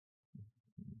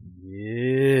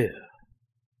Yeah.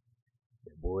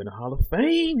 That boy in the Hall of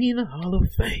Fame. He in the Hall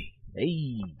of Fame.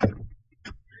 Hey.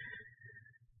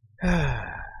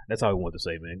 That's all I want to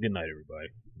say, man. Good night, everybody.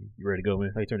 You ready to go,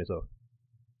 man? How you turn this off?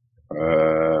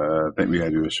 I think we gotta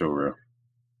do a show reel.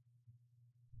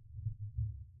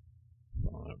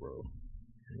 All right, bro.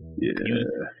 Yeah.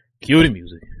 Cue the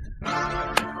music.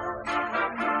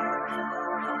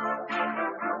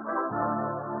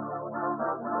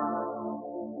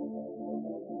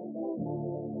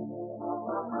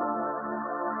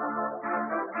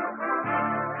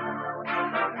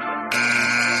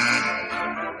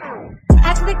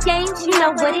 After the games, you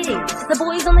know what it is. The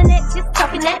boys on the net just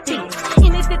talking that biz.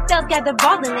 MFFL got the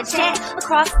ball in the chat.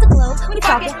 Across the globe, we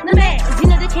talking the Mavs. You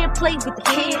know they can't play with the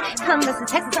kid. Come listen,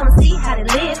 Texas, come and see how they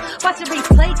live. Watch the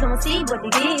replay, come and see what they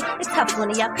did. It's tough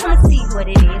one of y'all, come and see what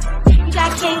it is. You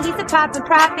got King, he's a poppin'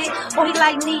 prophet. Or he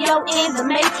like Neo in the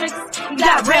Matrix. You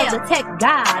got Rail, the tech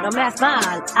god. Or Mass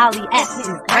Bond, Ali at his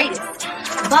greatest.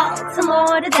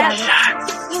 Baltimore to Dallas.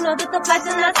 You know that the flights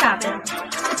are not stopping.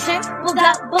 Triple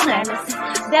double madness.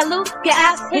 That loot, get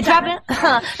out, hit dropping.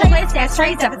 The place that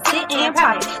trades up and sit and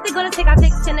profit. They're gonna take our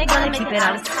picks and they're gonna keep it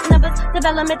honest. Numbers,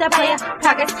 development, the player,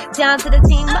 progress. Down to the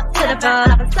team, up to the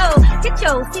front office. So get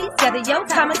your seats, gather your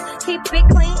comments. Keep it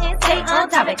clean and stay on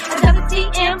topic.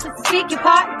 WTM, just to speak your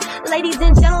part. Ladies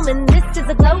and gentlemen, this is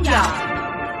a glow, y'all.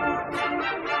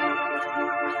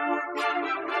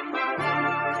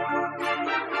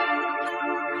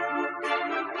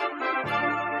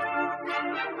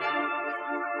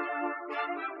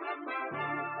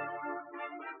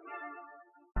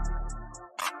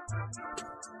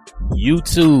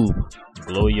 YouTube,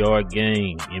 Glow Yard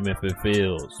Gang,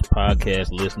 MFFLs,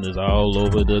 podcast listeners all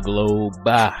over the globe.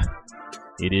 Bye.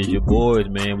 It is your boys,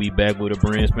 man. We back with a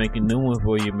brand spanking new one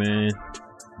for you, man.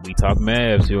 We talk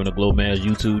Mavs here on the Glow Mavs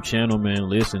YouTube channel, man.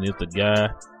 Listen, it's the guy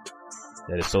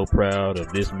that is so proud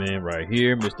of this man right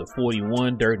here, Mr.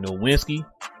 41, Dirk Nowinski.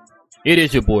 It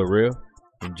is your boy, Real.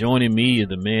 And joining me is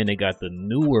the man that got the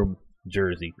newer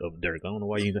jersey of Dirk. I don't know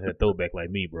why you had a throwback like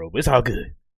me, bro, but it's all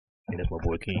good. Hey, that's my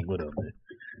boy King. What up, man?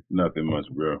 Nothing much,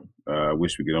 bro. I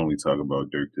wish we could only talk about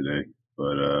Dirk today,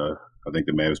 but I think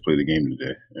the Mavs played the game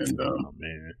today, and oh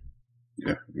man,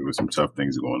 yeah, there were some tough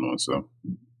things going on. So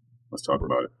let's talk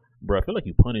about it, bro. I feel like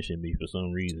you punishing me for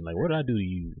some reason. Like, what did I do to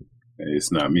you? Hey,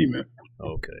 it's not me, man.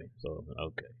 Okay,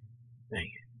 dang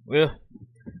it. Well,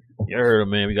 you heard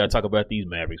him, man. We gotta talk about these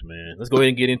Mavericks, man. Let's go ahead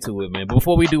and get into it, man. But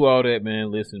before we do all that,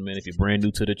 man, listen, man. If you're brand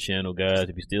new to the channel, guys,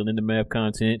 if you're still into Mav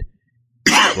content,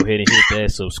 go ahead and hit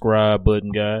that subscribe button,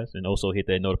 guys, and also hit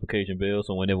that notification bell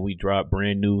so whenever we drop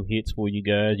brand new hits for you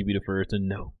guys, you'll be the first to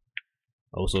know.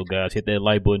 Also, guys, hit that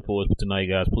like button for us for tonight,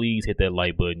 guys. Please hit that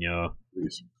like button, y'all.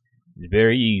 Please. It's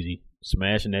very easy.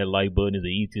 Smashing that like button is the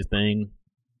easiest thing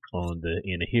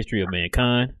in the history of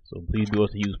mankind. So please do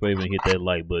us a huge favor and hit that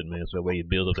like button, man. So that way it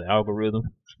builds up the algorithm.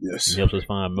 Yes. It helps us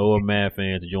find more Mad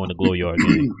fans to join the Glow Yard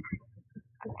game.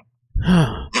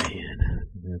 Oh, man.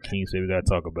 King said we gotta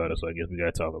talk about it, so I guess we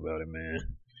gotta talk about it, man.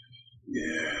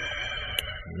 Yeah.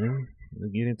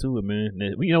 Let's get into it, man. Now,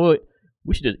 you know what?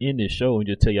 We should just end this show and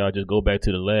just tell y'all just go back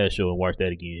to the last show and watch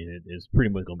that again. It's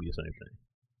pretty much gonna be the same thing.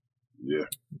 Yeah.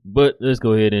 But let's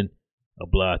go ahead and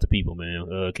oblige to people,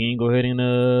 man. King, go ahead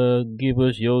and give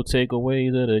us your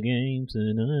takeaways of the game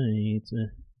tonight.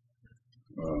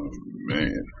 Oh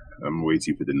man, I'm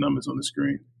waiting for the numbers on the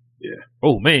screen. Yeah.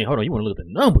 Oh man, hold on. You want to look at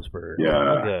the numbers first? Yeah.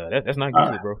 Oh my God, that's not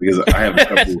good, bro. Because I have a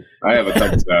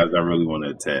couple guys I really want to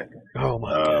attack. Oh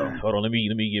my God. Hold on. Let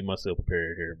me get myself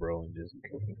prepared here, bro, and just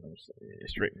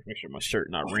straight. Make sure my shirt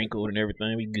not wrinkled and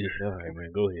everything. We good. All right,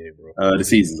 man. Go ahead, bro. The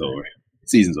season's over.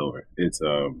 Season's over. It's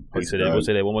you said that.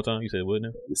 Say that one more time. You said what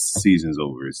now? The season's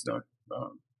over. It's done.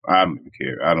 I don't even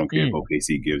care. I don't care if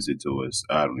OKC gives it to us.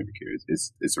 I don't even care.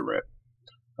 It's a wrap.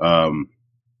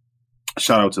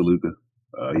 Shout out to Luka.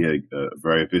 He had a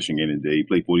very efficient game today. He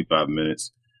played 45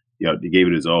 minutes. Yeah, he gave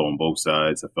it his all on both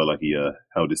sides. I felt like he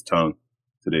held his tongue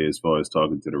today as far as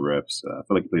talking to the refs. I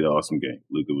feel like he played an awesome game.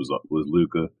 Luka was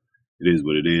Luka. It is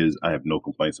what it is. I have no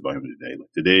complaints about him today.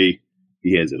 Like today,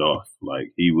 he has it off.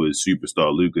 Like he was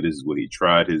superstar Luka. This is what he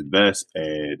tried his best,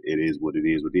 and it is what it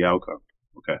is with the outcome.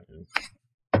 Okay.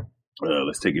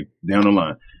 Let's take it down the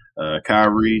line.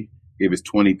 Kyrie gave us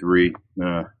 23.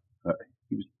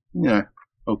 Yeah.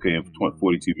 Okay, in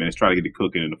 42 minutes. Try to get it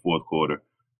cooking in the fourth quarter.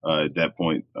 At that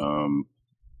point,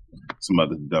 some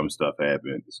other dumb stuff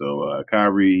happened. So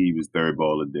Kyrie, he was third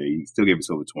ball of the day. He still gave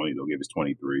us over 20, though. Gave us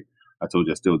 23. I told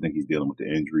you I still think he's dealing with the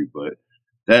injury, but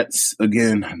that's,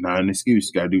 again, not an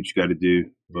excuse. Got to do what you got to do.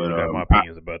 But I got my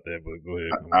opinions about that, but go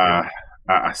ahead.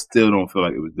 I still don't feel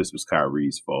like this was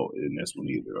Kyrie's fault in this one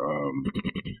either.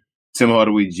 Tim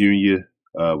Hardaway Jr.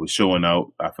 Was showing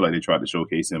out. I feel like they tried to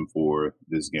showcase him for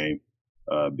this game,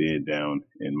 being down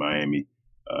in Miami.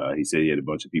 He said he had a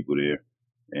bunch of people there,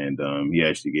 and he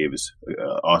actually gave us an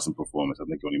awesome performance. I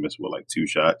think he only missed like 2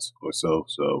 shots or so.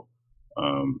 So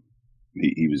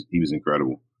he was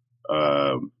incredible.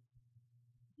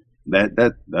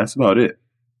 That's about it.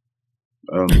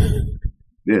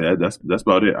 Yeah, that's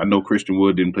about it. I know Christian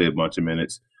Wood didn't play a bunch of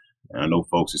minutes, and I know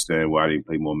folks are saying why he didn't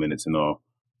play more minutes and all.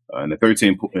 And the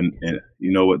 13, and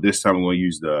you know what? This time I'm going to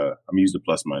use the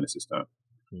plus minus this time.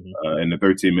 In the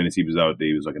 13 minutes he was out there,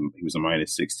 he was a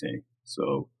minus 16.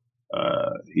 So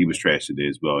he was trash today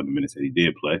as well in the minutes that he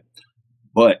did play.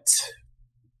 But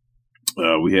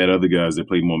we had other guys that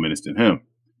played more minutes than him.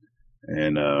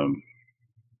 And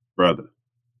brother,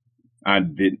 I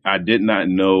did not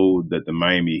know that the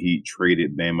Miami Heat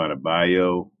traded Bam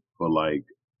Adebayo for like,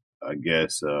 I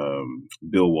guess,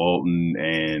 Bill Walton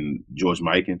and George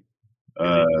Mikan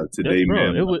today,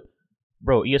 man.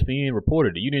 ESPN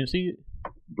reported it. You didn't see it?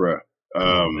 Bruh.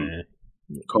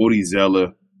 Cody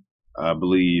Zeller, I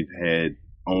believe, had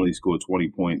only scored 20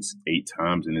 points 8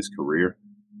 times in his career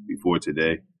before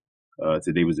today.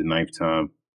 Today was the 9th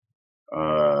time.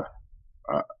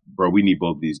 Bro, we need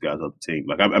both of these guys off the team.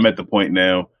 Like, I'm at the point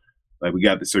now, like, we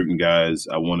got the certain guys.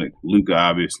 I wanted Luka,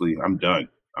 obviously. I'm done.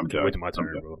 Wait till my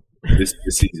turn, bro. This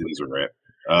season is a wrap.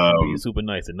 Being super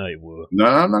nice tonight, boy. No,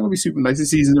 I'm not gonna be super nice. This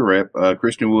season's a wrap.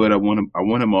 Christian Wood, I want him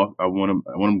off. I want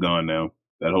him gone now.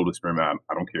 That whole experiment,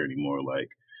 I don't care anymore. Like,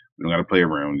 we don't got to play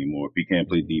around anymore. If he can't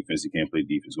play defense, he can't play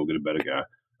defense. Go get a better guy.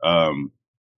 I'm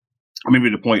maybe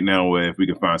at the point now where if we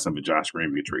can find something, Josh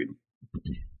Green, we can trade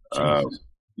him.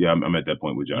 Yeah, I'm at that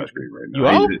point with Josh Green right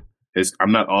now.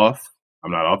 I'm not off. I'm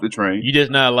not off the train. You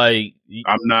just not like.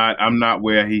 I'm not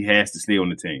where he has to stay on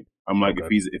the team. I'm like, okay.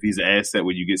 if he's an asset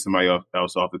where you get somebody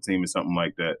else off the team or something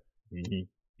like that,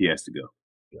 he has to go.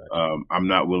 Gotcha. I'm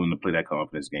not willing to play that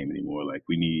confidence game anymore. Like,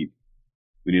 we need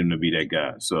him to be that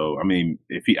guy. So, I mean,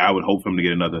 I would hope for him to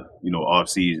get another, off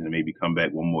season and maybe come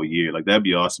back one more year. Like, that'd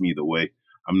be awesome either way.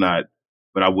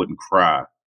 But I wouldn't cry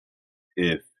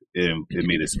if it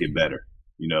made us get better,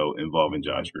 involving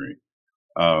Josh Green.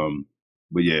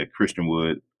 But yeah, Christian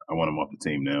Wood, I want him off the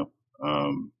team now.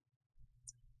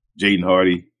 Jaden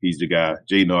Hardy, he's the guy.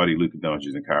 Jaden Hardy, Luka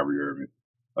Doncic, and Kyrie Irving.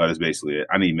 That's basically it.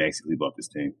 I need Maxi Kleber off this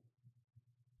team.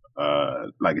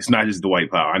 Like, it's not just Dwight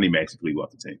Powell. I need Maxi Kleber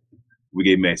off the team. We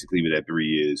gave Maxi Kleber that 3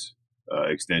 years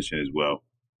extension as well,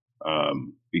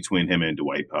 between him and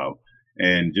Dwight Powell.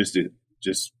 And just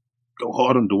go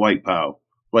hard on Dwight Powell.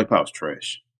 Dwight Powell's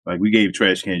trash. Like, we gave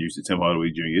trash can use to Tim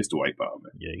Hardaway Jr. It's Dwight Powell,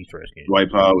 man. Yeah, he's trash can. Dwight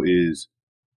Powell is.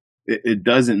 It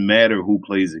doesn't matter who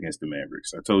plays against the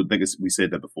Mavericks. We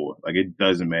said that before. Like, it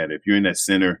doesn't matter if you're in that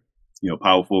center,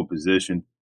 power forward position,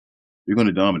 you're going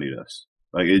to dominate us.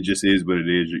 Like, it just is what it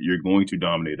is. You're going to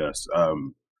dominate us. I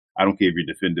don't care if you're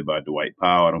defended by Dwight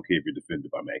Powell. I don't care if you're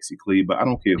defended by Maxi Kleber. I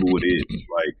don't care who it is.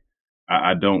 Like,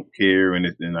 I don't care.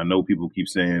 And I know people keep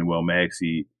saying, well,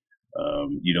 Maxi,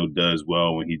 does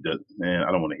well when he does. Man,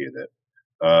 I don't want to hear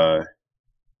that.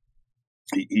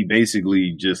 He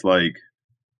basically just like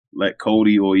let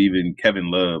Cody or even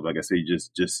Kevin Love, like I say,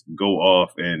 just go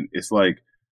off. And it's like,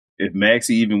 if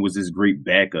Maxi even was this great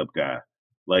backup guy,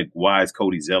 like, why is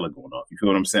Cody Zeller going off? You feel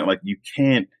what I'm saying? Like, you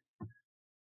can't.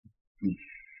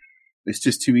 It's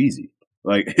just too easy.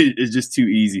 Like, it's just too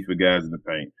easy for guys in the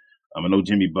paint. I know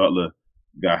Jimmy Butler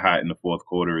got hot in the fourth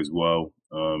quarter as well,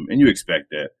 and you expect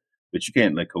that, but you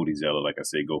can't let Cody Zeller, like I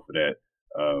say, go for that.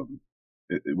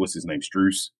 What's his name?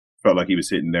 Strus felt like he was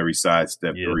hitting every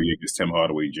sidestep 3 against Tim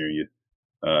Hardaway Jr.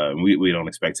 We don't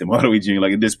expect Tim Hardaway Jr.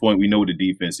 Like, at this point, we know what the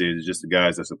defense is. It's just the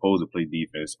guys that are supposed to play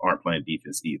defense aren't playing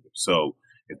defense either. So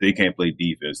if they can't play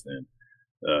defense, then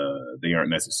they aren't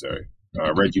necessary.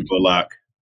 Reggie Bullock.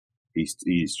 He's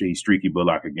streaky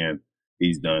Bullock again.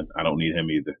 He's done. I don't need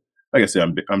him either. Like I said,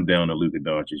 I'm down to Luka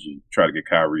Doncic. You try to get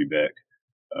Kyrie back,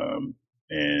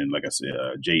 and like I said,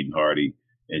 Jaden Hardy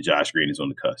and Josh Green is on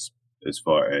the cusp. As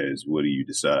far as what do you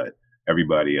decide?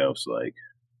 Everybody else, like,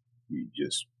 you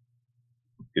just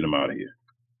get them out of here.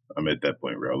 I'm at that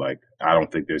point, bro. Like, I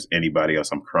don't think there's anybody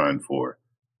else I'm crying for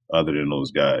other than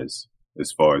those guys.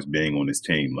 As far as being on this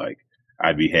team, like,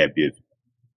 I'd be happy if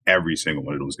every single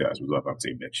one of those guys was off our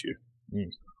team next year.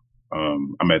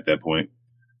 I'm at that point.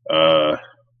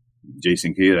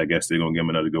 Jason Kidd, I guess they're going to give him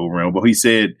another go around. But he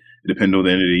said it depends on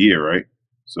the end of the year, right?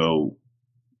 So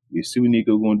you see what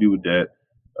Nico's going to do with that.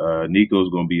 Nico's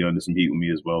going to be under some heat with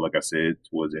me as well. Like I said,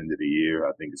 towards the end of the year,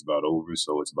 I think it's about over.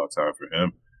 So it's about time for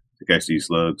him to catch these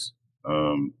slugs.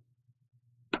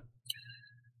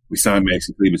 We signed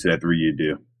Maxi Kleber to that 3-year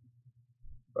deal.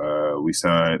 We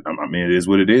signed. I mean, it is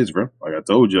what it is, bro. Like I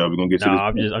told y'all, we're gonna get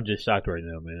to this. I'm just shocked right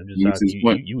now, man. I'm just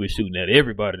shocked. You were shooting at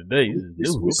everybody today.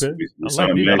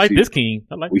 I like this king.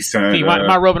 We signed. King, am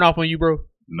I rubbing off on you, bro?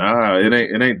 Nah, it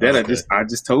ain't that. Okay. I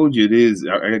just told you it is.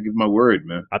 I gotta give my word,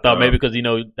 man. I thought maybe because you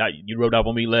rubbed off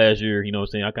on me last year. You know what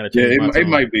I'm saying? I kind of changed my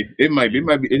tone.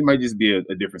 It might just be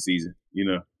a different season. You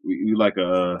know, we like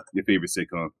your favorite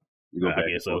sitcom. We go back.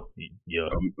 I guess so. Yeah,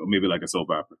 or maybe like a soap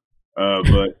opera.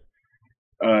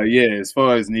 Yeah. As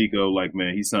far as Nico, like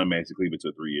man, he signed Maxi Kleber to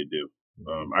a 3-year deal.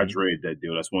 I traded that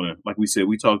deal. That's one of, like we said,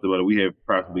 we talked about it. We have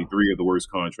probably 3 of the worst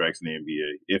contracts in the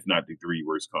NBA, if not the 3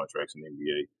 worst contracts in the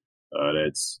NBA.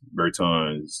 That's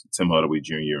Bertans, Tim Hardaway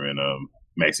Jr., and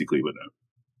Maxi Kleber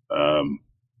now.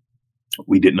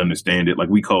 We didn't understand it. Like,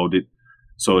 we called it,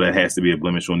 so that has to be a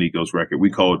blemish on Nico's record. We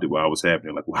called it while it was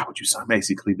happening. Like, why would you sign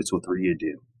Maxi Kleber to a 3-year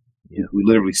deal? Yeah. We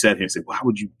literally sat here and said, why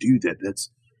would you do that?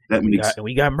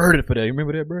 We got murdered for that. You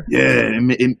remember that, bro? Yeah,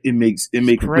 it makes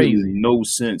completely no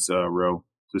sense, bro,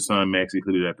 to sign Maxi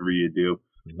Kleber to that 3-year deal.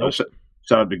 Nope. Shout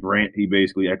out to Grant. He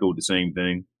basically echoed the same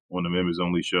thing on the Members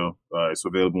Only show. It's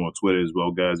available on Twitter as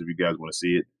well, guys, if you guys want to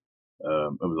see it. It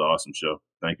was an awesome show.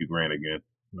 Thank you, Grant, again.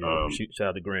 Yeah, shout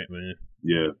out to Grant, man.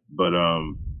 Yeah, but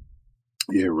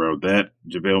yeah, bro, that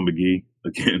JaVale McGee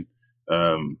again.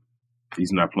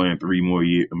 He's not playing 3 more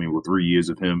years. I mean, 3 years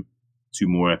of him, 2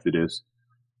 more after this.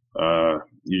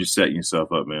 You're just setting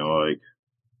yourself up, man. Like,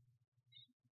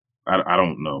 I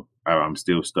don't know. I'm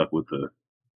still stuck with the,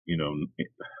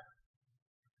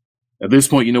 at this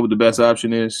point, you know what the best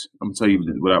option is? I'm gonna tell you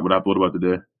what I thought about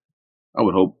today. I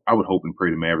would hope and pray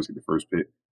the Mavericks get the first pick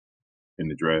in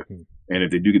the draft. And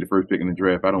if they do get the first pick in the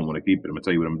draft, I don't want to keep it. I'm gonna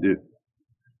tell you what I'm gonna do.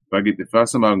 If I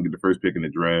somehow can get the first pick in the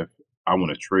draft, I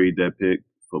want to trade that pick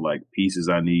for like pieces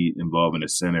I need involving the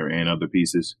center and other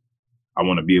pieces. I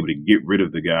want to be able to get rid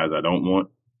of the guys I don't want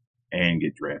and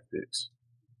get draft picks.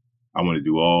 I want to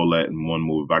do all that in one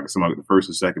move. If I can somehow get the first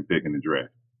or second pick in the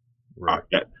draft, right.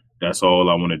 That's all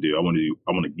I want to do. I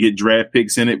want to get draft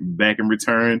picks in it back in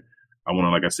return. I want to,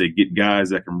 like I said, get guys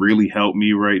that can really help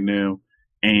me right now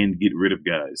and get rid of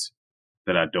guys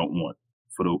that I don't want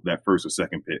for that first or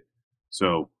second pick.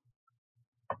 So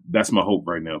that's my hope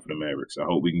right now for the Mavericks. I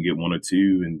hope we can get 1 or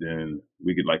 2 and then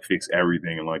we could like fix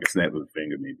everything in like a snap of a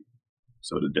finger maybe.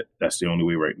 So that's the only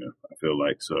way right now, I feel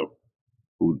like. So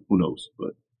who knows?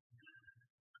 But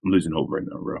I'm losing hope right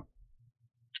now, bro.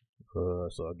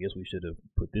 So I guess we should have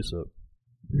put this up.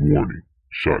 Warning.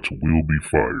 Shots will be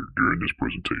fired during this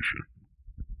presentation.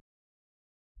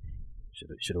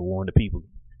 Should have warned the people.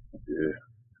 Yeah.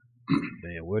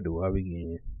 Man, where do I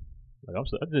begin? Like I'm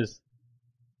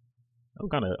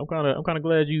kind of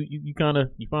glad you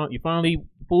finally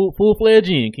full-fledged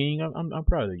in, King. I'm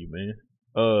proud of you, man.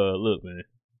 Look, man.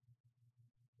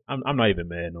 I'm not even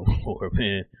mad no more,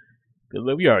 man. Cause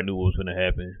we already knew what was gonna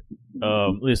happen.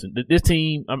 Listen, this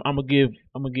team, I'm gonna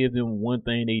give them one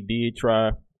thing they did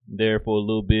try there for a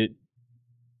little bit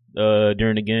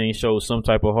during the game, showed some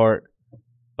type of heart.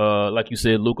 Like you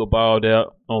said, Luka balled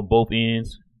out on both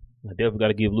ends. I definitely got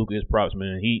to give Luka his props,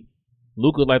 man.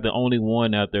 Luka like the only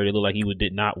one out there that looked like he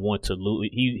did not want to lose.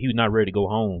 He was not ready to go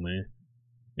home, man.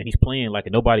 And he's playing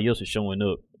like nobody else is showing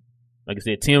up. Like I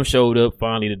said, Tim showed up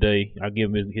finally today. I give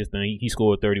him his thing. He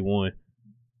scored 31.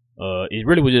 It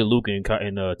really was just Luka and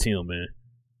Tim, man.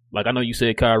 Like I know you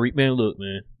said Kyrie, man. Look,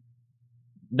 man.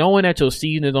 Knowing that your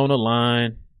season is on the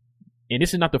line, and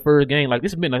this is not the first game. Like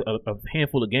this has been a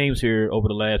handful of games here over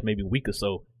the last maybe week or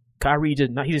so. Kyrie he's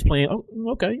just playing. Oh,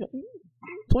 okay,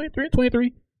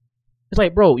 23. It's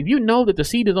like, bro, if you know that the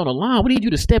seed is on the line, we need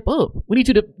you to step up. We need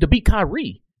you to beat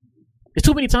Kyrie. It's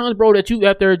too many times, bro, that you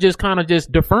out there just kind of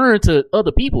just deferring to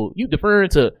other people. You deferring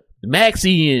to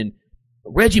Maxey and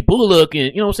Reggie Bullock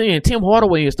and, you know what I'm saying, Tim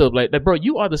Hardaway and stuff like that. Bro,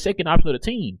 you are the second option of the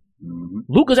team. Mm-hmm.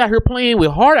 Luka's out here playing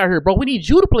with Hart out here, bro. We need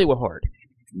you to play with Hart.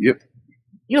 Yep.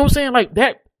 You know what I'm saying? Like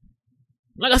that.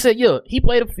 Like I said, yeah, he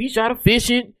shot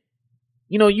efficient.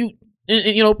 You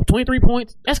know, 23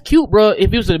 points. That's cute, bro,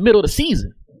 if it was in the middle of the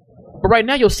season. But right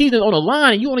now, your season's on the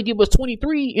line, and you want to give us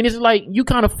 23, and it's like you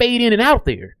kind of fade in and out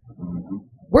there.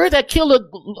 Where's that killer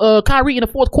Kyrie in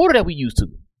the fourth quarter that we used to?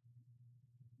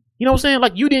 You know what I'm saying?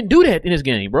 Like, you didn't do that in this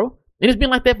game, bro. And it's been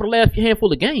like that for the last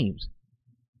handful of games.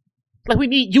 Like, we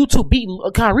need you to beat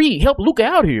Kyrie. Help Luka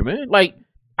out here, man. Like,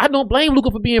 I don't blame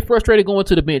Luka for being frustrated going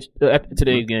to the bench after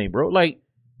today's game, bro. Like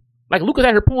Luka's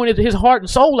out here pouring his heart and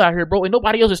soul out here, bro, and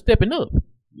nobody else is stepping up.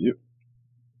 Yep.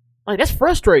 Like, that's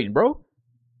frustrating, bro.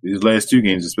 These last 2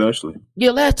 games, especially.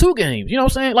 Yeah, last 2 games. You know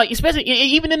what I'm saying? Like, especially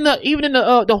even in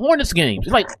the Hornets games.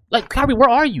 It's like Kyrie, where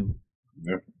are you?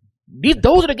 Yeah.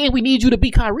 Those are the games we need you to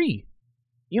beat Kyrie.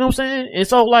 You know what I'm saying? And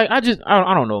so, like, I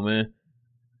don't know, man.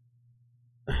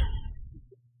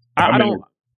 I don't.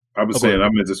 I was saying, I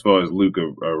meant as far as Luka,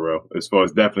 as far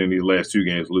as definitely in these last 2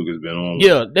 games, Luka's been on.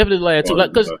 Yeah, definitely the last 2.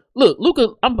 Like, cause look, Luka,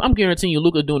 I'm guaranteeing you,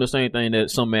 Luka doing the same thing that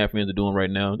some Mavs fans are doing right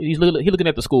now. He's looking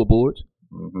at the scoreboards.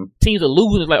 Mm-hmm. Teams are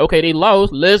losing. It's like, okay, they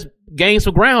lost. Let's gain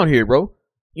some ground here, bro.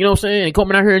 You know what I'm saying? And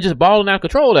coming out here and just balling out of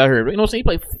control out here. You know what I'm saying? He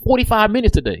played 45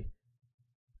 minutes today.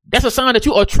 That's a sign that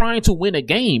you are trying to win a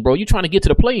game, bro. You're trying to get to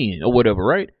the play-in or whatever,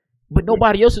 right? But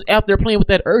nobody else is out there playing with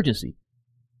that urgency.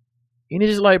 And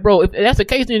it's just like, bro, if that's the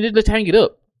case, then let's hang it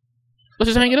up. Let's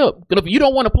just hang it up. Because if you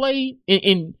don't want to play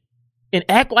and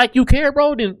act like you care,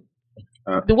 bro, then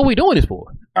what are we doing this for?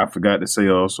 I forgot to say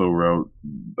also, Ro,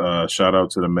 shout out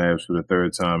to the Mavs for the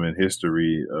 3rd time in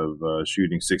history of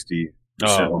shooting 60%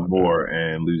 or more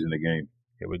and losing the game.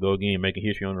 Here we go again, making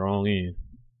history on the wrong end.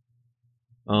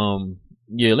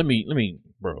 Yeah, let me,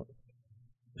 bro.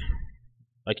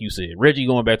 Like you said, Reggie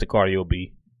going back to cardio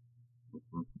B.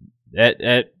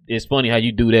 That it's funny how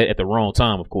you do that at the wrong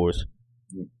time, of course.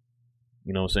 You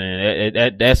know what I'm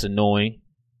saying? That's annoying.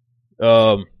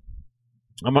 I'm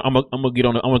gonna get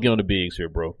on the bigs here,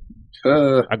 bro.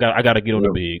 I gotta get on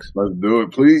the bigs. Let's do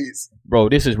it, please, bro.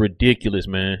 This is ridiculous,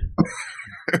 man.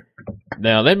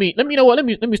 Now let me know what.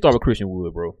 Let me start with Christian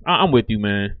Wood, bro. I'm with you,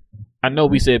 man. I know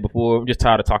we said before, I'm just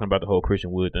tired of talking about the whole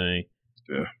Christian Wood thing.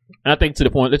 Yeah. And I think to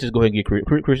the point, let's just go ahead and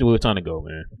get Christian Wood time to go,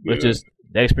 man. Let's just,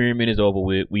 that experiment is over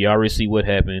with. We already see what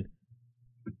happened.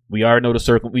 We already know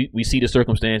we see the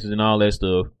circumstances and all that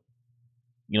stuff.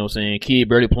 You know what I'm saying? Kid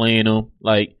barely playing them.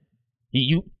 Like,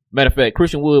 matter of fact,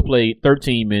 Christian Wood played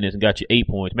 13 minutes and got you 8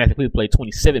 points. Matthew Cleveland played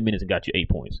 27 minutes and got you 8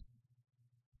 points.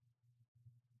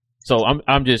 So I'm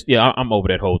over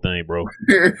that whole thing, bro.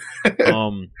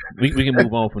 We can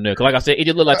move on from there. Cause like I said, it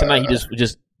just looked like tonight he just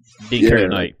didn't care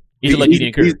tonight. He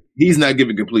didn't care. He's not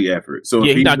giving complete effort. So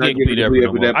if he's not giving complete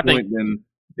effort at that point, then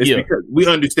it's because we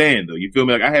understand though. You feel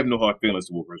me? Like I have no hard feelings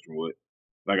toward Christian Wood.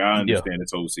 Like I understand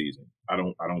this whole season. I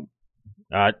don't.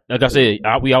 Like I said,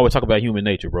 we always talk about human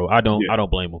nature, bro. I don't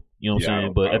blame him. You know what I'm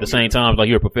saying? But at the same time, like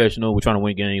you're a professional. We're trying to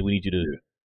win games. We need you to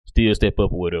still step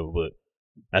up or whatever. But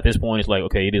at this point, it's like,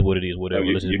 okay, it is what it is, whatever.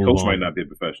 Let's just move on. Your coach might not be a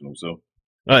professional, so.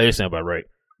 It sounds about right.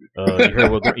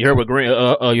 You heard what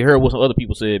Grant. You heard what some other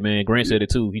people said, man. Grant said it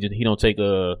too. He don't take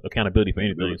accountability for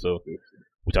anything. So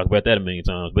we talked about that a million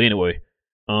times. But anyway,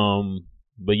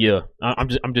 but yeah,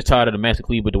 I'm just tired of the Master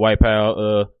Cleaver, the White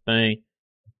Powell thing.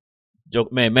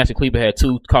 Joke, man. Master Cleaver had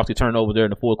 2 costly turnovers there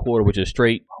in the 4th quarter, which is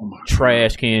straight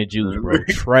trash can juice, bro.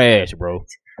 Trash, bro.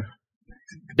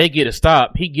 They get a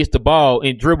stop. He gets the ball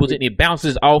and dribbles it, and it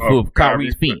bounces off of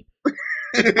Kyrie's feet.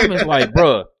 I'm just like,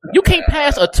 bro, you can't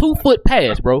pass a 2-foot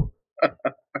pass, bro.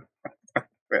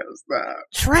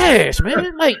 Trash,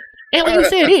 man. Like you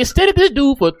said, he extended this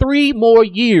dude for 3 more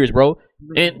years, bro.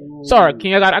 And sorry,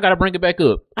 King, I gotta bring it back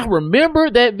up. I remember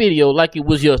that video like it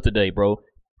was yesterday, bro.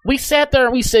 We sat there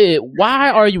and we said, why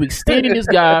are you extending this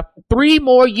guy 3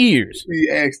 more years? We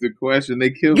asked the question. They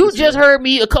killed You just heard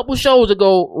me a couple shows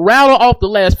ago rattle off the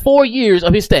last 4 years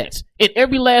of his stats. In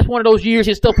every last one of those years,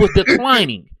 his stuff was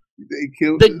declining. They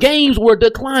killed the games were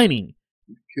declining.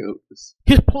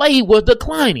 His play was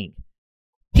declining.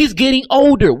 He's getting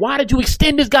older. Why did you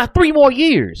extend this guy 3 more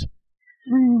years?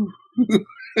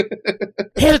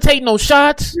 Hesitating on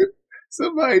shots.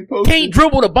 Somebody posted. Can't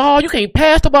dribble the ball. You can't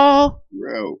pass the ball.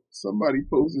 Bro, somebody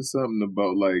posted something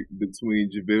about like between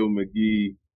JaVale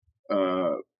McGee,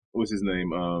 what's his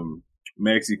name?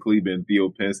 Maxi Kleber and Theo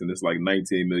Pinson. It's like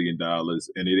 $19 million,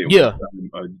 and they didn't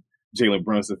want Jalen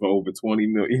Brunson for over $20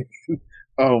 million.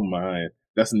 Oh my,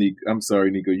 that's Nico. I'm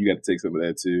sorry, Nico. You got to take some of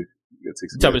that too. You got to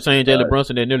take some. You talking about saying Jalen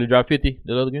Brunson that nearly dropped 50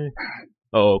 the other game?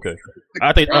 Oh, okay.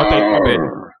 I think.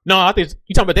 No, I think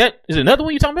you talking about that. Is it another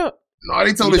one you talking about? No,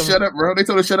 they told us shut up, bro. They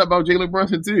told us shut up about Jalen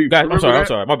Brunson too. Guys, I'm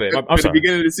sorry. My bad. I'm sorry. At the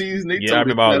beginning of the season, they told I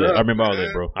remember all that. I remember all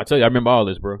that, bro. I tell you, I remember all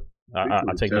this, bro. I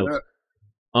take notes.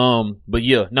 But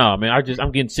yeah, man.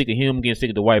 I'm getting sick of him. I'm getting sick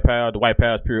of the White Powell. The White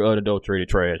Powell's pure unadulterated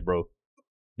trash, bro.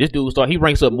 This dude he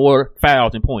ranks up more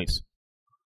fouls than points.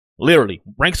 Literally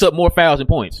ranks up more fouls than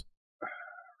points.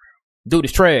 Dude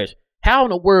is trash. How in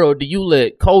the world do you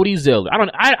let Cody Zeller?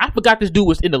 I forgot this dude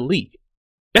was in the league.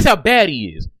 That's how bad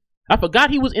he is. I forgot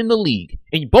he was in the league.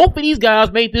 And both of these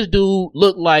guys made this dude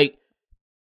look like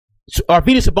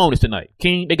Arvidas Sabonis tonight.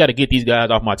 King, they got to get these guys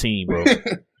off my team, bro.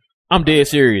 I'm dead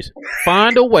serious.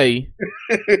 Find a way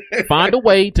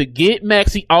to get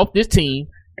Maxey off this team.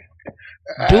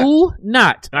 Do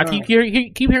not, and I keep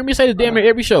hearing me say this damn near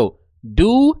every show,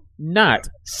 do not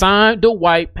sign the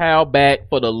White Powell back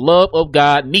for the love of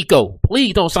God. Nico,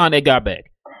 please don't sign that guy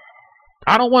back.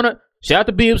 I don't want to. Shout out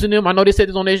to Bibbs and them. I know they said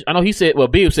this on this. I know he said, well,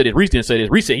 Bibbs said this. Reese didn't say this.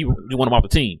 Reese said he want him off the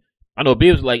team. I know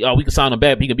Bibbs was like, oh, we can sign him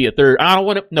back, but he can be a third. I don't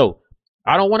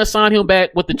want to sign him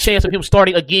back with the chance of him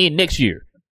starting again next year.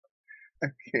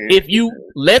 If you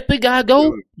let the guy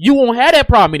go, you won't have that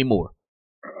problem anymore.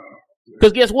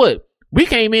 Because guess what? We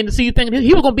came in to see thinking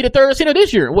he was going to be the third center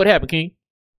this year. And what happened, King?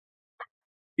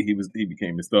 He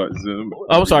became the starting center.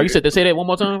 Oh, I'm sorry. You said to say that one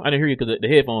more time? I didn't hear you because the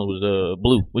headphones was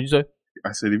blue. What'd you say?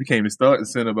 I said he became the starting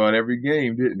center about every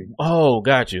game, didn't he? Oh,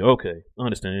 got you. Okay. I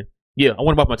understand. Yeah, I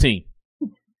want him off my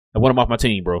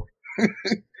team. Bro.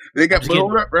 They got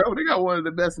bro. They got one of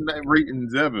the best net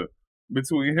ratings ever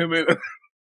between him and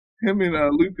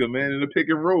Luka, man, in the pick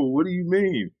and roll. What do you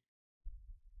mean?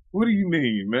 What do you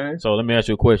mean, man? So let me ask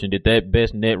you a question. Did that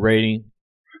best net rating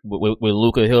with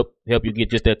Luka help you get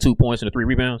just that 2 points and the 3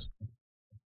 rebounds?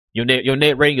 Your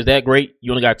net rating is that great?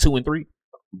 You only got 2 and 3?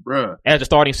 Bruh. As a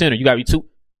starting center, you got to be 2.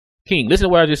 King, listen to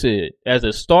what I just said. As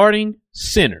a starting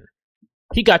center,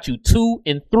 he got you 2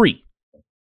 and 3.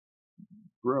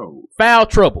 Bro. Foul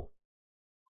trouble.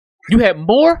 You had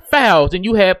more fouls than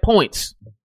you had points.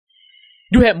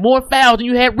 You had more fouls than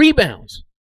you had rebounds.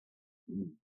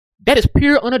 That is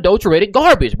pure unadulterated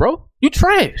garbage, bro. You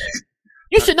trash.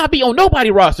 You should not be on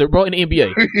nobody's roster, bro, in the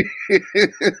NBA.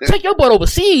 Take your butt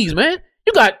overseas, man.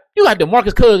 You got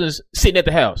DeMarcus Cousins sitting at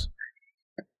the house.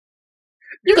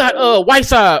 You got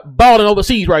Whiteside balling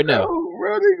overseas right now. Oh,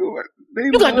 bro,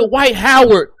 you got the Dwight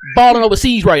Howard balling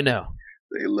overseas right now.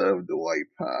 They love the Dwight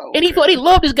Powell. And they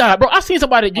love this guy, bro. I seen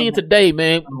somebody again today,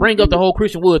 man, bring up the whole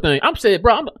Christian Wood thing. I'm saying,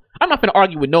 bro, I'm not gonna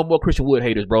argue with no more Christian Wood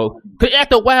haters, bro. Cause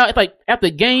after a while, it's like after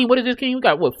game, what is this game? We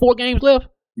got 4 games left?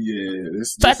 Yeah.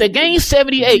 So after game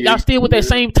 78, y'all still with that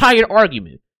same tired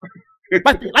argument.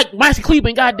 like Maxie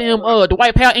Cleveland, goddamn,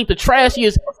 Dwight Powell ain't the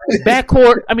trashiest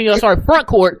front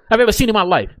court I've ever seen in my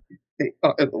life. They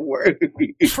are the worst.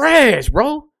 Trash,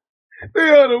 bro. They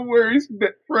are the worst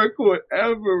front court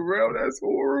ever, bro. That's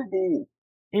horrible.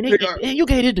 And you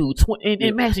gave it dude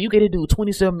and Maxie, you gave it dude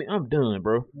 27 minutes. I'm done,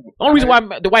 bro. Only reason why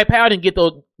Dwight Powell didn't get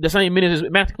the same minutes as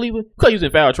Maxie Cleveland, because he was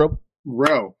in foul trouble.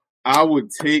 Bro, I would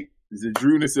take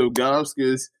Zadrunas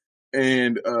Ilgauskas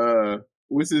and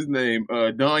what's his name?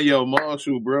 Donyell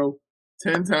Marshall, bro.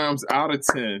 10 times out of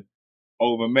 10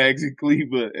 over Maxie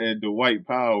Cleaver and Dwight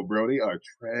Powell, bro. They are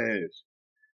trash.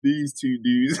 These two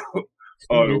dudes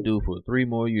are do for 3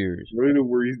 more years. They're the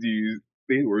worst dudes.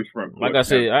 They the worst front court. Like I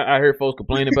said, I heard folks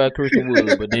complaining about Christian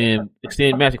Wood, but then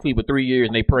extend Maxie Cleaver 3 years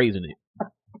and they praising it.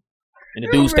 And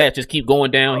the dude's stats just keep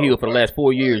going downhill for the last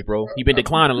 4 years, bro. He been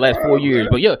declining the last 4 years.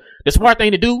 But yeah, the smart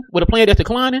thing to do with a player that's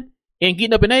declining and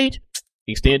getting up in age,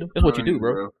 extend him. That's what you do,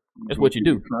 bro. That's what you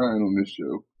do. Crying on this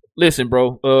show. Listen,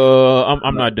 bro.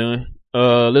 I'm not done.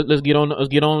 Let's get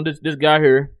on this guy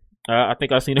here. I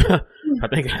think I seen. I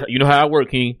think you know how I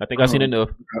work, King. I think I seen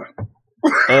enough.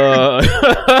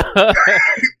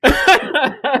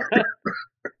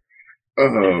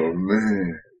 Oh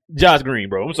man, Josh Green,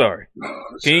 bro. I'm sorry,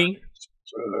 King.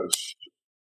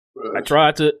 I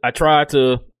tried to,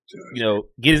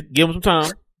 give him some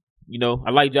time.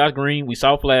 I like Josh Green. We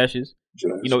saw flashes.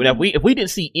 If we didn't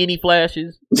see any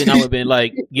flashes, then I would have been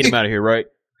like, get him out of here, right?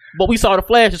 But we saw the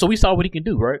flashes, so we saw what he can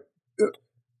do, right? Yeah.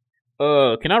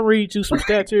 Can I read you some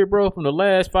stats here, bro, from the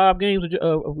last 5 games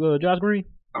of Josh Green?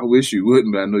 I wish you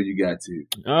wouldn't, but I know you got to.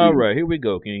 All right, here we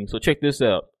go, King. So check this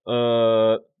out.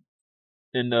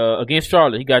 Against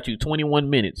Charlotte, he got you 21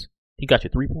 minutes. He got you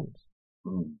 3 points.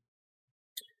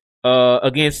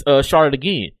 Against Charlotte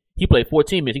again, he played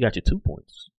 14 minutes. He got you 2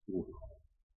 points.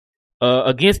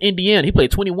 Against Indiana, he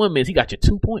played 21 minutes. He got you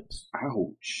 2 points.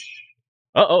 Ouch.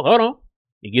 Hold on.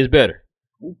 It gets better.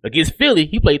 Against Philly,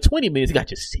 he played 20 minutes. He got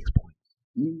you 6 points.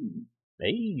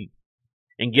 Hey.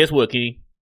 And guess what, King?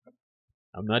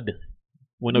 I'm not done.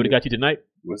 Want to know what he got you tonight?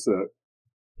 What's up?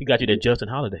 He got you that Justin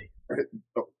Holiday.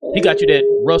 He got you that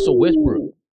Russell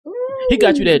Westbrook. He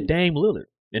got you that Dame Lillard.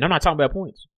 And I'm not talking about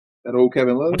points. That old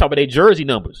Kevin Love? I'm talking about their jersey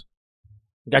numbers.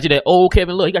 He got you that old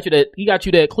Kevin Love. He got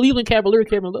you that Cleveland Cavalier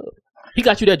Kevin Love. He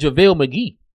got you that JaVale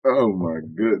McGee. Oh my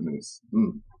goodness.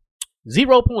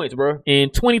 0 points, bro, in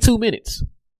 22 minutes.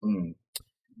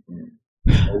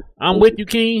 I'm with you,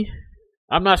 King.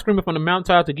 I'm not screaming from the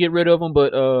mountaintop to get rid of him,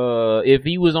 but if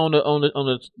he was on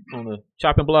the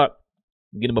chopping block,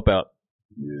 get him up out.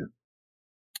 Yeah.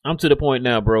 I'm to the point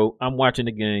now, bro. I'm watching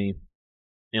the game,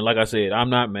 and like I said, I'm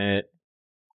not mad.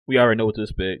 We already know what to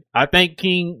expect. I think,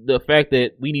 King, the fact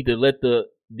that we need to let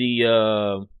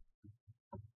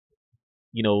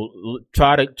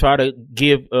try to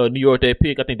give New York that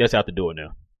pick, I think that's out the door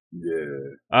now.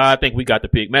 Yeah. I think we got the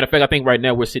pick. Matter of fact, I think right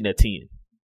now we're sitting at 10.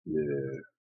 Yeah.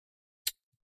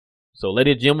 So,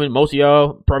 ladies and gentlemen, most of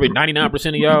y'all, probably 99%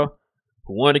 of y'all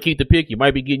who want to keep the pick, you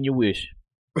might be getting your wish.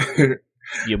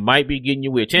 You might be getting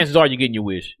your wish. Chances are you're getting your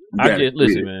wish.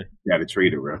 Listen, man. You got to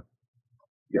trade it, bro.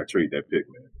 You got to trade that pick,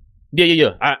 man.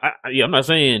 Yeah. I'm not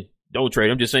saying don't trade.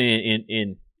 I'm just saying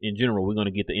in general, we're gonna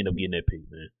end up getting that pick,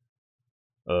 man.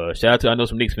 Shout out to, I know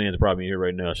some Knicks fans are probably here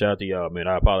right now. Shout out to y'all, man.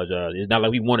 I apologize. It's not like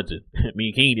we wanted to. Me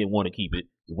and King didn't want to keep it.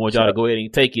 We want y'all to go ahead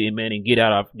and take it, man, and get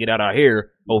out our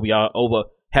hair over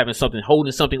having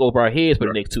holding something over our heads for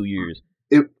the next 2 years.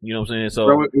 You know what I'm saying? So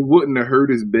bro, it wouldn't have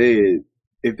hurt as bad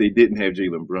if they didn't have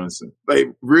Jalen Brunson. Like,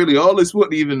 really, all this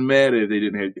wouldn't even matter if they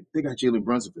didn't have. If they got Jalen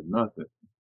Brunson for nothing.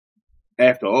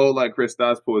 After all, like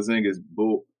Kristaps Porzingis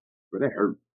bull, bro, that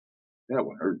hurt. That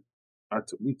one hurt.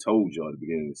 We told y'all at the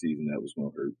beginning of the season that was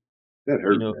going to hurt. That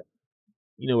hurt.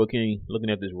 You know what, King? Looking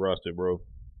at this roster, bro,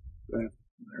 that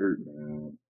hurt,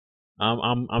 man.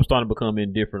 I'm starting to become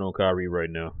indifferent on Kyrie right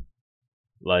now.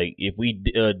 Like, if we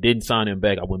didn't sign him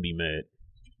back, I wouldn't be mad.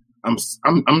 I'm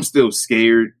still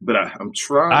scared, but I'm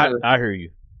trying. I hear you.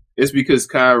 It's because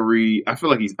Kyrie. I feel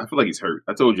like he's hurt.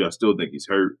 I told you I still think he's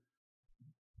hurt.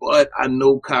 But I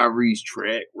know Kyrie's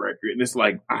track record, and it's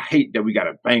like I hate that we got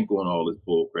to bank on all this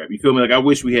bull crap. You feel me? Like, I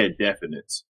wish we had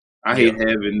definites. I hate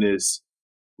having this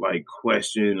like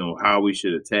question on how we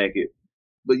should attack it.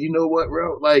 But you know what,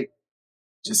 bro? Like,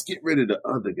 just get rid of the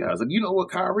other guys. Like, you know what?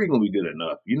 Kyrie gonna be good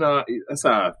enough. You know, that's how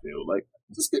I feel. Like,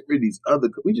 just get rid of these other.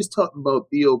 We just talked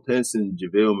about Theo Pinson,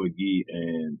 JaVale McGee,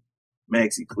 and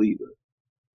Maxi Kleber.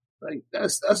 Like,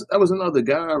 that was another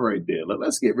guy right there. Like,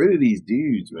 let's get rid of these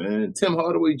dudes, man. Tim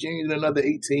Hardaway Jr. and another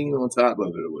 18 on top of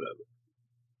it or whatever.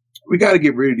 We got to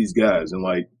get rid of these guys. And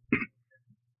like,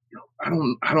 I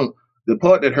don't. The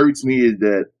part that hurts me is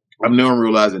that I'm now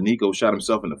realizing Nico shot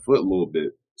himself in the foot a little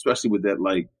bit, especially with that,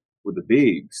 like, with the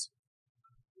bigs.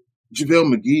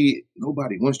 JaVale McGee,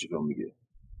 nobody wants JaVale McGee.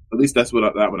 At least that's what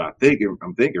I'm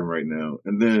thinking right now.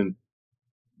 And then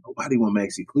nobody wants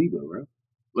Maxi Kleber, bro.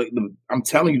 Like, I'm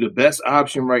telling you, the best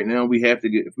option right now we have to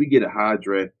get, if we get a high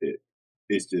draft pick,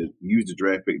 is to use the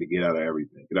draft pick to get out of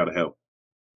everything, get out of hell.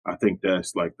 I think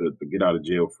that's like the get out of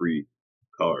jail free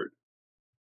card.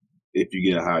 If you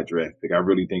get a high draft pick, I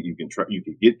really think you can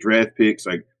get draft picks.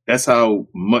 Like, that's how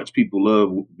much people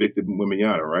love Victor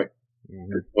Wembanyama, right?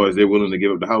 Mm-hmm. As far as they're willing to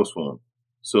give up the house for him.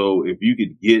 So if you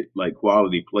could get like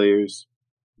quality players,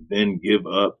 then give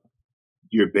up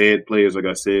your bad players, like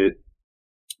I said,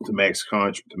 to match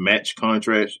contracts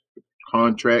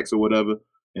or whatever,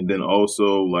 and then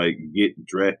also like get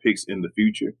draft picks in the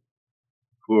future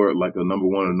for like a number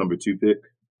 1 or number 2 pick,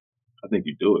 I think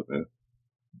you do it, man.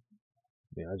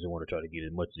 Yeah, I just want to try to get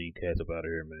as much of these cats up out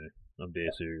of here, man. I'm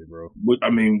dead serious, bro.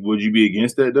 Would you be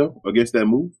against that though? Against that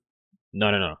move? No,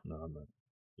 I'm not.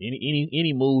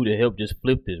 Any move to help just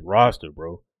flip this roster,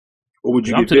 bro. Or would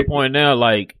you? I'm to the point now,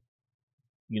 like,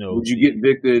 you know. Would you get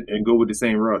Victor and go with the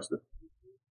same roster?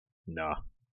 Nah,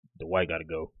 the White got to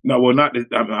go. No, well, not. I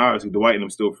mean, obviously, the White and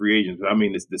them still free agents. But I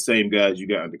mean, it's the same guys you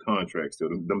got under contracts still.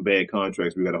 Them bad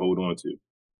contracts we got to hold on to.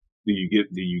 Do you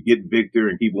get Victor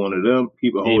and keep one of them?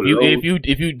 Keep a hold of those?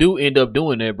 If you do end up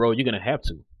doing that, bro, you're gonna have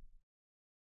to.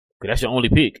 Cause that's your only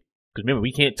pick. Cause remember,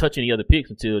 we can't touch any other picks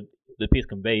until the picks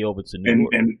convey over to New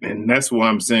York. And that's why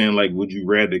I'm saying, like, would you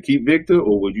rather keep Victor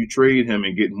or would you trade him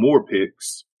and get more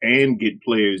picks and get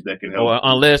players that can help? Or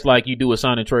unless like you do a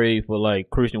sign and trade for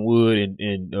like Christian Wood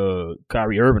and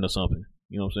Kyrie Irving or something.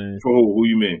 You know what I'm saying? For who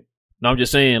you mean? No, I'm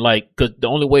just saying, like, because the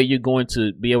only way you're going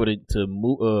to be able to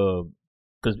move,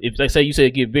 because if they say you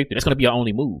say get Victor, that's going to be our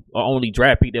only move, our only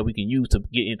draft pick that we can use to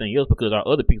get anything else, because our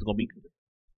other picks are going to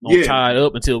be tied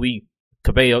up until we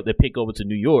convey the pick over to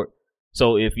New York.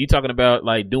 So if you're talking about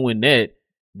like doing that,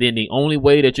 then the only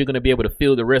way that you're going to be able to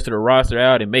fill the rest of the roster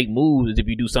out and make moves is if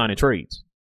you do sign and trades.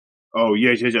 Oh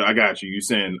yeah, I got you. You're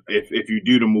saying if you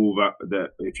do the move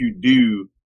if you do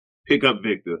pick up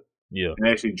Victor, and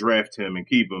actually draft him and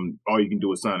keep him, all you can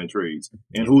do is sign and trades.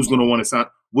 And who's going to want to sign?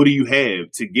 What do you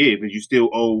have to give? Because you still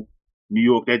owe New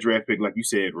York that draft pick, like you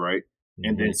said, right? Mm-hmm.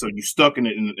 And then so you're stuck in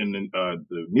it in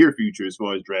the near future as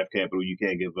far as draft capital you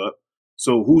can't give up.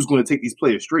 So who's going to take these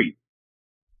players straight?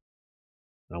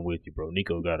 I'm with you, bro.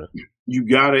 Nico gotta. You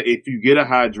gotta. If you get a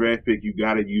high draft pick, you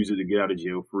gotta use it to get out of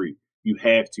jail free. You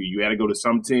have to. You got to go to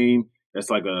some team that's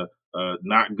like a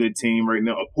not good team right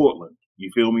now. Portland.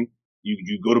 You feel me?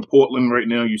 You go to Portland right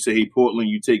now. You say, hey, Portland,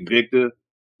 you take Victor.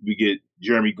 We get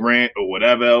Jeremy Grant or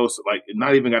whatever else. Like,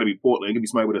 not even got to be Portland. It could be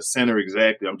somebody with a center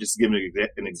exactly. I'm just giving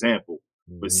an example.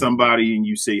 Mm-hmm. But somebody and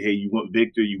you say, hey, you want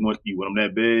Victor, you want him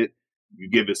that bad. You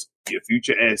give us your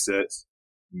future assets.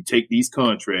 You take these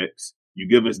contracts. You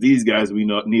give us these guys we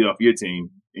need off your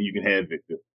team, and you can have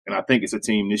Victor. And I think it's a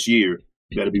team this year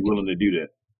You got to be willing to do that.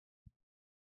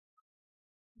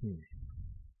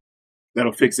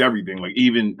 That'll fix everything. Like,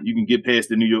 even you can get past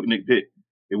the New York Knicks pick.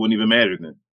 It wouldn't even matter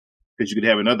then, because you could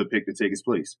have another pick to take its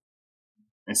place.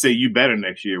 And say you better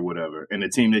next year or whatever, and the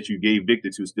team that you gave Victor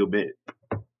to is still bad.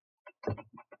 Yeah,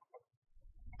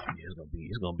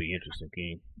 it's gonna be interesting,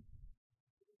 King.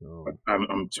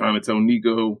 I'm trying to tell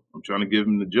Nico, I'm trying to give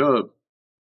him the job.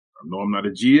 I know I'm not a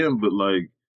GM, but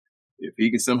like, if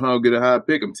he can somehow get a high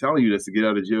pick, I'm telling you, that's to get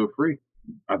out of jail free.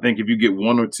 I think if you get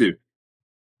one or two.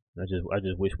 I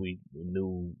just wish we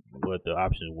knew what the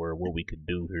options were, what we could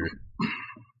do here.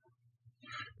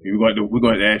 We're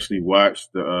going to actually watch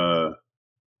the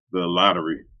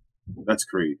lottery. That's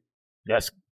crazy.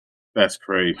 That's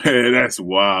crazy. That's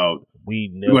wild.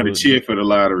 We're going to cheer for the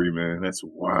lottery, man. That's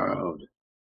wild.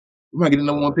 We might get a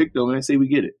number one pick, though, man. Say we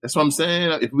get it. That's what I'm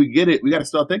saying. If we get it, we got to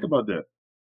start thinking about that.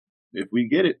 If we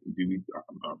get it,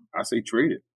 I say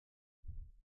trade it.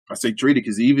 I say trade it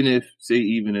because even if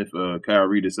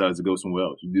Kyrie decides to go somewhere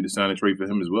else, you do the sign and trade for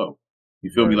him as well.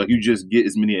 You feel me? Like, you just get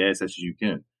as many assets as you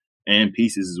can and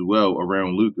pieces as well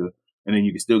around Luka, and then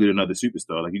you can still get another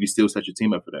superstar. Like, you can still set your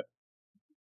team up for that.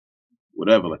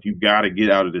 Whatever. Like, you got to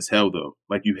get out of this hell, though.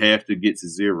 Like, you have to get to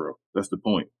zero. That's the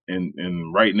point. And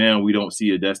right now, we don't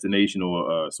see a destination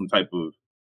or some type of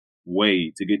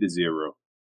way to get to zero.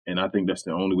 And I think that's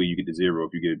the only way you get to zero,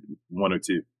 if you get one or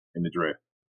two in the draft.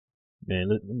 Man,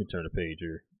 let me turn the page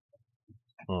here.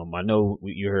 I know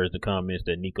you heard the comments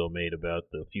that Nico made about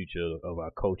the future of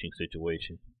our coaching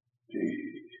situation.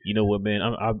 You know what, man?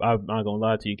 I'm not gonna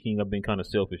lie to you, King. I've been kind of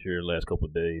selfish here the last couple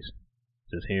of days,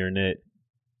 just hearing that.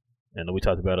 And we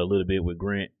talked about it a little bit with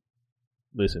Grant.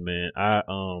 Listen, man, I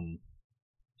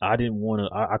didn't want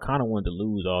to. I kind of wanted to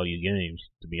lose all these games,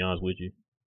 to be honest with you.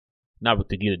 Not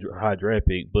to get a high draft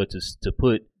pick, but to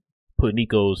put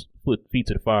Nico's feet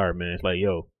to the fire, man. It's like,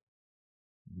 yo,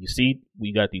 you see,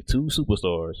 we got these two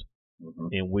superstars,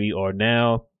 and we are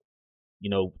now,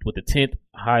 with the 10th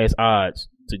highest odds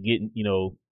to get,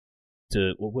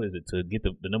 to what is it, to get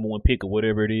the number one pick or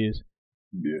whatever it is.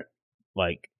 Yeah.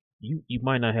 Like, you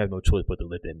might not have no choice but to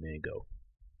let that man go.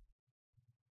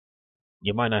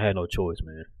 You might not have no choice,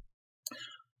 man.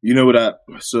 You know what?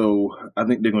 So I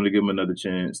think they're going to give him another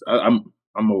chance. I'm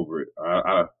over it.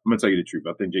 I'm going to tell you the truth.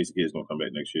 I think Jason Kidd is going to come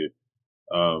back next year.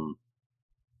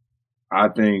 I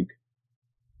think,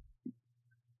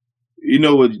 you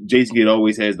know what, Jason Kidd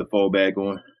always has the fallback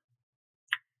on,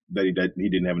 that he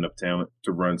didn't have enough talent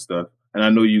to run stuff. And I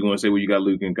know you're going to say, well, you got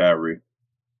Luke and Kyrie,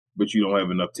 but you don't have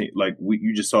enough team. Like,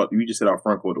 you just said our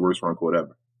front court, the worst front court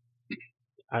ever.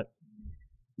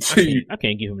 I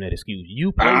can't give him that excuse.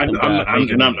 You play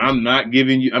I'm not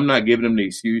giving him the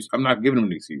excuse. I'm not giving him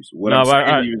the excuse. I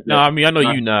know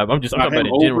you're not. I'm just talking about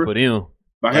in general for them.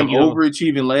 By him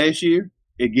overachieving last year,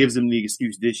 it gives him the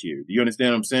excuse this year. Do you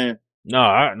understand what I'm saying?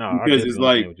 No. Because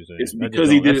it's because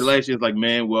he did it last year. It's like,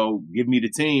 man, well, give me the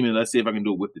team and let's see if I can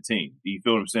do it with the team. Do you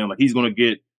feel what I'm saying? Like, he's going to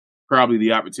get probably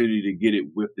the opportunity to get it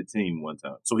with the team one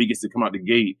time. So he gets to come out the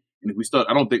gate. And if we start,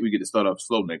 I don't think we get to start off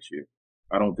slow next year.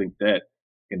 I don't think that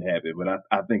can happen, but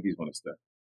I think he's going to stay.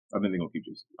 I think they're going to keep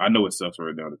this. I know it sucks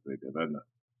right now to say that. I know.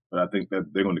 But I think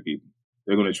that they're going to keep him.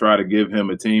 They're going to try to give him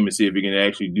a team and see if he can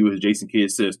actually do his Jason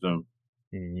Kidd system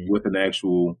with an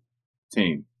actual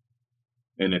team.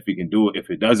 And if he can do it, if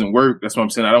it doesn't work, that's what I'm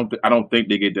saying. I don't think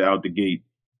they get out the gate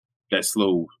that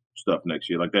slow stuff next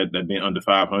year. Like that being under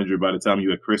 500 by the time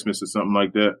you had Christmas or something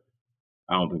like that.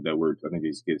 I don't think that works. I think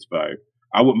Jason Kidd is fired.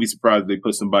 I wouldn't be surprised if they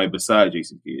put somebody beside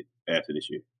Jason Kidd after this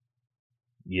year.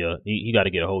 Yeah, he got to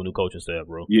get a whole new coaching staff,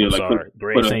 bro. Yeah, I'm sorry.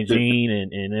 Greg St. Jean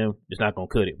and them, it's not going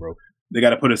to cut it, bro. They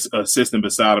got to put a system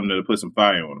beside him to put some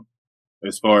fire on him.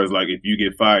 As far as, like, if you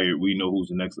get fired, we know who's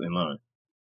the next in line.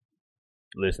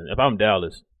 Listen, if I'm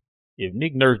Dallas, if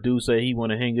Nick Nurse do say he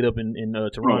want to hang it up in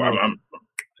Toronto,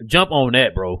 jump on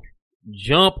that, bro.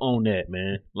 Jump on that,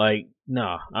 man. Like,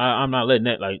 nah, I'm not letting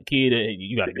that. Like, kid,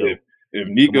 you got to go. If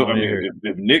Nick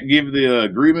give the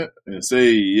agreement and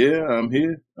say, yeah, I'm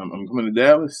here, I'm coming to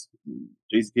Dallas,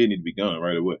 Jason Kidd need to be gone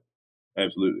right away.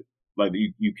 Absolutely. Like,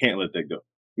 you can't let that go.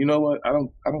 You know what?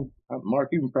 Mark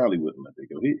even probably wouldn't let that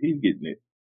go. He's getting it.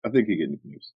 I think he's getting it.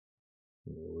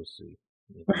 Yeah, we'll see.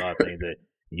 There's a lot of things that,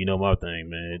 you know my thing,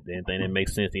 man. Anything that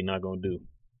makes sense, he's not going to do.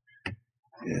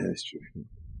 Yeah, that's true.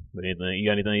 But you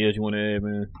got anything else you want to add,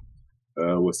 man?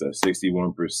 What's that?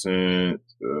 61%.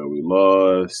 We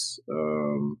lost.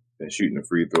 And shooting a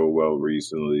free throw well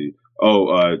recently.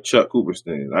 Chuck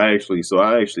Cooperstein. I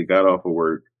actually got off of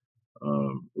work.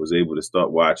 Was able to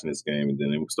start watching this game, and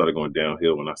then it started going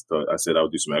downhill when I said I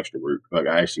would do some extra work. Like,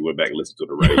 I actually went back and listened to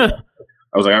the radio.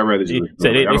 I was like, I'd rather just.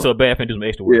 They so bad for do some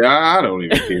extra work. Yeah, I don't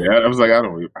even care. I was like, I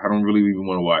don't really even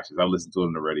want to watch this. I listened to it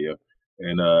on the radio,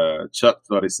 and Chuck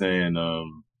started saying,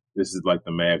 "This is like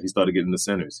the Mavs." He started getting the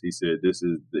centers. He said, "This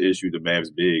is the issue. The Mavs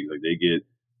big. Like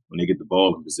when they get the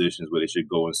ball in positions where they should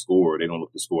go and score, they don't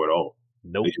look to score at all.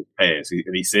 Nope. They just pass."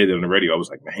 And he said that on the radio. I was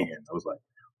like, man. I was like,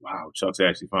 wow. Chuck's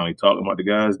actually finally talking about the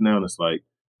guys now, and it's like,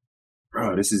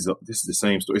 bro, this is the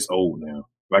same story. It's old now.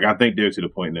 Like I think they're to the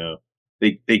point now.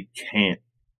 They can't,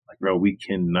 like, bro, we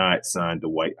cannot sign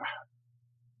Dwight.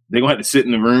 They're going to have to sit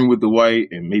in the room with Dwight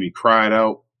and maybe cry it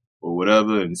out or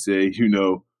whatever and say,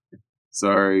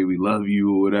 sorry, we love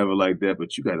you or whatever like that.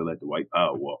 But you got to let Dwight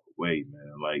Powell walk away,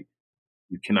 man. Like,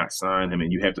 you cannot sign him,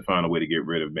 and you have to find a way to get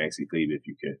rid of Maxi Kleber if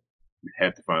you can. You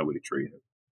have to find a way to trade him.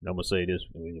 I'm going to say this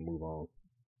and we can move on.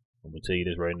 I'm going to tell you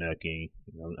this right now, King.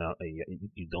 It's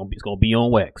going to be on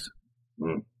wax.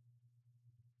 Mm.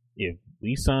 If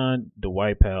we sign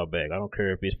Dwight Powell back, I don't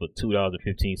care if it's for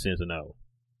 $2.15 an hour.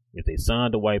 If they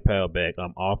sign Dwight Powell back,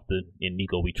 I'm off the "in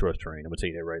Nico we trust" train. I'm gonna tell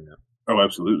you that right now. Oh,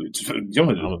 absolutely,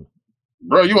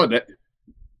 bro. You want that?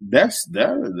 That's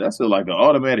like an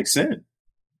automatic sin.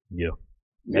 Yeah,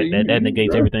 that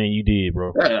negates everything you did,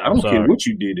 bro. I don't care what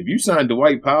you did. If you signed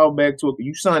Dwight Powell back to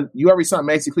you already signed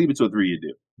Maxi Kleber to a 3-year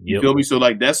deal. You feel me? So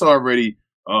like that's already.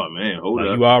 Oh man, hold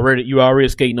up. You already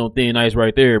skating on thin ice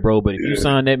right there, bro. But if you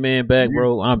sign that man back,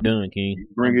 bro, I'm done, King. You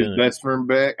bring his best friend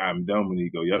back, I'm done when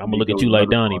he go. Yep, I'm gonna look at you like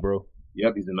Donnie, bro.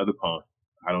 Yep, he's another pawn.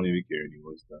 I don't even care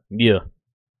anymore. Yeah,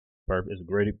 perfect. It's a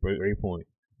great point.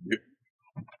 Yep.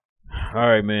 All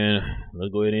right, man.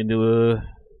 Let's go ahead and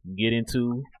get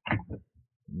into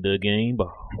the game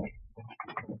ball.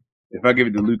 If I give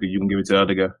it to Luka, you can give it to the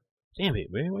other guy. Damn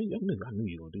it, man! I knew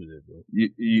you were gonna do that, bro.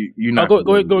 You not. Go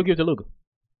ahead, give it to Luka.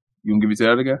 You gonna give it to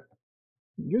the other guy?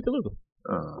 Give it to Luka.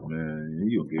 Oh man,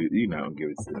 you not gonna give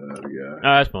it to the other guy.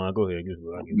 That's fine. Go ahead. I'll give it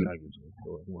to him.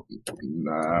 Go ahead.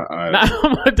 Nah,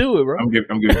 I'm gonna do it, bro. I'm giving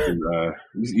it to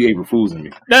you. April Fools in me.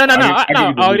 No. It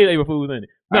is April Fools in it.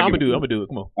 No, I'm gonna do it.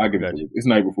 Come on. I give it to you. It's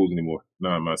not April Fools anymore.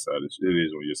 Not on my side. It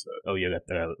is on your side. Oh yeah, I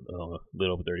got a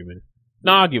little over 30 minutes.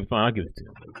 No, I'll give it to him.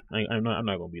 I'm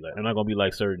not gonna be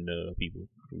like certain people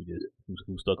who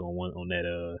stuck on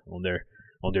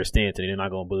their stance and they're not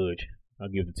gonna budge. I'll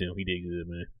give it to him. He did good,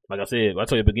 man. Like I said, I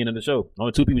told you at the beginning of the show,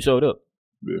 only 2 people showed up.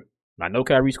 Yeah. I know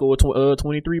Kyrie scored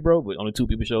 23, bro, but only 2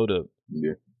 people showed up.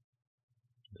 Yeah.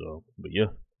 So, but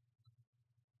yeah.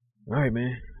 All right,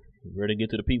 man. You ready to get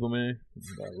to the people, man?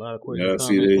 Got a lot of questions.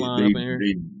 Yeah,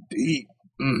 they deep.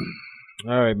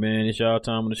 All right, man. It's y'all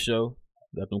time on the show.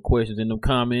 Got them questions in them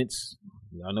comments.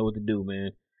 Y'all know what to do,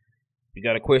 man. If you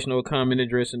got a question or a comment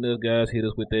addressing us, guys, hit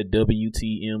us with that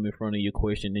WTM in front of your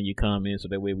question and your comment so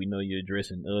that way we know you're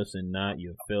addressing us and not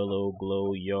your fellow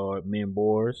Glow Yard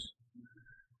members.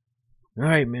 All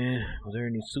right, man. Was there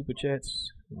any super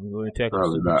chats? I'm going to tackle the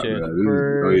super chats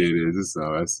first. Oh, yeah, it is. This is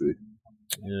how I see.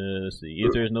 Let's see.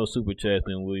 If there's no super chats,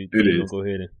 then we'll go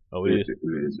ahead and. Oh, it is? It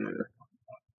is, yeah.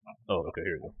 Oh, okay.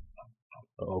 Here we go.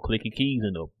 Oh, Clicky Keys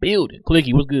in the building.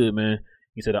 Clicky, what's good, man?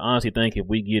 He said, I honestly think if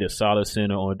we get a solid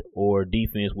center or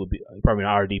defense would be probably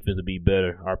our defense would be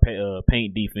better. Our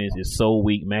paint defense is so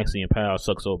weak. Maxi and Powell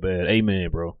suck so bad. Amen,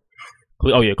 bro.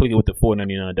 Oh yeah, Clicky with the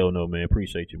 $4.99. Don't know, man.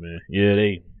 Appreciate you, man. Yeah,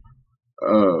 they.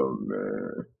 Oh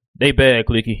man, they bad,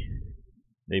 Clicky.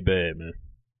 They bad, man.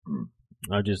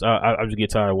 I just get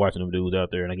tired of watching them dudes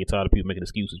out there, and I get tired of people making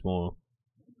excuses for them.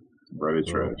 Bro,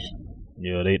 they trash.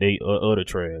 Yeah, they utter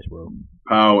trash, bro.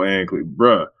 Powell and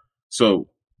bruh. So,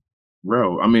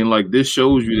 bro, I mean, like, this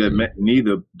shows you that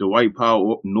neither Dwight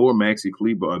Powell nor Maxi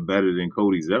Kleber are better than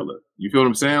Cody Zeller. You feel what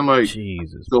I'm saying? Like,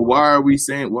 Jesus. So why are we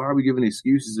giving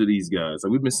excuses to these guys?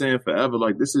 Like, we've been saying forever,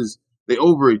 like, they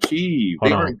overachieved.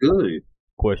 They aren't good.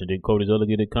 Question: did Cody Zeller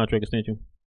get a contract extension?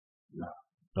 No.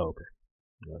 Oh, okay.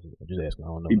 I'm just asking. I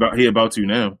don't know. He about to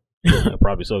now.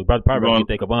 Probably so. Probably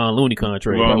take a Kevon Looney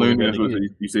contract. Kevon Looney. That's what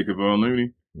you say, Kevon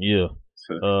Looney. Yeah.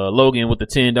 Logan with the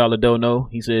 $10 dono.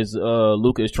 He says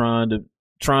Luka is trying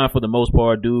for the most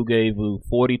part. Dude gave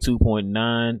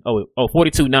 42.9.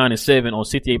 42, 9, and 7 on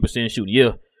 68% shooting.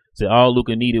 Yeah. Said all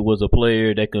Luka needed was a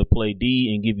player that could play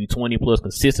D and give you 20 plus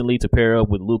consistently to pair up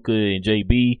with Luka and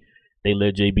JB. They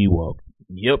let JB walk.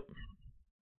 Yep.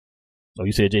 Oh,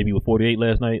 you said JB was 48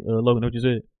 last night, Logan? What you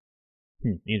said?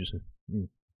 Interesting.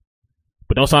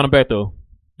 But don't sign him back though.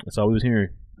 That's all we was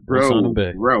hearing.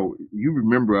 Bro, you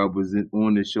remember I was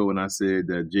on this show and I said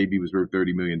that JB was worth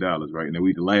 $30 million, right? And then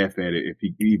we'd laugh at it if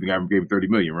he even gave him $30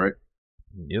 million, right?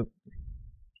 Yep.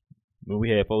 When we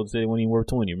had folks say when he worth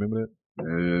 20, remember that?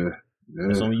 Yeah.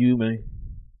 That's on you, man.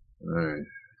 All right.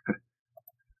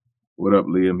 What up,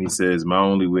 Liam? He says, my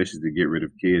only wish is to get rid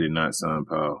of Kidd and not sign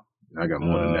Powell. I got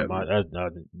more than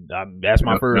that. That's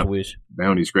my first wish. They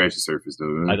only scratch the surface though.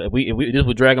 Like if this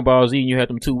was Dragon Ball Z and you had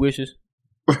them 2 wishes.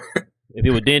 If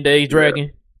it was Dende's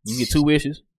Dragon, you get 2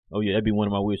 wishes. Oh yeah, that'd be one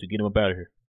of my wishes. Get him up out of here.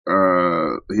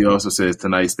 He also says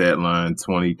tonight's stat line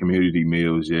 20 community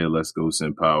meals. Yeah, let's go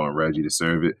send Powell and Reggie to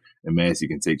serve it, and Massey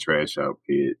can take trash out,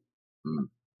 kid.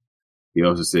 He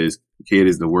also says Kid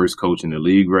is the worst coach in the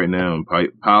league right now, and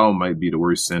Powell might be the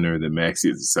worst center, then Maxey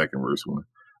is the second worst one.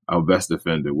 Our best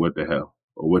defender, what the hell?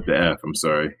 Or what the F, I'm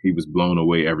sorry. He was blown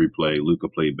away every play. Luka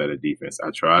played better defense.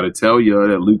 I try to tell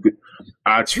y'all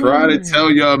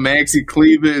Maxey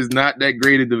Kleber is not that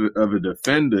great of a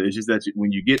defender. It's just that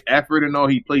when you get effort and all,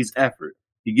 he plays effort.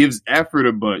 He gives effort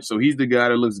a bunch. So he's the guy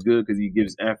that looks good because he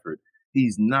gives effort.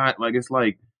 He's not like, it's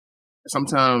like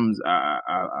sometimes I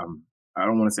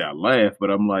don't want to say I laugh, but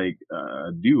I'm like,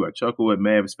 I chuckle at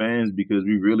Mavs fans because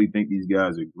we really think these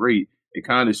guys are great. It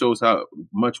kind of shows how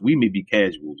much we may be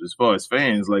casuals as far as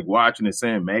fans, like watching and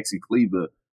saying Maxey Kleber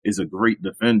is a great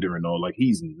defender and all. Like,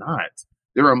 he's not.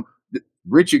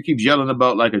 Richard keeps yelling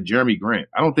about like a Jeremy Grant.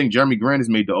 I don't think Jeremy Grant has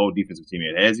made the all defensive team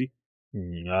yet, has he?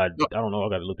 I don't know. I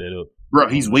got to look that up. Bro,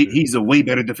 he's a way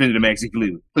better defender than Maxey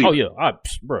Kleber. Oh yeah,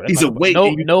 bro. He's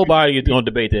nobody is gonna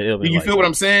debate that. Do you feel what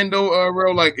I'm saying though,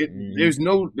 bro? Like, there's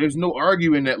no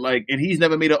arguing that. Like, and he's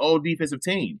never made an all defensive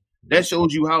team. That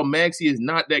shows you how Maxey is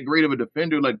not that great of a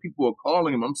defender. Like, people are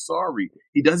calling him. I'm sorry,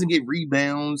 he doesn't get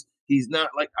rebounds. He's not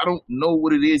like, I don't know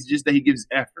what it is. Just that he gives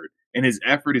effort, and his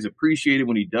effort is appreciated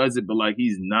when he does it. But like,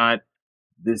 he's not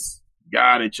this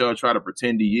guy that y'all try to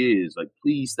pretend he is. Like,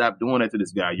 please stop doing that to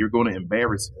this guy. You're going to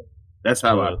embarrass him. That's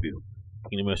how I feel.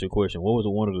 Can you ask you a question? What was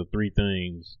one of the 3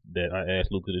 things that I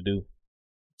asked Luka to do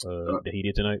that he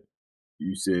did tonight?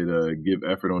 You said give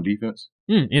effort on defense.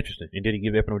 Interesting. And did he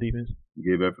give effort on defense? He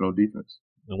gave effort on defense.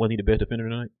 And wasn't he the best defender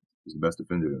tonight? He's the best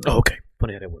defender tonight. Oh, okay.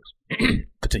 Funny how that works.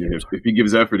 Continue. Yeah, if he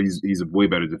gives effort, he's a way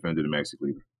better defender than Maxey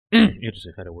Kleber.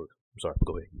 Interesting how that works. I'm sorry.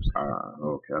 Go ahead.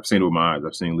 Okay. I've seen it with my eyes.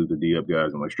 I've seen Luka D up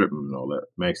guys and like strip him and all that.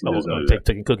 Maxey does that.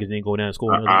 Taking cookies and then go down and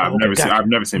score. I've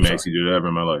never seen Maxey do that ever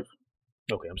in my life.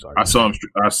 Okay, I'm sorry.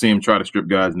 I see him try to strip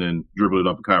guys and then dribble it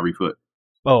off a Kyrie foot.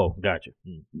 Oh, gotcha.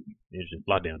 Interesting.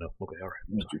 Lockdown though. Okay, all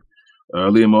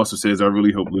right. Liam also says, I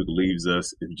really hope Luka leaves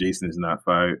us if Jason is not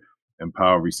fired and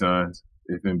Powell resigns.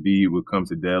 If Embiid would come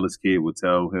to Dallas, Kid would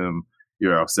tell him,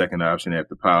 you're our second option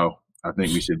after Powell. I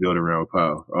think we should build around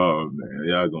Powell. Oh, man,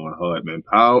 y'all going hard, man.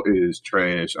 Powell is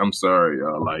trash. I'm sorry,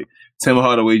 y'all. Like, Tim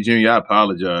Hardaway Jr., I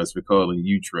apologize for calling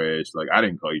you trash. Like, I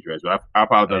didn't call you trash, but I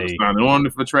apologize for signing on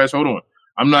for trash. Hold on.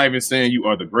 I'm not even saying you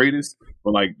are the greatest,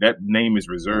 but like, that name is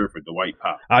reserved for Dwight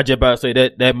Powell. I just about to say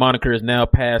that moniker is now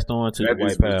passed on to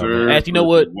Dwight Powell. Actually, you know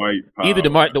what? Either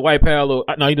Dwight Powell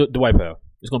or Dwight Powell.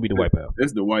 It's gonna be Dwight Powell.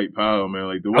 It's Dwight Powell, man.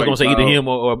 Like, I was gonna say either him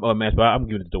or Matt, but I'm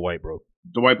giving it to Dwight, bro.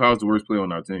 Dwight Powell's the worst player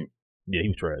on our team. Yeah, he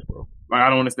was trash, bro. Like, I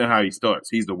don't understand how he starts.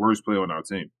 He's the worst player on our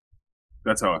team.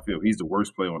 That's how I feel. He's the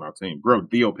worst player on our team, bro.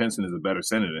 Theo Pinson is a better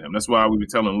center than him. That's why we were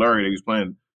telling Larry that he was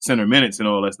playing center minutes and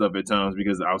all that stuff at times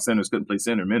because our centers couldn't play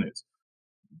center minutes.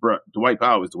 Bro, Dwight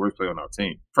Powell is the worst player on our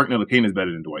team. Frank Ntilikina is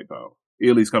better than Dwight Powell. He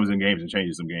at least comes in games and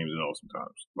changes some games and all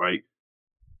sometimes. Like,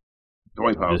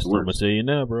 Dwight Powell's the worst. I'm going to tell you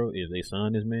now, bro, if they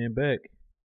sign this man back,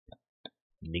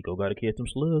 Nico got to catch some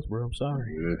slugs, bro. I'm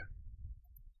sorry. Yeah.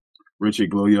 Richard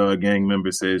Glowyard gang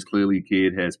member says clearly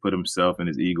Kid has put himself and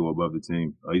his ego above the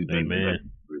team. Oh, he's been doing that.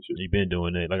 He's been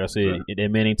doing that. Like I said,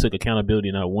 that man ain't took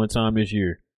accountability not one time this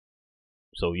year.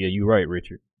 So, yeah, you're right,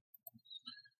 Richard.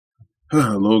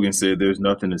 Logan said there's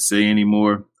nothing to say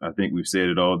anymore. I think we've said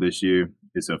it all this year.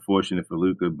 It's unfortunate for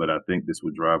Luka, but I think this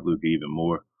will drive Luka even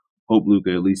more. Hope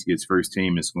Luka at least gets first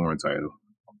team and scoring title.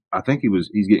 I think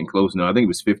he's getting close now. I think he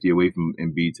was 50 away from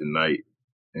Embiid tonight,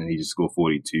 and he just scored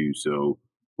 42. So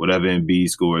whatever Embiid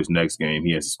scores next game,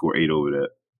 he has to score 8 over that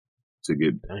to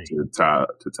get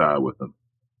to tie with him.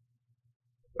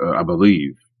 I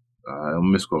believe.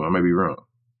 I'm misquoting. I may be wrong.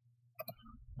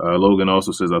 Logan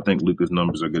also says, I think Luka's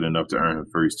numbers are good enough to earn a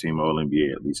first team All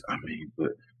NBA at least. I mean, but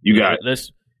you got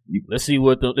let's see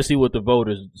what the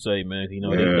voters say, man. You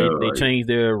know, they change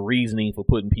their reasoning for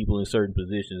putting people in certain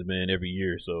positions, man, every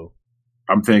year. So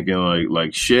I'm thinking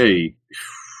like Shea,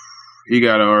 he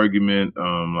got an argument.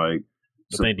 I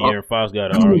think De'Aaron Fox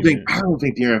got an argument. I don't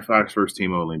think De'Aaron Fox first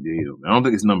team All NBA though. I don't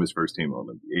think his numbers first team All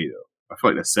NBA though. I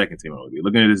feel like that's second team All NBA.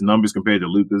 Looking at his numbers compared to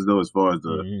Luka's though, as far as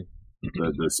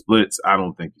the splits, I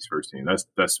don't think he's first team. That's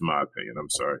my opinion. I'm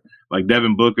sorry. Like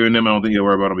Devin Booker and them, I don't think you'll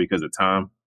worry about him because of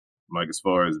time. Like, as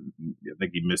far as, I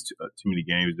think he missed too many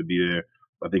games to be there.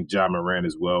 I think Ja Morant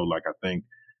as well. Like, I think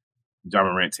Ja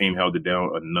Morant team held it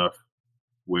down enough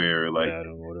where, like,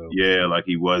 like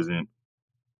he wasn't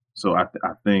So I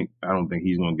don't think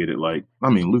he's gonna get it. Like, I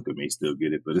mean, Luka may still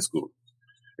get it, but it's cool.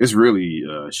 It's really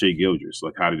Shea Gildress,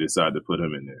 like how they decide to put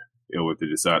him in there, or if they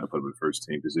decide to put him in the first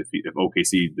team. Because if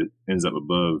OKC ends up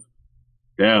above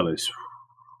Dallas,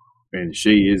 and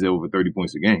Shea is over 30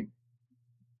 points a game,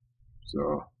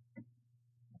 so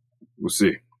we'll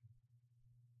see.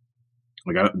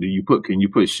 Like, can you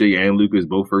put Shea and Luka as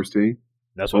both first team?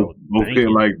 That's what both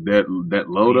being like that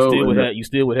low though. You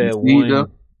still would have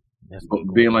one.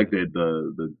 Being like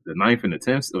the 9th and the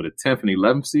 10th, or the 10th and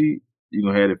 11th seed, you're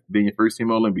gonna have it being your first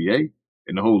team All NBA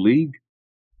in the whole league.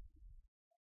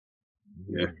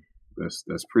 Yeah,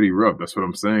 that's pretty rough. That's what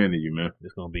I'm saying to you, man.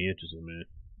 It's gonna be interesting, man.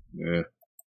 Yeah.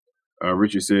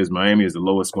 Richard says Miami is the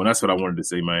lowest scoring. That's what I wanted to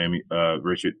say.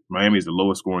 Richard, Miami is the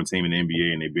lowest scoring team in the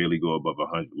NBA, and they barely go above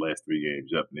 100 the last 3 games.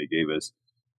 Yep, and they gave us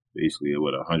basically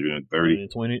 130,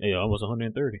 120, yeah, almost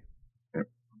 130.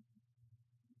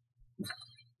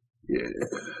 Yeah,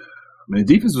 I mean,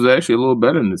 defense was actually a little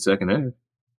better in the second half.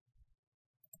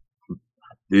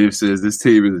 Dave says this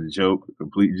team is a joke, a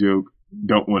complete joke.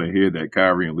 Don't want to hear that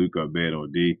Kyrie and Luka are bad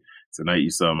on D. Tonight you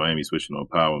saw Miami switching on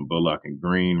Powell and Bullock and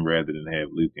Green rather than have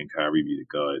Luka and Kyrie be the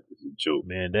guard. It's a joke.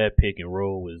 Man, that pick and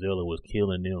roll with Zeller was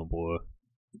killing them, boy.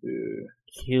 Yeah.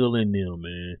 Killing them,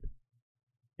 man.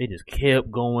 They just kept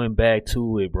going back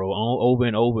to it, bro, over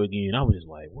and over again. I was just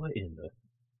like, what in the...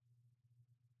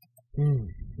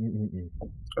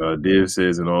 Div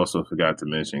says, and also forgot to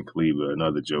mention Cleveland,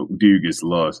 another joke. Dude gets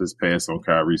lost. His pass on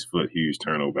Kyrie's foot, huge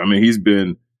turnover. I mean, he's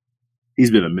been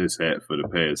a mishap for the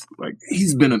past. Like,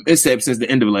 he's been a mishap since the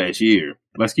end of last year.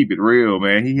 Let's keep it real,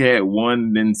 man. He had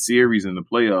one then series in the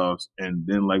playoffs, and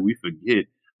then like we forget,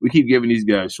 we keep giving these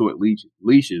guys short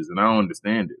leashes, and I don't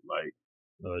understand it. Like,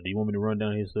 do you want me to run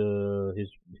down his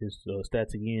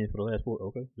stats again for the last 4?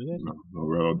 Okay, do that. No,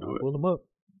 I'll do it. Pull them up.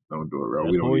 Don't do it, Ro.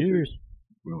 We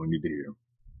don't need to hear him.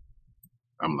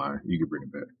 I'm lying. You can bring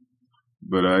it back.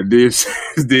 But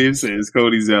Dave says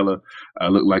Cody Zeller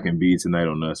looked like Embiid tonight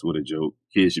on us. What a joke.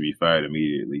 Kids should be fired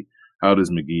immediately. How does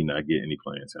McGee not get any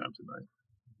playing time tonight?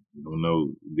 I don't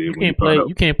know. Dave,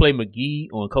 you can't play McGee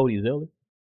on Cody Zeller?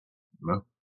 No.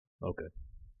 Okay.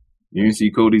 You didn't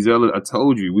see Cody Zeller? I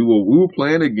told you we were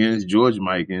playing against George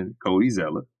Mikan, Cody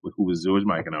Zeller, who was George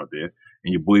Mikan out there,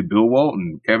 and your boy Bill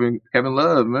Walton, Kevin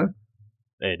Love, man.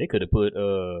 Hey, they could have put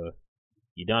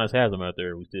Udonis Haslam out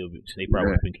there. They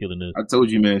probably been killing us. I told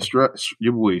you, man.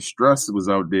 Your boy Struss was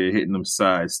out there hitting them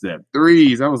sidestep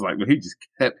threes. I was like, well, he just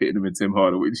kept hitting them. And Tim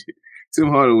Hardaway. Tim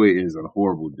Hardaway is a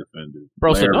horrible defender,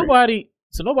 bro. Larry.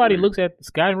 So nobody looks at the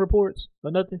scouting reports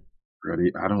or nothing.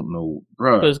 I don't know,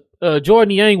 bro. Because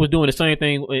Jordan Yang was doing the same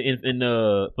thing in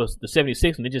for the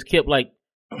 76, and they just kept like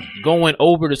going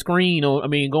over the screen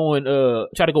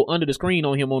try to go under the screen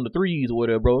on him on the threes or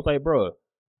whatever, bro. It's like, bro.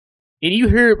 And you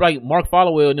hear like Mark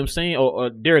Followell and them saying,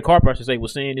 or Derek Harper, I should say,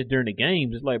 was saying this during the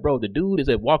games. It's like, bro, the dude is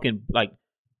walking like,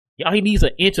 y'all, he needs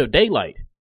an inch of daylight,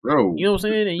 bro. You know what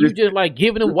I'm saying? And you just like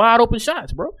giving him wide open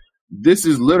shots, bro. This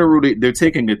is literally they're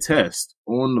taking a test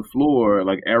on the floor,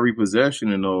 like every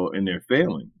possession and all, and they're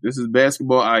failing. This is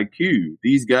basketball IQ.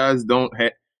 These guys don't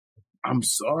have. I'm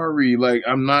sorry, like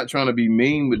I'm not trying to be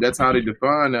mean, but that's how they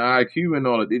define the IQ and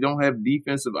all that. They don't have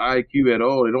defensive IQ at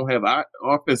all. They don't have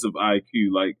offensive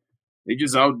IQ. Like. They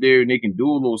just out there and they can do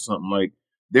a little something. Like,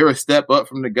 they're a step up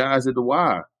from the guys at the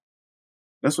Y.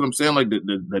 That's what I'm saying. Like,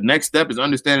 the next step is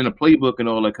understanding the playbook and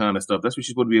all that kind of stuff. That's what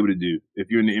you're supposed to be able to do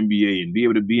if you're in the NBA and be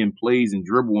able to be in plays and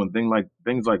dribble and things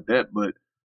like that. But,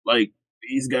 like,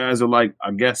 these guys are, like,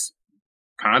 I guess,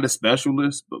 kind of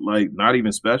specialists, but, like, not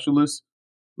even specialists.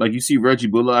 Like, you see Reggie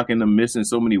Bullock and them missing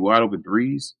so many wide open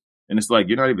threes. And it's like,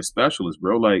 you're not even specialist,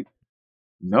 bro. Like,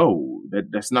 no,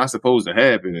 that's not supposed to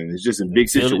happen, and it's just in big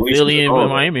situations. Philly and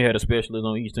Miami had a specialist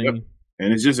on each team, yep.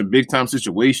 And it's just in big time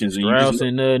situations. Strauss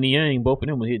and Niang, both of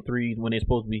them were hitting threes when they're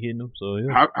supposed to be hitting them. So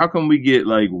yeah. How come we get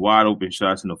like wide open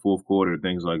shots in the fourth quarter and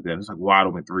things like that? It's like wide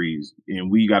open threes,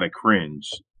 and we gotta cringe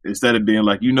instead of being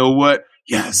like, you know what?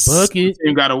 Yes, bucket.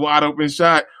 Team got a wide open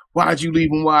shot. Why'd you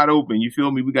leave him wide open? You feel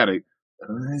me? We gotta.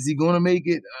 Is he gonna make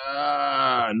it?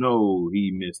 No,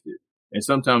 he missed it. And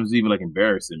sometimes it's even like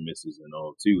embarrassing misses and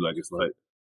all too. Like it's like,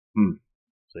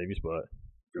 save your spot.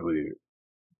 Go ahead.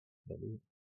 Oh,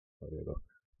 there you go.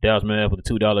 Dallas man for the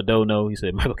 $2 dono. He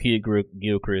said Michael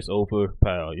Gilchrist over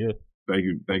Powell. Yeah. Thank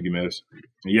you, Mass.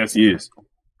 And yes, he is.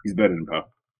 He's better than Powell.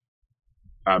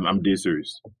 I'm dead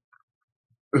serious.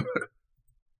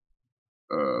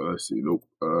 Let's see. Nope.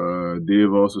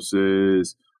 Div also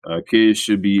says kids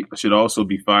should also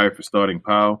be fired for starting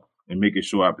Powell and making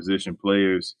sure opposition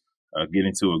players get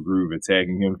into a groove,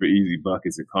 attacking him for easy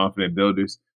buckets and confident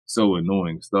builders. So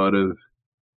annoying. Start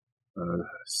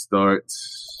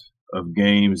of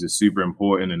games is super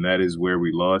important, and that is where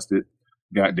we lost it.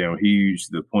 Got down huge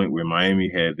to the point where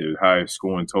Miami had their highest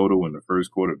scoring total in the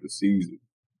first quarter of the season.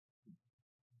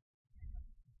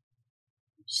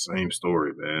 Same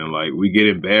story, man. Like, we get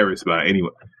embarrassed by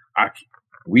anyone.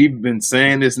 We've been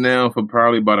saying this now for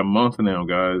probably about a month now,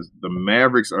 guys. The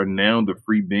Mavericks are now the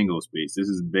free bingo space. This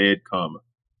is bad karma.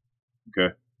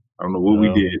 Okay? I don't know what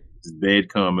we did. It's bad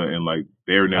karma, and like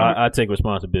they're now. I take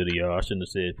responsibility, y'all. I shouldn't have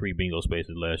said free bingo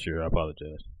spaces last year. I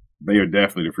apologize. They are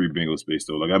definitely the free bingo space,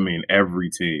 though. Like, I mean, every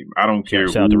team. I don't care.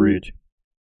 Shout out to Ridge.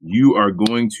 You are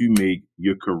going to make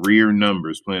your career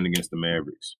numbers playing against the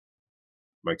Mavericks.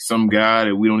 Like, some guy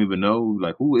that we don't even know.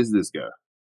 Like, who is this guy?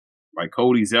 Like,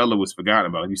 Cody Zeller was forgotten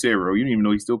about. Like you said, bro, you didn't even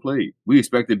know he still played. We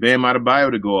expected Bam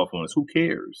Adebayo to go off on us. Who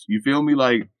cares? You feel me?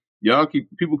 Like,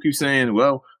 people keep saying,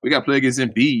 well, we got to play against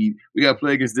Embiid. We got to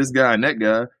play against this guy and that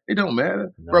guy. It don't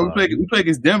matter. Bro, we play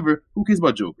against Denver. Who cares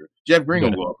about Joker? Jeff Green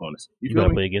going to go off on us. You got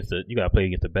to play against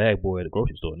the bag boy at the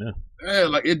grocery store now. Yeah,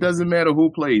 like, it doesn't matter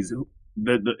who plays.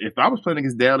 If I was playing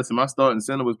against Dallas and my starting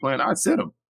center was playing, I'd sit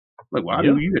him. Like, why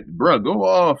do you, bro, go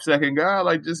off, second guy.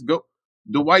 Like, just go.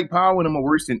 The Dwight Powell and them are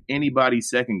worse than anybody's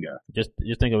second guy. Just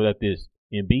think of it like this.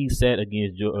 Embiid sat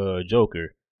against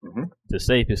Joker to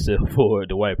save himself for the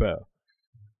Dwight Powell.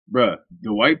 Bruh, the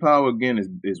Dwight Powell, again,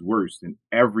 is worse than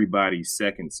everybody's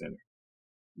second center.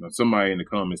 Now, somebody in the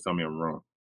comments tell me I'm wrong.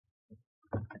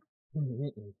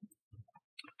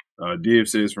 Div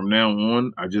says, from now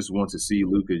on, I just want to see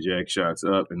Luka jack shots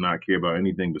up and not care about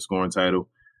anything but scoring title.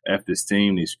 After this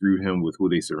team, they screwed him with who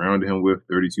they surrounded him with.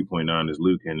 32.9 is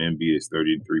Luka, and Embiid is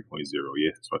 33.0. Yeah,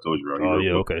 that's what I told you, bro. Oh,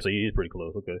 yeah, okay. So he is pretty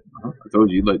close. Okay. I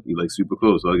told you, you like super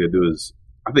close. All I got to do is,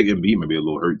 I think Embiid might be a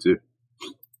little hurt, too.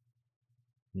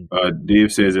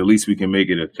 Dave says, at least we can make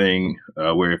it a thing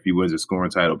where if he wins a scoring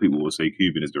title, people will say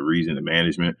Cuban is the reason, the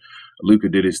management. Luka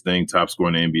did his thing, top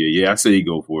scorer in the NBA. Yeah, I say he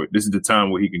go for it. This is the time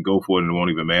where he can go for it and it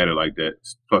won't even matter like that.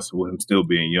 Plus, with him still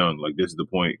being young, like, this is the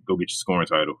point. Go get your scoring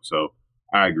title. So,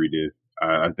 I agree, Dave.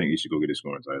 I think he should go get his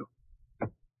scoring title.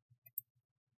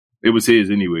 It was his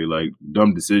anyway. Like,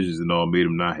 dumb decisions and all made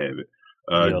him not have it.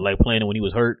 Like playing when he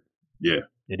was hurt. Yeah.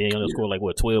 And then he only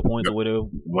scored 12 points or whatever.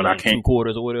 When I came 2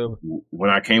 quarters or whatever. When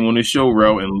I came on this show,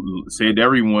 bro, and said to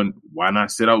everyone, why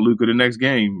not sit out Luka the next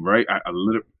game, right? I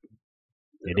literally.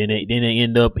 And then they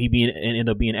end up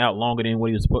being out longer than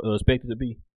what he was expected to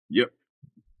be. Yep.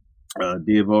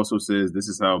 Div also says this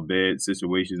is how bad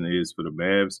situation is for the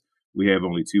Mavs. We have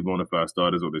only 2 bona fide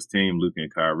starters on this team, Luka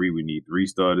and Kyrie. We need 3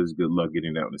 starters. Good luck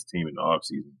getting out on this team in the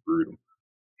offseason. Brutal.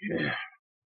 Yeah.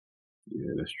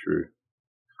 Yeah, that's true.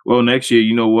 Well, next year,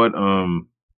 you know what?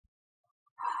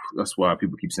 That's why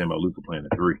people keep saying about Luka playing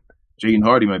at 3. Jaden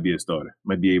Hardy might be a starter.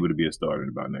 Might be able to be a starter in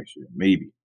about next year.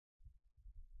 Maybe.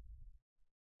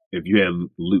 If you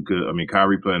had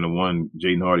Kyrie playing the 1,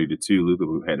 Jaden Hardy the 2,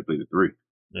 Luka had to play the 3.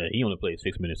 Yeah, he only played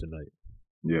 6 minutes a night.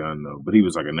 Yeah, I know. But he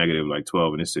was like a negative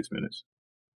 12 in his 6 minutes.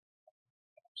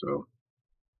 So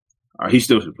he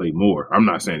still should play more. I'm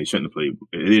not saying he shouldn't have played.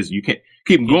 It is, you can't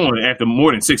keep him going after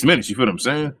more than 6 minutes. You feel what I'm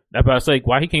saying? That's why I say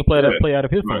why he can't play out of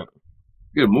his funk.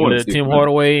 Good more than Tim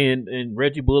Hardaway and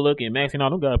Reggie Bullock and Max and all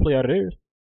them guys play out of theirs.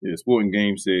 Yeah, Sporting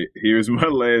Game said, here's my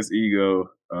last ego.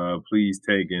 Please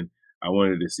tanking. I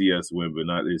wanted to see us win, but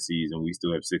not this season. We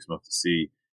still have 6 months to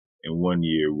see in 1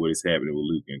 year what is happening with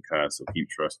Luka and Kai, so keep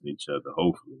trusting each other.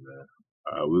 Hopefully, man.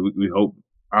 We hope.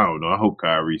 I don't know. I hope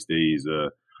Kyrie stays.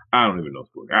 I don't even know.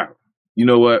 You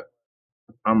know what?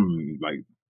 I'm like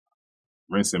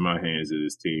rinsing my hands of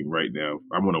this team right now.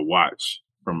 I'm gonna watch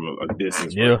from a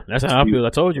distance. Yeah, that's how I feel. I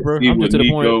told you, bro. I'm just to the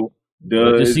point.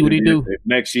 Just see what he do.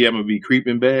 Next year, I'm gonna be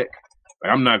creeping back.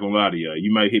 Like, I'm not gonna lie to y'all.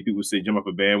 You might hear people say jump off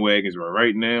of bandwagons, but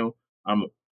right now,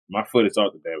 my foot is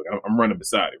off the bandwagon. I'm running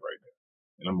beside it right now.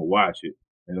 And I'm going to watch it.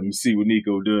 And I'm going to see what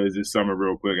Nico does this summer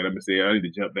real quick. And I'm going to say, I need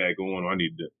to jump back on. Or I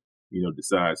need to,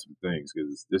 decide some things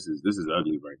because this is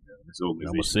ugly right now. This organization.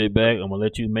 I'm going to sit back. I'm going to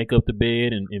let you make up the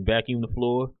bed and vacuum the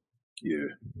floor.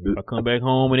 Yeah. If I come back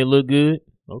home and it look good,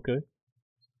 okay.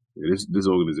 Yeah, this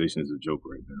organization is a joke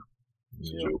right now. It's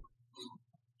a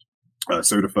joke.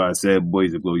 Certified Sad Boy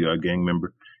is a Glow Yard gang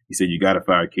member. He said, you got to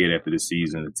fire Kid after this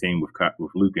season. The team with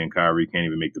Luka and Kyrie can't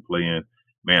even make the play-in.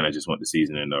 Man, I just want the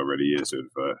season in already. Yeah,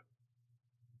 certified.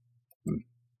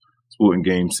 Sporting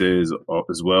Game says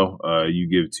as well, you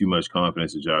give too much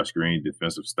confidence to Josh Green,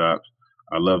 defensive stops.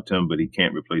 I loved him, but he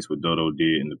can't replace what Dodo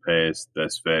did in the past.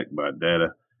 That's fact by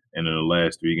data. And in the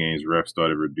last 3 games, refs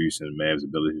started reducing Mavs'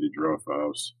 ability to draw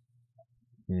fouls.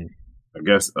 I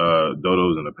guess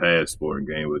Dodo's in the past Sporting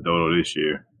Game, but Dodo this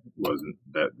year wasn't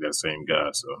that same guy.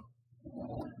 So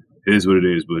It is what it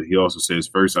is, but he also says,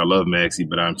 first, I love Maxey,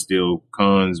 but I'm still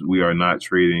cons. We are not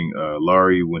trading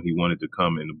Laurie when he wanted to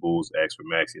come and the Bulls asked for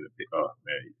Maxey to pick. Oh,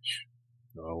 man.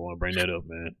 No, I want to bring that up,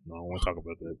 man. No, I don't want to talk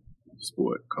about that.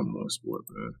 Sport. Come on, sport,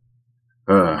 man.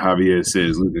 Javier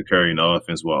says Luka carrying the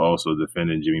offense while also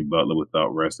defending Jimmy Butler without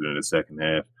resting in the second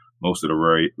half. Most of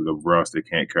the roster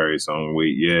can't carry its own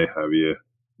weight. Yeah, Javier.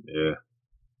 Yeah.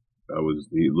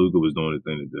 Luka was doing the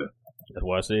thing today. That's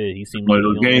why I said he seemed one like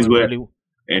of those games where he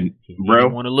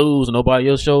didn't want to lose. Nobody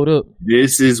else showed up.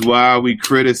 This is why we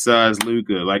criticize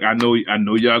Luka. Like I know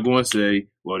y'all going to say,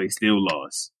 well, they still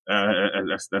lost.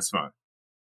 That's fine.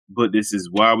 But this is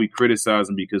why we criticize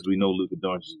him, because we know Luka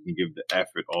Doncic can give the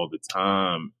effort all the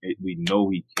time. We know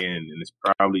he can, and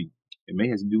it may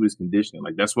have to do with his conditioning.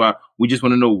 Like that's why we just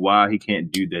want to know why he can't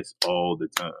do this all the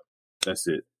time. That's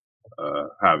it,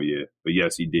 Javier. But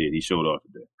yes, he did. He showed off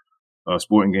today.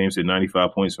 Sporting Game said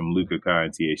 95 points from Luka, Kai,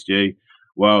 and THJ.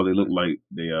 Wow, they look like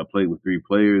they played with 3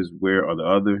 players. Where are the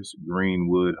others? Green,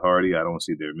 Wood, Hardy. I don't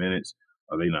see their minutes.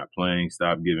 Are they not playing?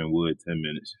 Stop giving Wood 10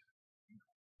 minutes.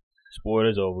 Sport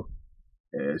is over.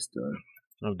 Yeah, it's done.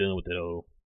 I'm dealing with that whole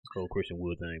Christian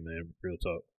Wood thing, man. Real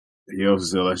talk. He also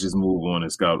said, let's just move on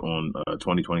and scout on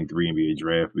 2023 NBA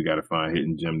draft. We got to find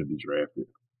Hidden Gem to be drafted.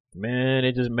 Man,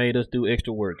 it just made us do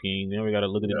extra work, King. Now we got to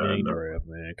look at the dang draft,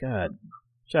 man. God.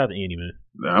 Shout out to Andy, man.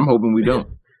 I'm hoping we don't.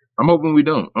 I'm hoping we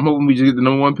just get the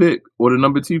number 1 pick or the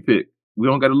number 2 pick. We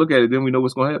don't got to look at it. Then we know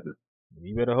what's going to happen.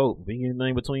 You better hope. We get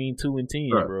anything between 2 and 10,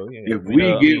 right, bro. Yeah, if we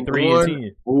get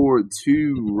 1 or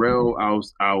 2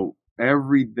 out,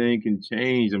 everything can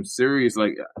change. I'm serious.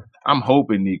 Like, I'm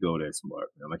hoping Nico that smart,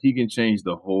 man. Like, he can change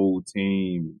the whole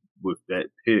team with that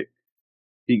pick.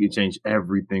 He can change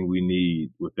everything we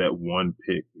need with that 1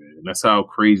 pick, man. And that's how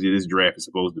crazy this draft is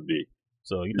supposed to be.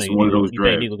 So you think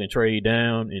Nico can trade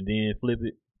down and then flip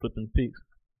them picks?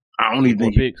 I only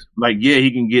think picks.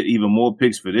 He can get even more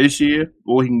picks for this year,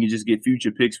 or he can just get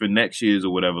future picks for next year's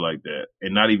or whatever like that,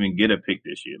 and not even get a pick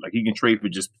this year. Like he can trade for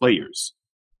just players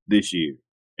this year,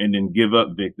 and then give up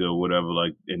Victor or whatever.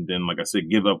 And then like I said,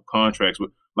 give up contracts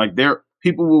with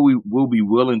people will be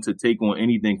willing to take on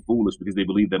anything foolish because they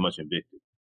believe that much in Victor.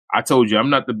 I told you I'm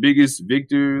not the biggest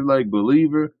Victor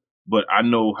believer, but I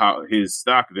know how his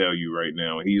stock value right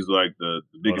now. He's like the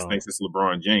biggest thing since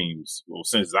LeBron James,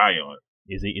 since Zion.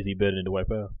 Is he better than Dwight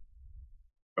Powell?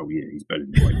 Oh yeah, he's better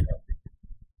than Dwight Powell.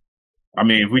 I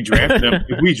mean, if we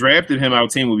drafted him, our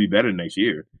team would be better next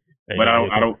year. Hey, but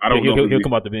I don't know. He'll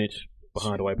come out the bench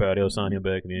behind Dwight Powell. They'll sign him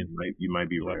back, and then you might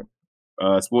be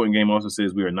right. Sporting Game also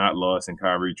says we are not lost in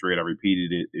Kyrie trade. I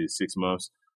repeated it. It's 6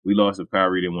 months. We lost if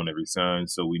Kyrie didn't want to resign,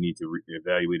 so we need to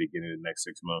evaluate again in the next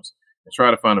 6 months and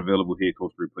try to find a available head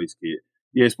coach to replace Kidd.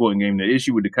 Yeah, Sporting Game. The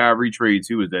issue with the Kyrie trade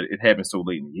too is that it happened so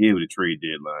late in the year with the trade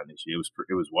deadline this year.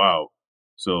 It was wild.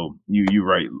 So you're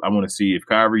right. I want to see if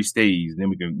Kyrie stays, then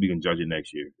we can judge it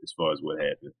next year as far as what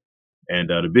happened. And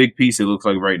the big piece it looks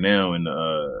like right now in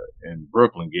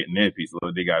Brooklyn getting their piece,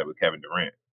 they got it with Kevin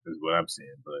Durant. Is what I'm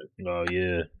saying. But oh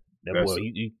yeah, that boy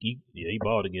he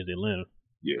balled against Atlanta.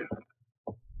 Yeah.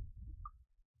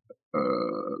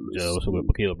 What's up with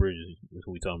Mikal Bridges? That's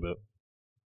what we talking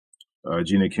about.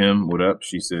 Gina Kim, what up?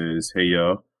 She says, hey,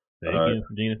 y'all. Thank you,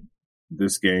 Gina.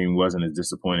 This game wasn't as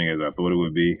disappointing as I thought it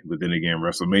would be, but then again,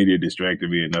 WrestleMania distracted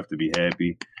me enough to be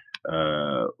happy.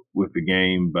 With the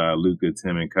game by Luka,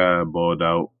 Tim, and Kai balled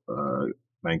out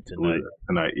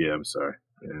tonight. Yeah, I'm sorry.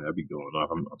 Yeah, I'd be going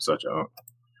off. I'm such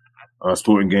a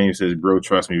Sporting Game says, bro,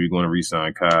 trust me, we're going to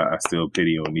re-sign Kai. I still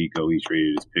pity on Nico. He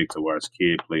traded his pick to watch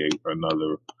Kid play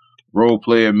another role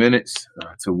player minutes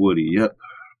to Woody. Yep.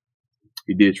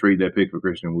 He did trade that pick for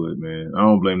Christian Wood, man. I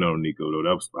don't blame that on Nico,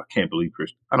 though. I can't believe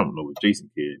Christian. I don't know what Jason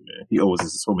Kidd, man. He owes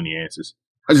us so many answers.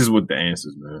 I just want the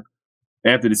answers, man.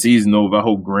 After the season over, I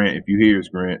hope Grant, if you hear us,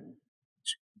 Grant,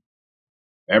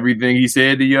 everything he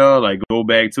said to y'all, go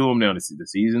back to him now. The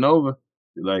season over.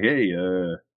 Be like, hey,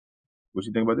 what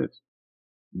you think about this?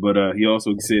 But he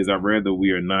also says, I'd rather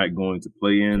we are not going to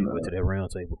play in. Went to that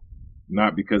round table.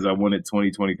 Not because I wanted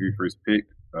 2023 first pick.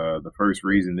 The first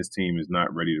reason this team is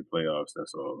not ready to playoffs.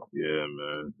 That's all. Yeah,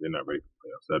 man. They're not ready for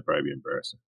playoffs. That'd probably be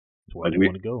embarrassing. That's why they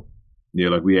want to go. Yeah,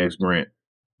 like we asked Grant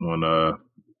on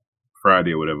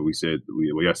Friday or whatever we said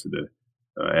yesterday.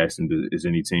 Asked him, does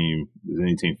any team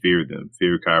fear them?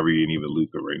 Fear Kyrie and even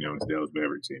Luka right now in the Dallas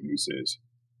Mavericks team? He says,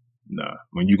 nah.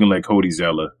 When you can let Cody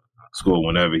Zeller score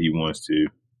whenever he wants to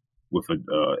with an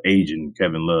aging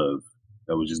Kevin Love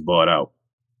that was just bought out,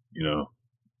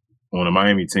 on a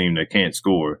Miami team that can't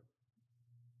score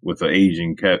with an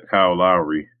aging Kyle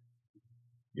Lowry,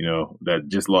 that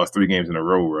just lost 3 games in a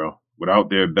row, bro, without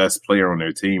their best player on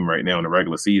their team right now in the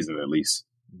regular season, at least.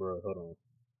 Bro, hold on.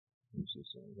 What's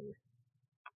this on here?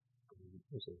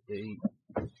 What's it? 8,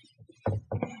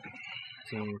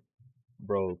 10.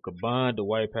 Bro, combined, the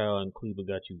White Powell and Cleveland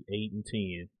got you 8 and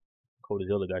 10. Cody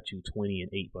Zeller got you 20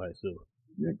 and 8 by itself.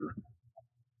 Nigga.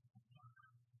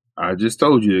 I just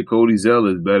told you that Cody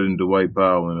Zeller is better than Dwight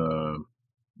Powell and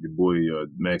your boy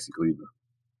Maxi Cleveland.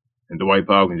 And Dwight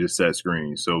Powell can just set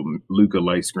screens. So Luka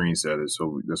likes screen setters.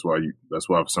 So that's why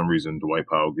for some reason Dwight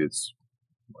Powell gets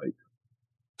like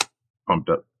pumped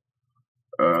up.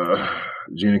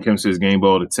 Gina Kim says game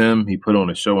ball to Tim. He put on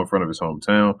a show in front of his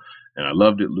hometown, and I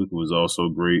loved it. Luka was also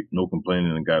great. No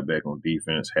complaining and got back on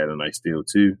defense. Had a nice steal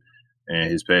too.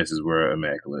 And his passes were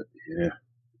immaculate. Yeah.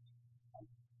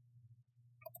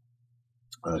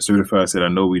 Certified said, I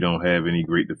know we don't have any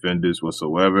great defenders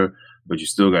whatsoever, but you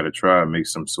still got to try and make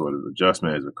some sort of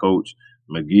adjustment as a coach.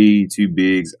 McGee, 2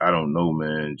 bigs. I don't know,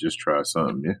 man. Just try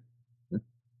something. Yeah.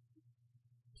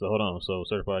 So hold on. So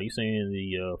Certified, you saying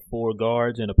the 4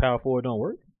 guards and a power forward don't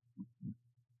work?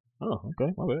 Oh,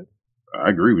 okay. My bad. I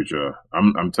agree with y'all.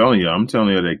 I'm telling you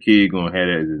that kid gonna have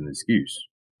that as an excuse.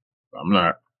 I'm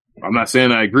not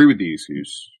saying I agree with the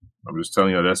excuse. I'm just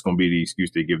telling you that's gonna be the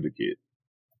excuse they give the kid.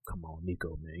 Come on,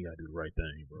 Nico, man. You got to do the right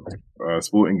thing, bro.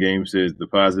 Sporting Game says the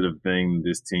positive thing,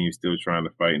 this team's still trying to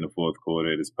fight in the fourth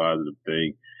quarter. This positive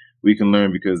thing. We can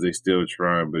learn because they're still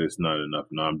trying, but it's not enough.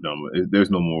 No, I'm done with it. There's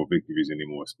no more victories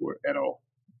anymore, sport, at all.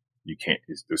 You can't.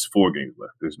 There's 4 games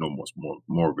left. There's no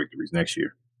more victories next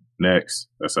year. Next.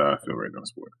 That's how I feel right now,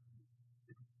 sport.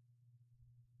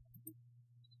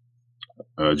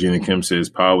 Gina Kim says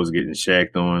Powell was getting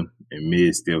shacked on, and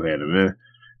Mid still had him in.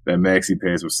 That maxi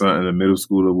pass was something a middle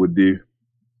schooler would do.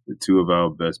 The 2 of our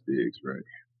best bigs, right?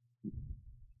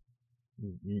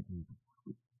 Mm-hmm.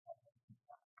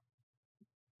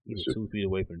 He was 2 feet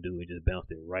away from the dude. He just bounced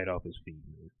it right off his feet,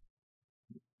 man.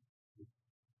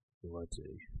 What I tell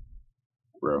you,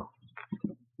 bro.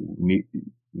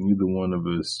 Neither one of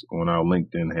us on our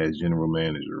LinkedIn has general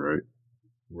manager, right?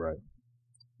 Right.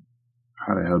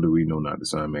 How the hell do we know not to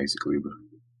sign Maxi Cleaver?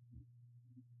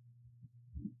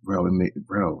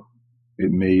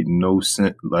 It made no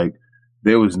sense. Like,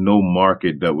 there was no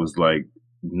market that was like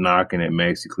knocking at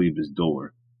Maxi Cleaver's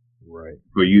door. Right.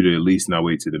 For you to at least not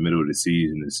wait to the middle of the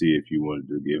season to see if you wanted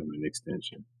to give him an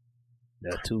extension.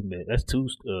 That's two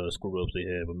screw ups they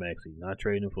have with Maxi. Not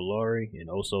trading for Laurie and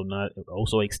also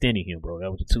extending him, bro.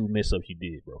 That was the 2 mess ups you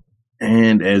did, bro.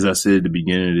 And as I said at the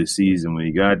beginning of the season when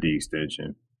he got the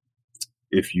extension,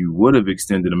 if you would have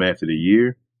extended him after the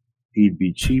year, he'd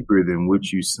be cheaper than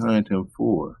what you signed him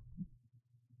for.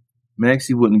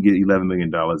 Maxi wouldn't get $11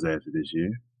 million after this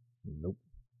year. Nope.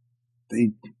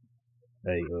 Hey,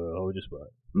 hold your spot.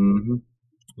 Mm-hmm.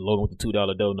 Logan with the $2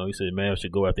 dough. No, he said Mavs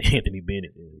should go after Anthony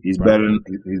Bennett. He's better than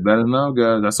our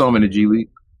guys. I saw him in the G League.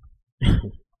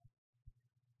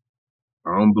 I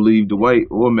don't believe Dwight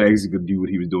or Maxi could do what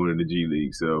he was doing in the G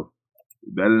League. So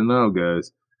better than our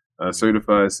guys.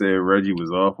 Certified said Reggie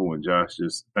was awful, and Josh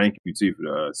just thank you too for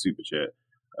the super chat.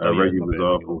 Reggie was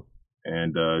awful,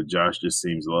 and Josh just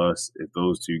seems lost. If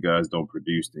those 2 guys don't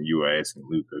produce, then you are asking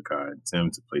Luka, Kai, and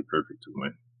Tim to play perfect to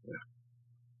win. Yeah.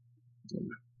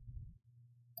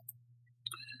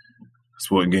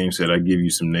 Sporting Game said I give you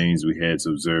some names we had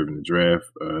to observe in the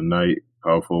draft. Knight,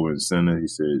 power forward and center. He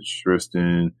said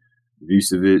Tristan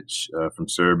Vucevic from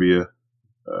Serbia,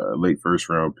 late first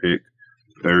round pick,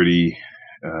 30.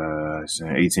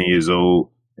 18 years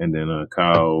old, and then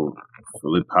Kyle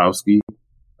Filipowski,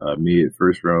 mid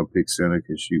first round pick center,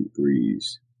 can shoot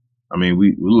threes. I mean,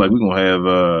 we gonna have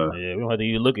we don't have to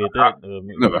even look at that.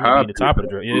 The top of the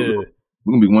draft. Yeah,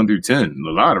 we're gonna be 1 through 10 in the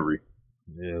lottery.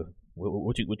 Yeah,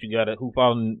 what you got? Who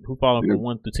falling from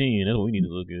 1 to 10? That's what we need to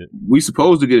look at. We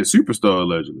supposed to get a superstar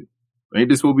allegedly. Ain't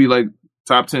this will be like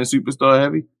top 10 superstar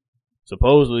heavy?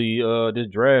 Supposedly, this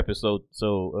draft is so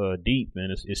deep, man.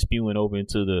 It's spewing over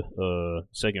into the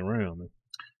second round, man.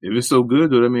 If it's so good,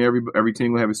 though, that means every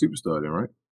team will have a superstar then, right?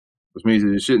 Which means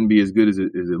that it shouldn't be as good as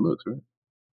it looks, right?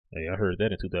 Hey, I heard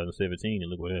that in 2017,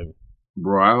 and look what happened.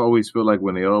 Bro, I always feel like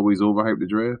when they always overhype the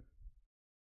draft,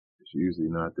 it's usually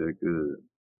not that good.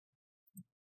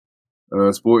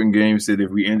 Sporting Game said if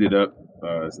we ended up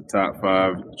as a top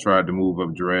 5, tried to move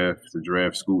up to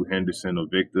draft Scoot Henderson or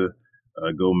Victor,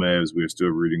 go Mavs, we're still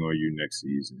rooting on you next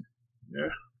season.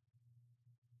 Yeah.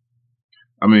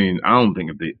 I mean, I don't think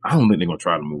they're gonna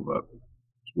try to move up.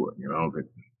 What, I don't think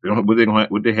they don't.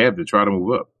 What they have to try to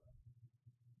move up.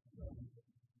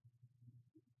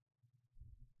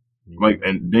 Like,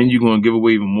 and then you're gonna give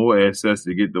away even more assets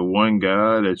to get the one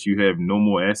guy that you have no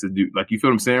more assets to do. Like, you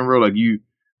feel what I'm saying, bro? Like,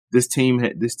 this team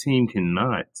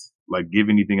cannot like give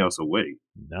anything else away.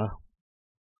 No.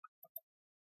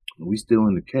 We still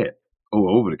in the cap.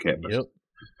 over the cap. Yep.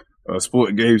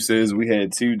 Sport Game says we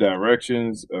had two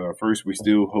directions. First, we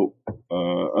still hope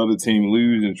other team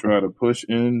lose and try to push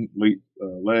in late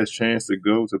last chance to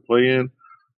go to play in,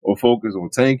 or focus on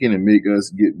tanking and make us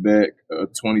get back a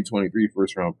 2023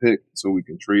 first round pick so we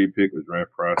can trade pick or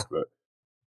draft prospect.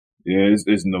 Yeah,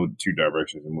 there's no two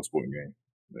directions in most sporting game.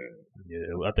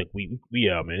 Yeah, I think we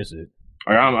are, man. It's it.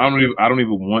 I don't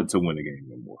even want to win the game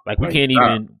no more. Like we can't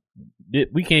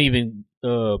even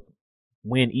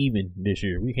win even this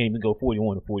year. We can't even go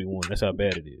 41-41. That's how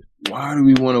bad it is. Why do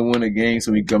we want to win a game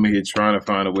so we come in here trying to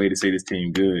find a way to say this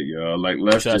team good, yo? Like,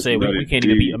 let's should I say we can't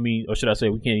even be? I mean, or should I say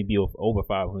we can't even be over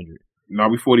 500? No,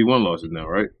 we 41 losses now,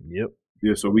 right? Yep.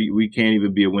 Yeah, so we can't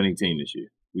even be a winning team this year.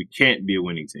 We can't be a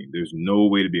winning team. There's no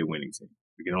way to be a winning team.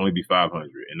 We can only be 500,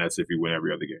 and that's if we win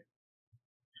every other game.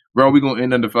 Bro, we're gonna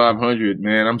end under 500,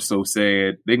 man. I'm so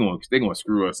sad. They're gonna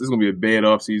screw us. This is gonna be a bad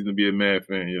off season to be a Mad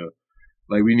fan, yo.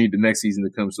 Like, we need the next season to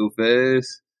come so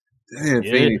fast. Damn,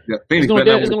 Yeah. Phoenix It's gonna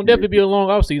definitely be a long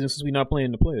off season since we're not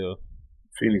playing the playoff.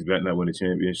 Phoenix better not win the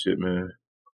championship, man.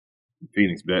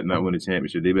 Phoenix better not win the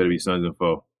championship. They better be Suns and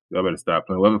foe. Y'all better stop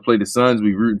playing. Whoever played the Suns,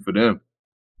 we rooting for them.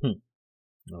 I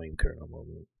don't even care no more.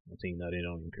 My team not in. I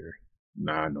don't even care.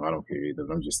 Nah, no, I don't care either.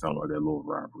 I'm just talking about that little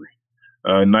robbery.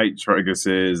 Night Striker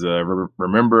says,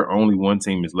 remember, only one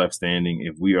team is left standing.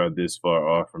 If we are this far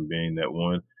off from being that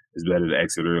one, it's better to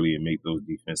exit early and make those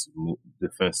defensive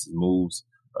moves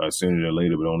sooner than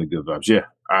later, but only good vibes. Yeah,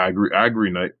 I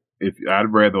agree, Night.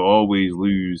 I'd rather always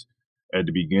lose at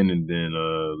the beginning than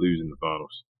lose in the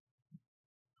finals.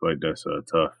 Like, that's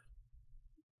tough.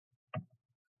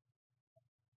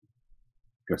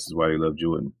 Guess that's why they love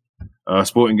Jordan.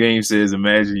 Sporting Game says,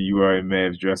 imagine you are in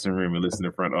Mavs dressing room and listen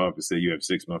to front office say you have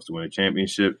 6 months to win a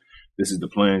championship. This is the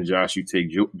plan. Josh, you take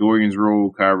Dorian's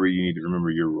role. Kyrie, you need to remember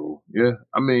your role. Yeah,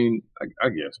 I mean, I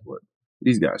guess, but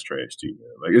these guys trash too,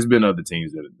 man. Like, it's been other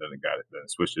teams that have got it, that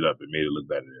switched it up and made it look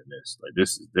better than this. Like,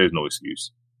 there's no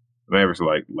excuse. The Mavericks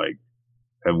like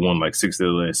have won like 6 of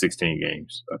the last 16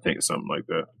 games. I think, something like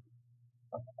that.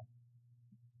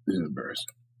 This is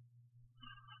embarrassing.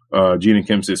 Gene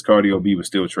Kim says Cardio B was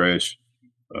still trash.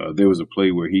 There was a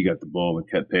play where he got the ball and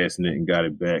kept passing it and got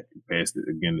it back and passed it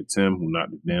again to Tim, who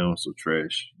knocked it down. So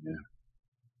trash. Yeah.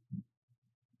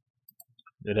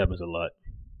 That happens a lot.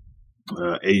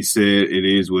 A said it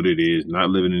is what it is. Not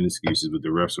living in excuses, but the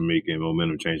refs are making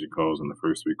momentum changing calls in the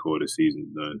first 3 quarters.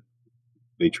 Season done.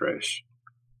 They trash.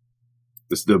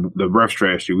 The refs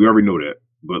trash you. We already know that.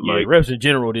 But yeah, refs in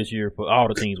general this year for all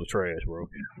the teams were trash, bro.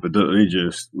 But we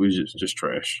just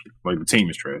trash. Like, the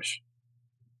team is trash.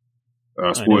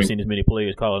 I've never seen as many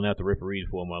players calling out the referees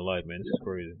for in my life, man. This is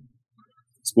crazy.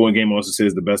 Sporting Game also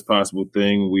says the best possible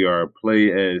thing. We are a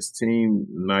play as team,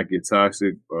 not get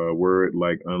toxic. Word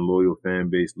like unloyal fan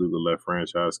base, Luka left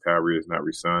franchise. Kyrie is not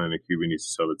resigning. The Cuban needs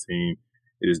to sell the team.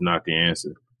 It is not the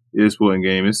answer. It is Sporting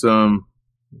Game. It's Are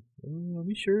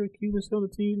we sure Cuban sell the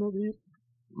team over here?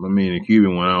 I mean, the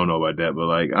Cuban one, I don't know about that, but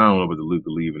like, I don't know about the Luka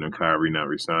leaving and Kyrie not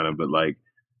resigning, but like,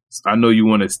 I know you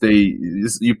want to stay.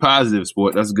 You're positive,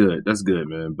 sport. That's good. That's good,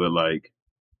 man. But like,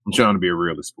 I'm trying to be a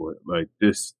realist, sport. Like,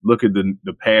 this, look at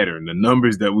the pattern, the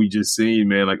numbers that we just seen,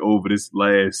 man. Like, over this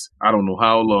last, I don't know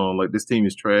how long. Like, this team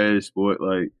is trash, sport.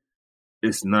 Like,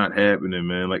 it's not happening,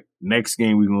 man. Like, next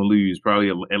game we're gonna lose. Probably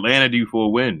Atlanta due for a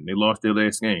win. They lost their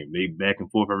last game. They back and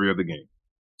forth every other game.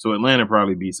 So Atlanta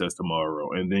probably beats us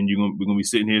tomorrow, and then we're gonna be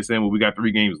sitting here saying, "Well, we got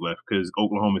 3 games left because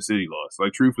Oklahoma City lost."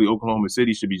 Like, truthfully, Oklahoma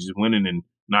City should be just winning and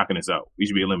knocking us out. We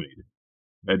should be eliminated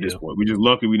at this point. We're just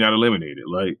lucky we're not eliminated.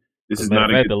 Like, this is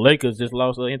not the Lakers just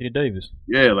lost Anthony Davis.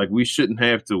 Yeah, like, we shouldn't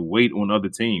have to wait on other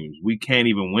teams. We can't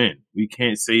even win. We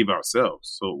can't save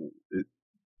ourselves. So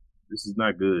this is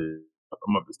not good.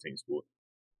 I'm up this team, sport,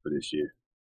 for this year.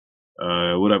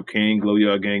 What up, King? Glow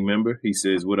Yard Gang member. He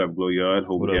says, "What up, Glow Yard?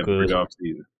 Hope we have a great off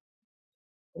season.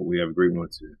 Hope we have a great one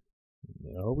too."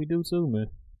 I hope we do too,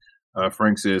 man.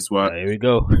 Frank says, "Swap." Here we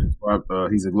go. Swap.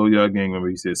 He's a Glow Yard Gang member.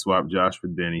 He says, "Swap Josh for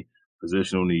Denny.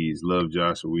 Positional needs. Love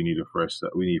Josh, but we need fresh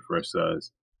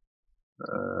size."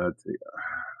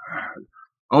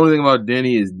 Only thing about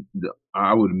Denny is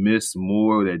I would miss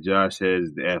more that Josh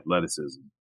has the athleticism.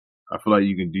 I feel like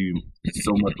you can do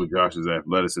so much with Josh's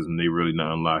athleticism. They really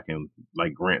not unlocking,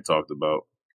 like Grant talked about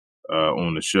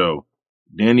on the show.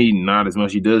 Denny, not as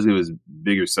much. He does have his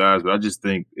bigger size, but I just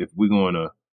think if we're going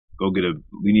to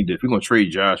if we're going to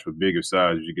trade Josh for bigger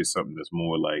size, we should get something that's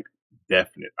more like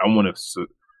definite. I want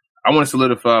to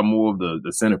solidify more of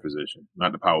the center position,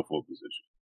 not the power forward position,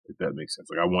 if that makes sense.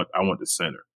 Like, I want the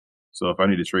center. So if I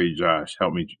need to trade Josh,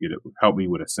 help me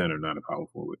with a center, not a power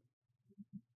forward.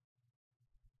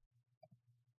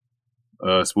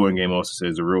 Sporting Game also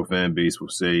says the real fan base will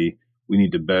say we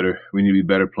need to be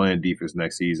better playing defense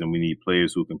next season. We need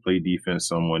players who can play defense.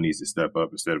 Someone needs to step up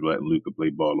instead of letting Luka play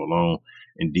ball alone.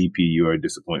 And DP, you are a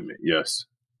disappointment. Yes.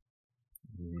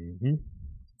 Mm-hmm.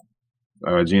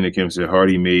 Gina Kim said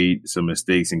Hardy made some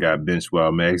mistakes and got benched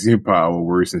while Maxie and Powell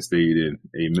worse and stayed in.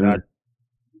 Amen.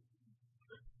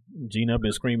 Gina, I've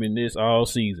been screaming this all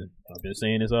season. I've been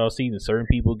saying this all season. Certain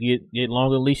people get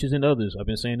longer leashes than others. I've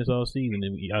been saying this all season,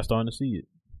 and y'all starting to see it.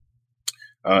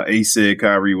 Ace said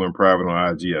Kyrie went private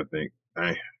on IG, I think.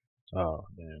 Dang. Oh,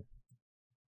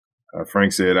 damn.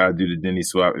 Frank said, I do the Denny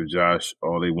swap if Josh,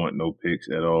 all they want, no picks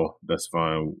at all. That's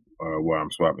fine while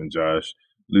I'm swapping Josh.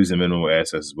 Losing minimal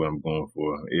assets is what I'm going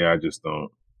for. Yeah, I just don't.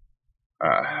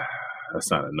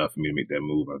 That's not enough for me to make that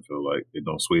move. I feel like it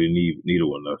don't sway the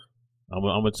needle enough. I'm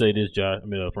gonna say this, Josh.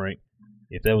 Frank.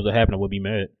 If that was to happen, I would be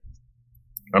mad.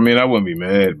 I mean, I wouldn't be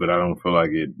mad, but I don't feel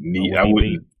like it need. I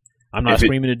wouldn't. I'm not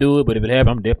screaming to do it, but if it happened,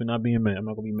 I'm definitely not being mad. I'm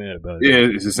not gonna be mad about it.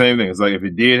 Yeah, it's the same thing. It's like if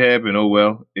it did happen, oh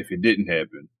well. If it didn't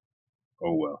happen,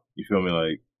 oh well. You feel me?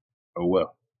 Like, oh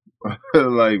well.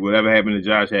 Like whatever happened to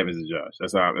Josh happens to Josh.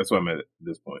 That's what I'm at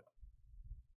this point.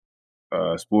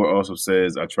 Sport also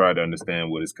says I try to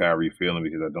understand what is Kyrie feeling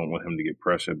because I don't want him to get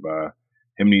pressured by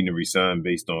him needing to resign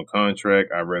based on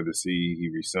contract. I'd rather see he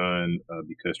resign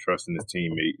because trusting his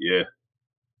teammate. Yeah.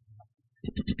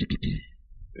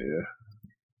 Yeah.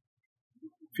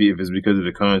 If it's because of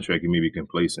the contract, he may be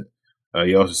complacent.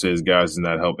 He also says guys is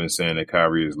not helping, saying that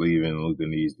Kyrie is leaving. Luka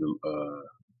needs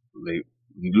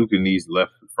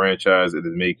left the franchise. It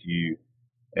does make you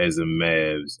as a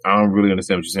Mavs. I don't really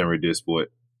understand what you're saying right there,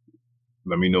 Sport.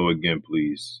 Let me know again,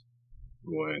 please.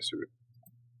 We'll answer it.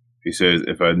 He says,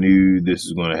 if I knew this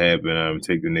was going to happen, I would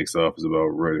take the Knicks office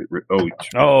about Reddit.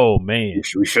 Oh, man.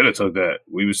 We should have took that.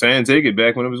 We were saying take it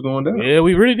back when it was going down. Yeah,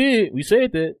 we really did. We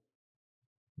said that.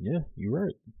 Yeah, you're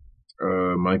right.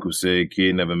 Michael said,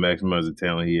 kid never maximized the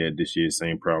talent he had this year.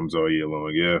 Same problems all year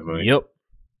long. Yeah, man. Yep.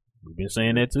 We've been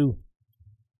saying that too.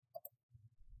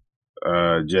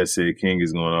 Jet said King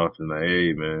is going off tonight.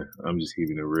 Hey, man, I'm just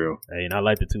keeping it real. Hey, and I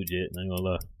like the two, Jet. I ain't gonna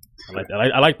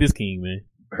lie. I like this King, man.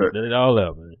 Let it all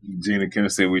out, man. Gina Kim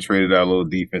said we traded our little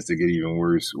defense to get even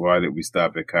worse. Why did we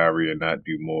stop at Kyrie and not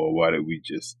do more? Why did we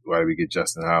get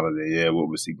Justin Holiday? Yeah, what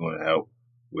was he going to help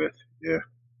with? Yeah.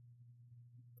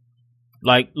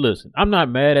 Like, listen, I'm not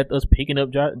mad at us picking up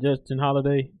Justin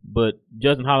Holiday, but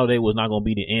Justin Holiday was not going to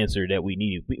be the answer that we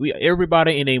needed.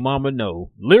 Everybody and their mama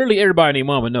know, literally everybody and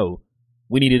their mama know,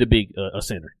 we needed a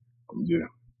center. Yeah.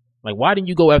 Like, why didn't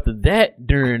you go after that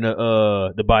during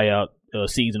the buyout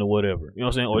season or whatever? You know what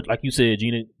I'm saying? Or like you said,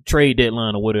 Gina, trade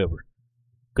deadline or whatever.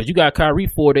 Because you got Kyrie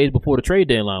 4 days before the trade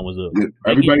deadline was up. Yeah,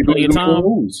 everybody plenty of time.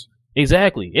 Moves.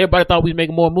 Exactly. Everybody thought we was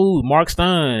making more moves. Mark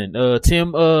Stein,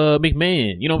 Tim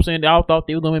McMahon. You know what I'm saying? They all thought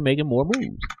they were going to be making more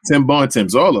moves. Tim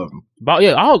Bontemps, all of them. But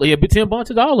Tim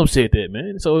Bontemps, all of them said that,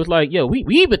 man. So it's like, yo, we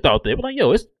even thought that. We're like,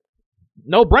 yo, it's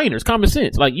no brainers, common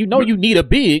sense. Like, you need a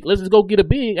big. Let's just go get a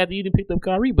big after you didn't pick up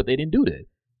Kyrie, but they didn't do that.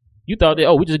 You thought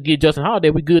that, we just get Justin Holiday,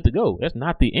 we good to go. That's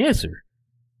not the answer.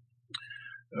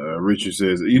 Richard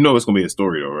says, it's going to be a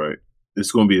story, though, right?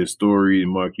 It's going to be a story,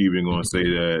 and Mark Cuban going to say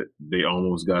that they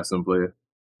almost got some player.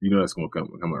 That's going to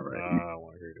come out, right? I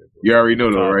want to hear that. You already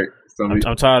know, though, right?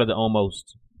 I'm tired of the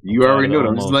almost. You already know.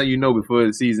 I'm just letting you know before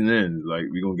the season ends. Like,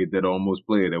 we're going to get that almost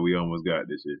player that we almost got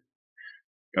this year.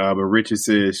 But Richard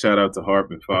says, shout out to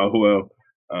Harp and Falwell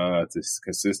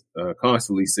to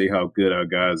constantly say how good our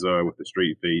guys are with a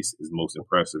straight face is most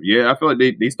impressive. Yeah, I feel like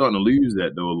they starting to lose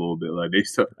that, though, a little bit. Like, they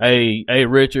start. Hey,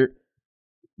 Richard.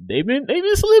 They've been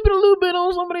slipping a little bit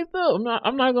on some of their stuff.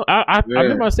 I'm not gonna. I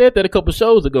remember I said that a couple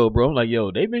shows ago, bro. I'm like, yo,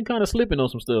 they've been kind of slipping on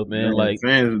some stuff, man. Like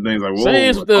saying things like, whoa,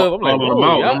 saying stuff. I'm like,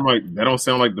 I'm like, that don't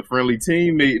sound like the friendly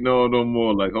teammate no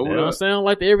more. Like, hold on, don't sound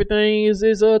like everything is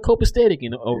copacetic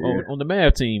on the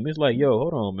Mavs team. It's like, yo,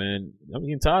 hold on, man. I'm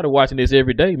getting tired of watching this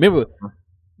every day. Remember,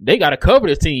 they got to cover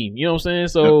this team. You know what I'm saying?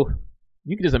 So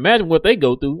you can just imagine what they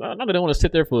go through. I know they want to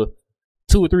sit there for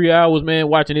 2 or 3 hours, man,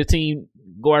 watching this team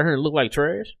go out here and look like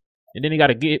trash. And then they got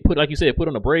to put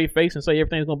on a brave face and say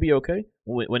everything's going to be okay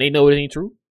when they know it ain't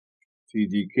true.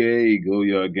 TGK, Go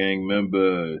Yard Gang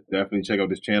member. Definitely check out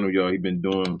this channel, y'all. He been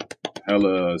doing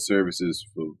hella services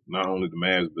for not only the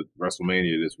Mavs, but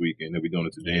WrestleMania this weekend. They'll be doing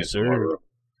it today and tomorrow.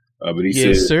 But he said,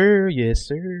 yes, sir.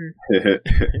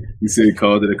 He said he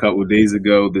called it a couple of days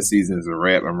ago. This season is a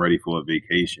wrap. I'm ready for a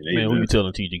vacation. Man, who you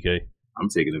telling, TGK? I'm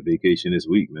taking a vacation this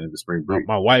week, man, for spring break.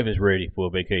 My wife is ready for a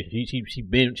vacation.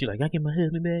 She like, I get my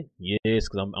husband back? Yes,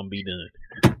 because I'm be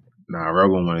done. Nah, we're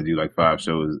gonna want to do like 5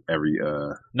 shows every.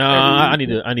 No, I need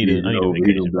a we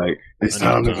vacation. like, it's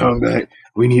time to come back.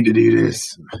 We need to do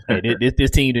this. Hey,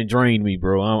 this team done drained me,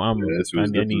 bro. I need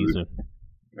some.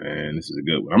 Man, this is a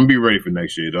good one. I'm gonna be ready for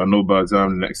next year. I know by the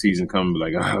time the next season comes,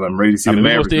 like I'm ready to see the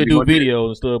Mavericks. We're gonna still do videos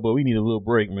and stuff, but we need a little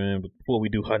break, man, before we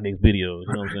do our next videos.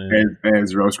 You know what I'm saying?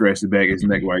 As Rose scratched the back of his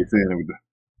neck while he's saying it.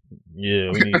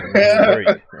 Yeah, we need a break.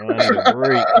 I need a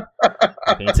break.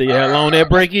 I can't tell you how long that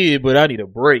break is, but I need a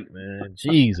break, man.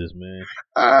 Jesus, man.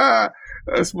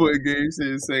 That's what Game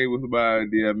said. Same with my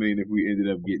idea. I mean, if we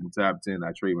ended up getting top 10,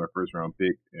 I trade my first round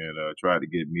pick and try to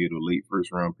get mid or late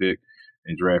first round pick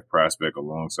and draft prospect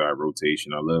alongside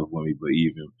rotation. I love when we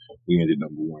believe him. We ended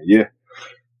number 1. Yeah.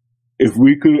 If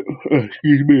we could,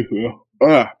 excuse me.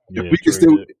 If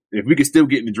we could still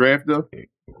get in the draft though,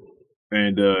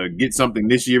 and get something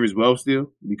this year as well,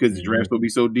 still because the draft will be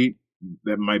so deep,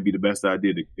 that might be the best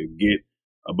idea to get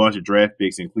a bunch of draft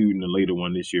picks, including the later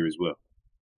one this year as well.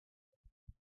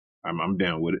 I'm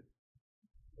down with it.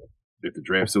 If the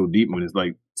draft's so deep, when it's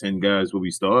like 10 guys will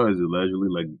be stars, allegedly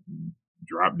like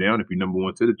drop down if you're number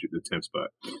 1 to the 10th spot.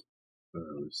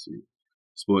 Let's see.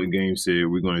 Sporting Game said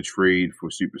we're going to trade for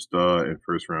superstar and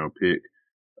first round pick,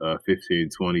 15,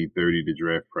 20, 30 to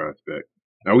draft prospect.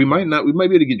 Now we might not. We might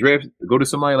be able to get drafted. Go to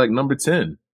somebody like number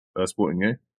 10. Sporting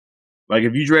Game. Like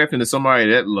if you draft into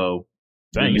somebody that low.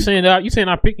 Dang, you saying our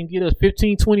pick can get us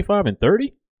 15, 25, and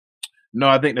 30? No,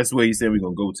 I think that's the way he said we're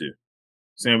gonna go to.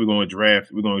 Saying we're gonna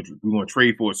draft. We're gonna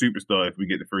trade for a superstar if we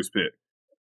get the first pick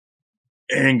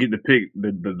and get the pick. The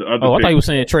other. Oh, I pick. thought you were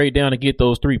saying trade down to get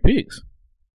those 3 picks.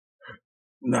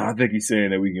 No, I think he's saying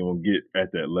that we're going to get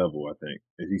at that level, I think.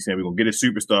 He's saying we're going to get a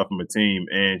superstar from a team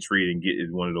and trade and get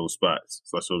in one of those spots.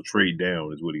 So trade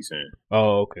down is what he's saying.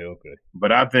 Oh, okay.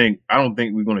 But I don't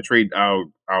think we're going to trade our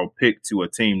pick to a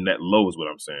team that low is what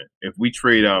I'm saying. If we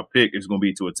trade our pick, it's going to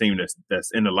be to a team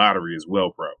that's in the lottery as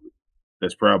well, probably.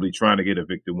 That's probably trying to get a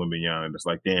Victor Wembanyama. And it's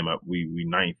like, damn, we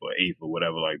 9th or 8th or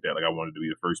whatever like that. Like I wanted to be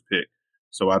the first pick.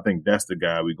 So I think that's the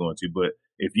guy we're going to. But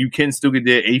if you can still get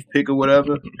their 8th pick or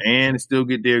whatever and still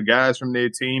get their guys from their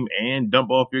team and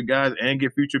dump off your guys and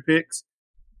get future picks,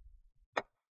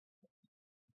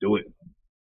 do it.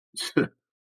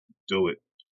 Do it.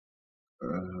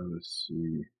 Let's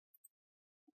see.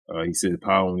 He said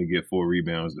Powell only get 4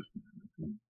 rebounds.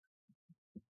 I'm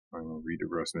going to read the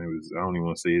rest. I don't even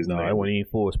want to say his name. No, I wasn't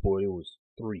even 4, sport. It was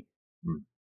 3.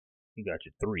 He got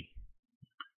you 3.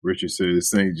 Richard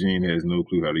says St. Jean has no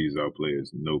clue how to use our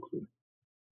players. No clue.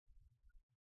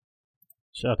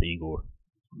 Shout out to Igor.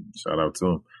 Shout out to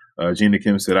him. Gina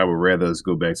Kim said, I would rather us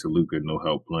go back to Luka, no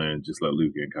help playing, just let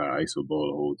Luka and Kai ISO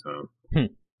ball the whole time.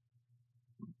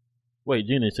 Wait,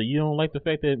 Gina, so you don't like the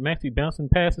fact that Maxey bouncing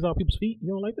passes off people's feet? You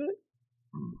don't like that?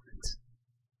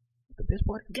 The best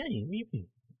part of the game. What do you mean?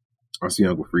 I see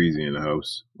Uncle Freezy in the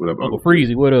house. What up, Uncle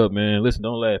Freezy? What up, man? Listen,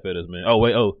 don't laugh at us, man. Oh,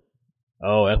 wait, oh,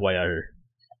 that's why y'all here.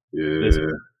 Yeah. Listen,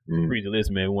 Freezy,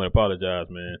 listen, man, we want to apologize,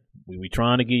 man. We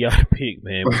trying to get y'all a pick,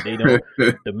 man, but they don't.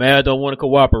 The Mavs don't want to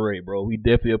cooperate, bro. We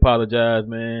definitely apologize,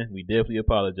 man. We definitely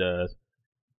apologize.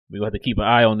 We gonna have to keep an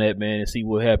eye on that, man, and see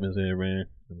what happens there, man.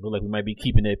 It look like we might be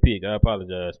keeping that pick. I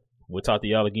apologize. We'll talk to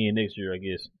y'all again next year, I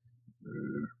guess.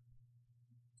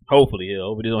 Hopefully,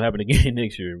 hopefully it don't happen again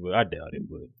next year, but I doubt it.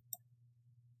 But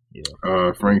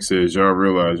yeah. Frank says y'all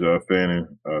realize y'all fanning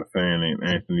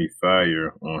Anthony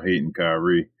Fire on hating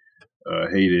Kyrie.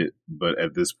 Hate it, but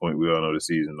at this point we all know the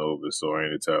season over, so I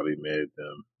ain't entirely mad at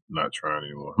them not trying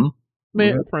anymore.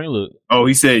 Man, Frank, look. Oh,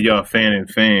 he said y'all fan.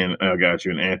 I got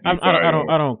you, and Anthony.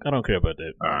 I don't care about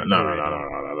that.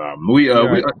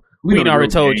 No. We already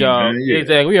told y'all. Man. Yeah.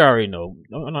 Exactly. We already know.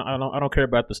 I don't care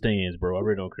about the stands, bro. I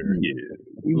really don't care. Yeah,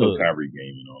 we know Kyrie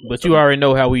game and all that. But you already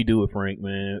know how we do it, Frank,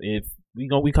 man. If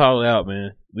we call it out,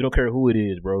 man. We don't care who it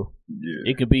is, bro.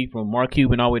 Yeah. It could be from Mark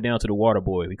Cuban all the way down to the water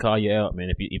boy. We call you out, man.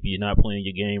 If you're not playing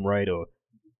your game right or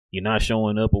you're not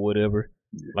showing up or whatever.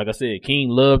 Yeah. Like I said, King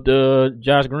loved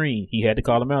Josh Green. He had to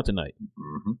call him out tonight.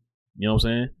 Mm-hmm. You know what I'm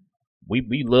saying?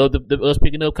 We loved us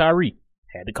picking up Kyrie.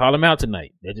 Had to call him out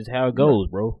tonight. That's just how it goes,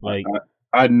 bro. Like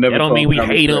I never. That don't mean we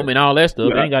hate him and all that stuff.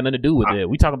 Yeah. It ain't got nothing to do with that.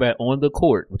 We talk about on the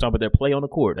court. We talk about their play on the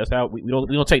court. That's how we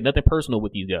don't take nothing personal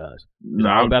with these guys. It's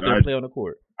all about their play on the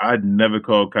court. I'd never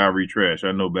call Kyrie trash.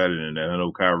 I know better than that. I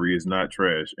know Kyrie is not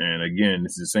trash. And again,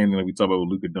 this is the same thing that we talk about with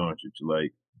Luka Doncic.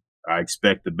 Like, I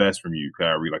expect the best from you,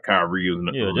 Kyrie. Like, Kyrie is on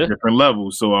a different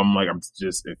level. So I'm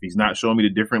just, if he's not showing me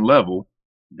the different level,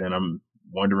 then I'm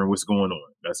wondering what's going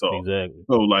on. That's all. Exactly.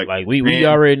 So we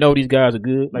already know these guys are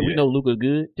good. Like we know Luka's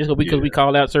good. Just because we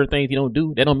call out certain things he don't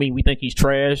do, that don't mean we think he's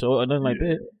trash or nothing like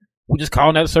that. We just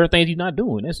calling out certain things he's not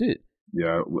doing. That's it.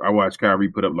 Yeah, I watched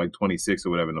Kyrie put up like 26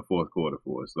 or whatever in the fourth quarter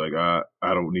for us. Like I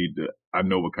don't need to. I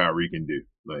know what Kyrie can do.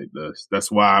 Like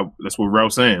that's what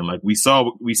Ralph's saying. Like we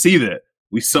see that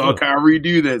we saw Kyrie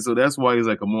do that, so that's why he's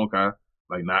like, come on, Kyrie.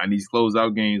 Like not in these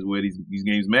closeout games where these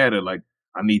games matter. Like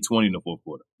I need 20 in the fourth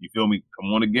quarter. You feel me?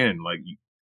 Come on again. Like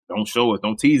don't show us,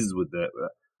 don't tease us with that.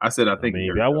 I said I think.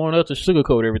 If y'all want us to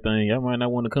sugarcoat everything, y'all might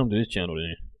not want to come to this channel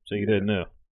then. Tell you that now.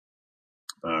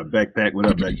 Backpack, what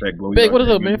up, Backpack? Back, what is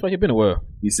up, man? Feel like it's been a while.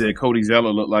 He said Cody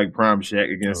Zeller looked like Prime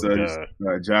Shaq against us.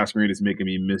 Josh Green is making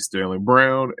me miss Sterling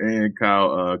Brown and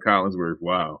Kyle Collinsworth.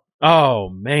 Wow. Oh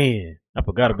man, I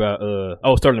forgot about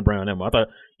Sterling Brown. I thought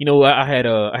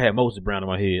I had Moses Brown in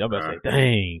my head. I'm about to say,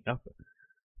 dang, I'm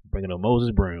bringing up Moses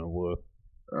Brown. Boy.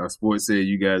 Sports said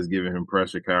you guys giving him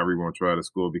pressure. Kyrie won't try to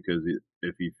score because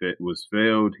if he was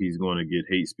failed, he's going to get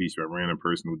hate speech from a random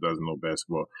person who doesn't know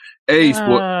basketball. Hey,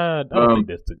 I don't think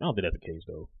that's the case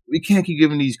though. We can't keep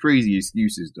giving these crazy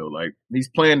excuses though. Like he's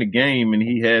playing the game and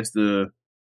he has to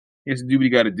do what he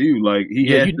got to do. Like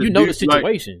the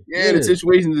situation. Like, the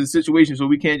situation is the situation. So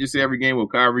we can't just say every game, well,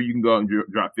 Kyrie, you can go out and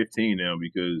drop 15 now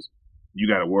because you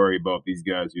got to worry about these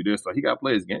guys do this. Like he got to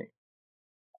play his game.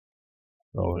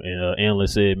 Oh, and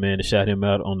Analyst said, man, to shout him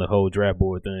out on the whole draft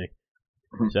board thing.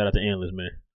 Shout out to Analyst, man.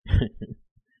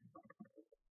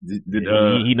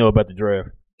 He know about the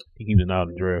draft. He keeps an eye on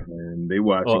the draft. And they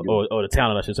watching. Or the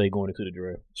talent, I should say, going into the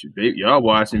draft. Y'all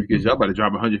watching because y'all about to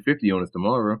drop 150 on us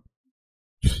tomorrow.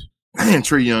 Man,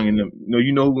 Trae Young and them.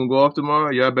 You know who's going to go off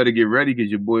tomorrow? Y'all better get ready because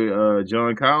your boy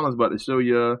John Collins about to show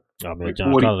you. Oh, man, like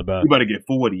John 40. Collins He about to get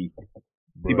 40.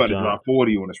 He about to drop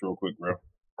 40 on us real quick, bro.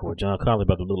 Boy, John Collins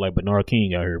about to look like Bernard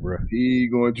King out here, bro. He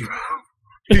going to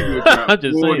drop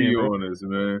 40 on us,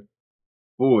 man.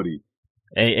 40.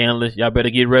 Hey, Analyst, y'all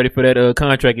better get ready for that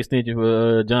contract extension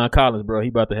for John Collins, bro. He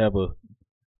about to have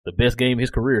the best game of his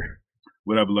career.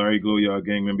 What up, Larry Glow, y'all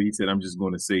gang member? He said, I'm just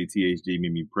going to say THG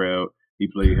made me proud. He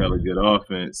played hella good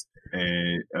offense.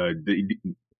 And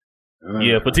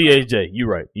for THJ, you're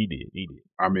right. He did.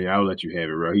 I mean, I'll let you have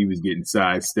it, bro. He was getting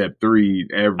sidestep 3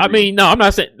 every. I mean, no, I'm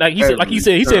not saying he said for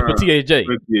THJ.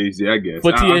 For THJ, I guess.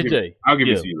 For THJ, I'll give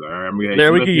it to you, Larry. I mean,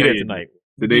 Larry, we can get that tonight.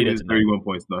 Today was 31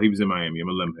 points. No, he was in Miami. I'm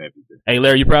gonna let him have it. Hey,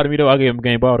 Larry, you proud of me though? I gave him a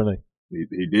game ball tonight.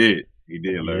 He did,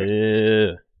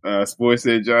 Larry. Yeah. Sports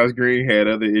said Josh Green had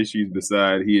other issues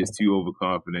besides he is too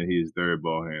overconfident. He is third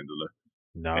ball handler.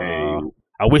 Nah,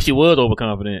 I wish he was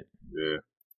overconfident. Yeah.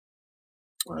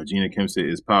 Gina Kim said,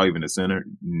 is Powell even a center?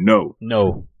 No.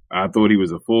 I thought he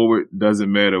was a forward.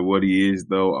 Doesn't matter what he is,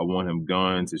 though. I want him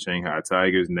gone to Shanghai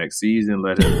Tigers next season.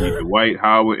 Let him beat Dwight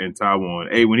Howard and Taiwan.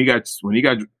 Hey, when he got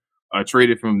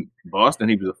traded from Boston,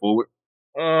 he was a forward.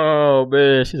 Oh,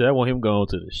 man. She said, I want him going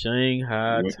to the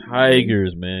Shanghai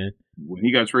Tigers, man. When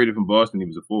he got traded from Boston, he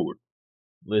was a forward.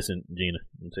 Listen, Gina,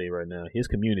 I'm going to tell you right now, his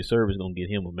community service is going to get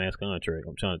him a max contract.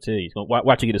 I'm trying to tell you.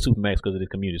 Watch you get a super max because of his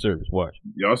community service. Watch.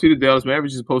 Y'all see the Dallas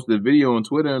Mavericks just posted a video on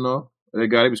Twitter and all? That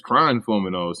guy, he was crying for him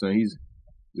and all, saying he's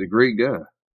a great guy.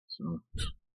 So,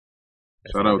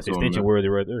 shout out to him. Extension worthy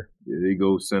right there. Yeah, they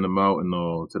go send him out and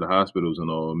all to the hospitals and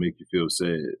all, make you feel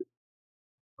sad.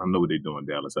 I know what they're doing,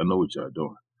 Dallas. I know what y'all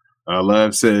doing.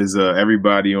 Live says,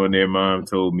 everybody on their mom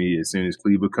told me as soon as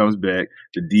Cleveland comes back,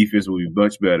 the defense will be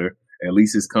much better. At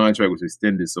least his contract was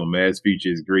extended, so Mavs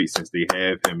future is great since they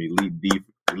have him.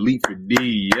 Elite for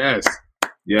D.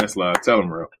 Yes, Live. Tell him,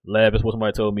 bro. Lab is what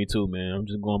somebody told me too, man. I'm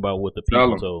just going by what the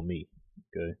people told me.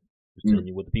 Okay, just telling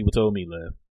you what the people told me,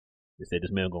 Lab. They said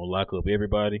this man gonna lock up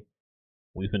everybody.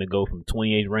 We finna go from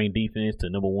 28th ranked defense to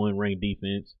number 1 ranked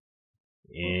defense,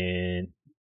 and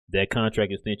that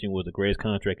contract extension was the greatest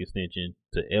contract extension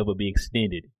to ever be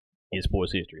extended in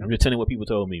sports history. I'm just telling you what people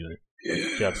told me, man.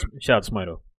 Yeah. Shout out to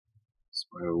Smito.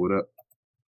 Smito, what up?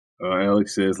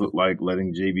 Alex says, look like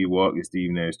letting JB walk is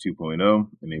Steve Nash 2.0,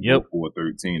 and they both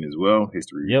 4-13 as well.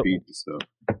 History repeats. So,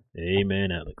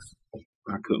 amen, Alex.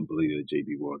 I couldn't believe that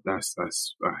JB walked. That's. I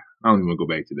don't even want to go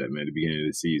back to that, man. At the beginning of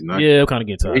the season. I'm kind of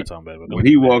getting tired of talking about it. When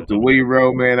he walked away,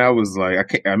 bro, man, I was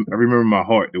like, I remember my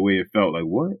heart the way it felt. Like,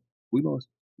 what? We lost.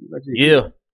 Yeah.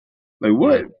 Like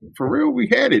what? For real? We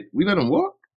had it. We let him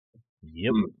walk.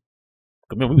 Yep.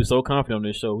 Remember, we were so confident on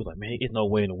this show. We was like, man, there's no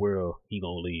way in the world he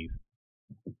gonna leave.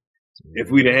 If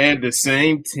we'd have had the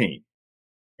same team,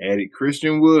 added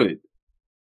Christian Wood,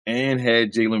 and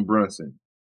had Jalen Brunson,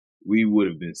 we would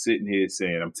have been sitting here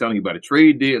saying, I'm telling you, by the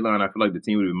trade deadline, I feel like the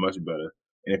team would have been much better.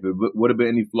 And if it would have been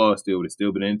any flaws still, it would have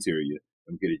still been interior.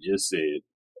 And we could have just said,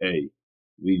 hey,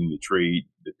 we need to trade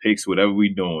the picks, whatever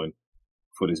we're doing,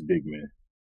 for this big man.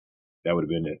 That would have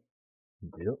been it.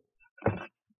 Yep.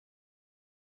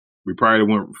 We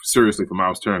probably went seriously for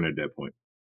Miles Turner at that point.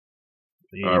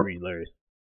 Yeah, Larry.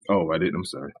 Oh, I didn't. I'm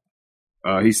sorry.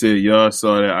 He said, y'all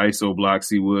saw that ISO block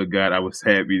Seawood got. I was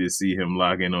happy to see him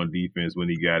lock in on defense when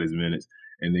he got his minutes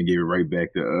and then gave it right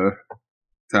back to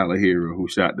Tyler Hero, who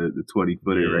shot the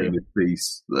 20-footer right in his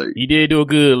face. Like, he did do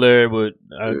good, Larry, but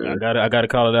I gotta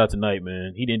call it out tonight,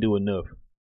 man. He didn't do enough.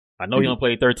 I know he only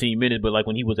played 13 minutes, but like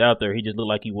when he was out there, he just looked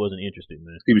like he wasn't interested,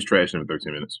 man. He was trashing him in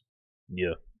 13 minutes.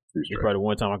 Yeah. It's probably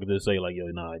one time I could just say, like, yo,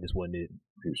 nah, this wasn't it.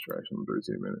 He was trashing him in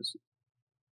 13 minutes.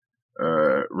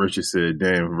 Richard said,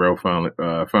 damn, Ralph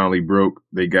finally broke.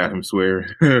 They got him swearing.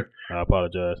 I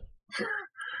apologize.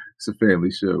 It's a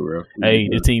family show, Ralph. Hey,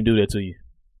 this team do that to you.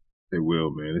 They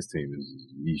will, man. This team is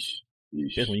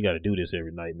yeesh. That's when you got to do this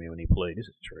every night, man, when they play. This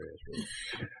is trash,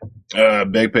 bro.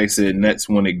 Backpack said Nets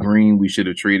wanted Green. We should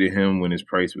have traded him when his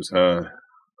price was high.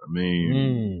 I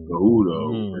mean, who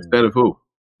though? Instead of who?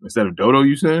 Instead of Dodo,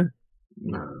 you saying?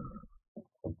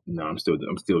 Nah, I'm still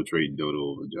trading Dodo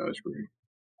over Josh Green.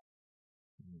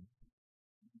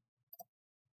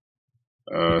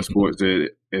 Sports said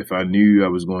if I knew I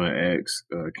was going to ask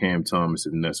Cam Thomas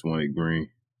if Nets wanted Green.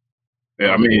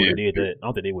 Yeah, I don't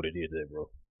think they would have did that, bro.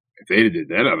 If they did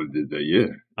that, I would have did that. Yeah.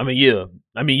 I mean, yeah.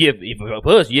 If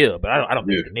for us, yeah, but I don't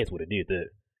think the Nets would have did that.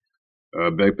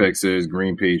 Backpack says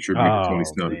Green paid tribute to Tony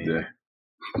Snell today.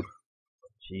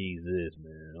 Jesus,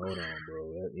 man, hold on,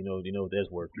 bro. You know what that's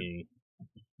worth, King.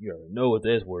 You already know what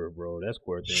that's worth, bro. That's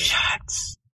worth it.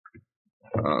 Shots.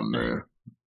 Oh man.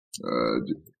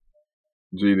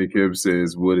 Gina Kim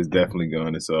says Wood is definitely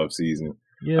gone this offseason.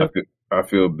 Yeah. I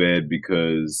feel bad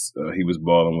because he was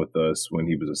balling with us when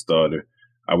he was a starter.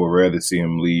 I would rather see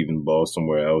him leave and ball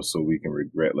somewhere else so we can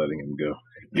regret letting him go.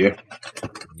 Yeah.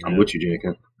 I'm with you, Gina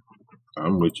Kim.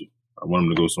 I'm with you. I want him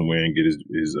to go somewhere and get his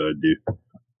due.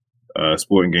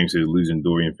 Sporting Game says losing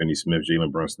Dorian Finney-Smith,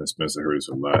 Jalen Brunson, and Spencer hurt us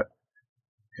a lot.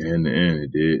 In the end,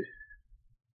 it did.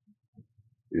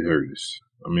 It hurt us.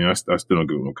 I mean, I still don't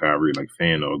give him Kyrie like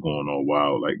fan or going all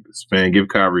wild. Like, fan, give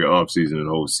Kyrie an off season and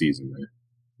the whole season, man.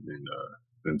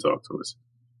 Then talk to us.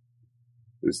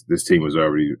 This team was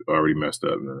already messed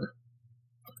up, man.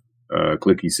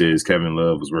 Clicky says Kevin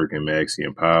Love was working Maxey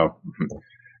and Powell.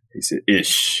 He said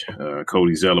ish.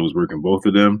 Cody Zeller was working both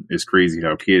of them. It's crazy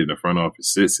how kid in the front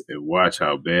office sits and watch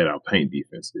how bad our paint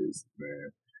defense is,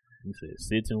 man. He said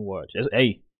sits and watch.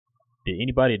 Hey, did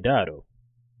anybody die though?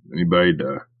 Anybody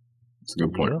die? That's a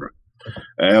good point, bro.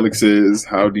 Alex says,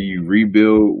 how do you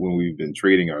rebuild when we've been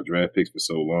trading our draft picks for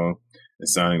so long and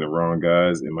signing the wrong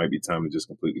guys? It might be time to just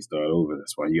completely start over.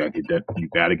 That's why you gotta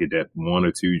get that 1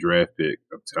 or 2 draft pick.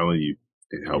 I'm telling you,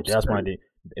 it helps. Yeah, that's why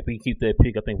if we keep that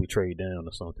pick, I think we trade down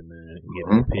or something, man.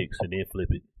 Get more picks and then flip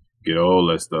it. Get all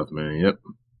that stuff, man. Yep.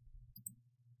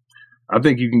 I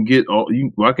think you can get all.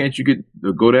 Why can't you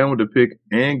go down with the pick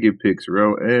and get picks,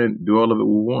 bro, and do all of it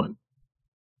with one?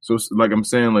 So, like I'm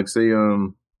saying, like say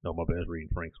No, my bad. Reading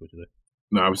Frank's what you say.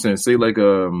 No, I was saying say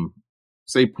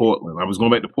say Portland. I was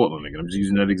going back to Portland again. I'm just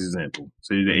using that example.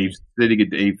 Say they get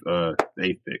the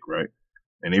eighth pick, right?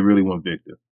 And they really want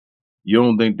Victor. You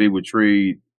don't think they would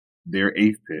trade their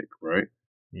 8th pick, right?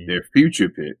 Mm-hmm. Their future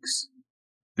picks,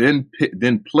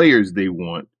 then players they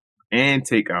want, and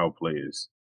take our players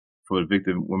for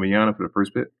Victor Wembanyama for the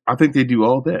first pick? I think they do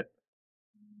all that.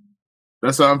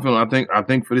 That's how I'm feeling. I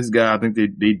think for this guy, I think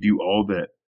they do all that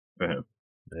for him.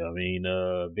 Yeah, I mean,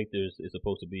 Victor is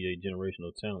supposed to be a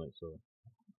generational talent, so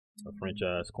a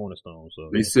franchise cornerstone. So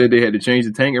they said they had to change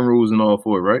the tanking rules and all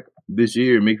for it, right? This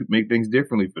year, make things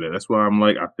differently for that. That's why I'm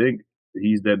like, I think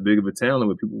he's that big of a talent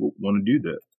where people want to do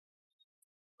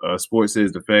that. Sports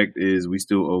says the fact is we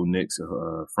still owe Knicks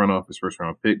a front office first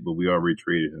round pick, but we already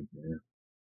traded him. Man.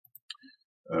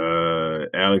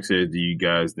 Alex says, do you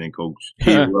guys think Coach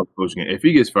love coaching? If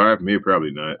he gets fired from here,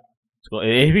 probably not.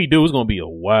 If he do, it's going to be a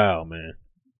while, man.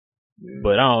 Yeah.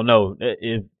 But I don't know.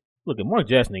 If Mark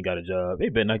Jackson ain't got a job, they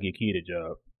better not get Kid a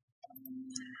job.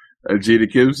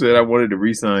 Jada Kim said, I wanted to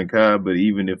re-sign Kai, but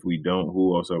even if we don't,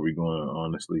 who else are we going to,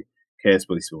 honestly? Cat's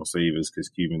place won't save us because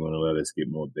Cuban going to let us get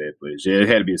more bad players. Yeah, it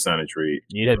had to be a sign of trade.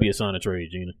 Yeah, it had to be a sign of trade,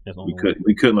 Gina. That's we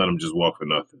couldn't let him just walk for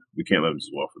nothing. We can't let him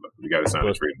just walk for nothing. We got to sign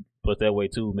a trade. Plus that way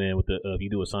too, man. With the if you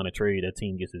do a sign of trade, that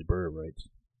team gets his bird rights.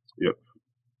 Yep.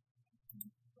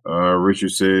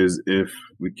 Richard says if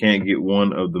we can't get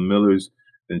one of the Millers,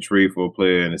 then trade for a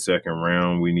player in the second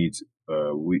round. We need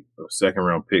second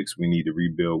round picks. We need to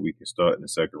rebuild. We can start in the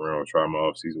second round. Try my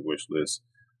offseason wish list.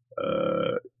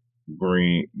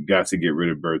 Green got to get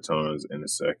rid of Bertans in a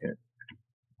second.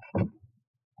 I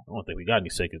don't think we got any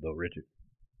seconds though, Richard.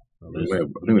 I think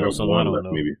we have one left,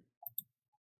 maybe.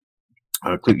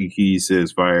 Clicky Keys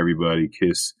says fire everybody.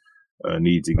 Kiss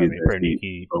need to get that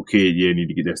Steve. Okay, yeah, need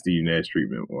to get that Steve Nash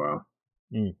treatment. Wow.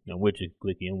 I'm with you,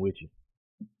 Clicky. I'm with you.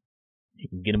 You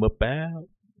can get him up out.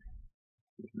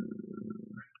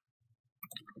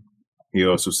 He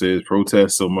also says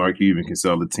protest so Mark Cuban can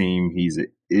sell the team. He's an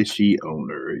ishy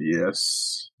owner.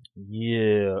 Yes.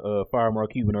 Yeah, Fire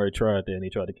Mark Cuban already tried that, and they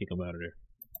tried to kick him out of there.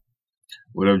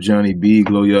 What up, Johnny B,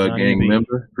 Glow Yard Johnny gang B.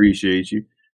 member? Appreciate you.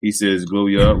 He says, Glow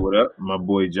Yard, what up? My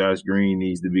boy Josh Green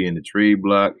needs to be in the trade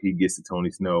block. He gets the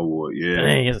Tony Snell Award. Yeah.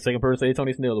 Dang, that's the second person to say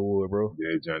Tony Snell Award, bro.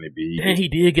 Yeah, Johnny B. Dang, he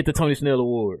did get the Tony Snell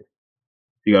Award.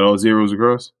 He got all zeros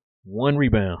across? 1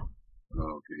 rebound. Oh,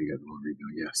 okay. He got the 1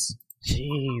 rebound. Yes.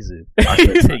 Jesus.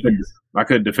 I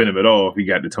couldn't defend him at all if he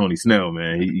got the Tony Snell,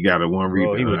 man. He got a 1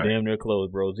 rebound. Bro, he was damn near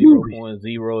close, bro.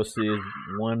 0.0 assists,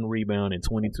 1 rebound in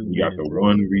 22 minutes. He got the bro.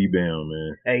 1 rebound,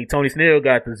 man. Hey, Tony Snell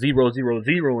got the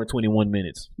 0.000 in 21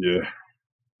 minutes. Yeah.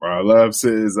 Our live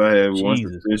says I have one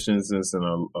Jesus. suspicion since in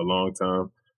a long time.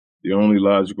 The only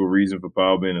logical reason for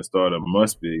Powell being a starter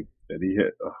must be that he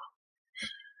had.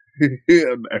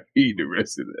 I'm not reading the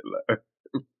rest of that live.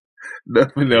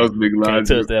 Nothing else big logic. Can't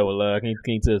touch that one, live.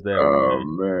 Can't touch that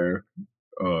one.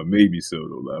 Man. Maybe so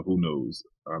though, live. Who knows?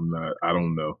 I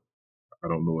don't know. I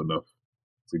don't know enough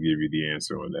to give you the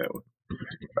answer on that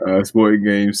one. Sporting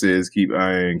Game says keep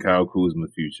eyeing Kyle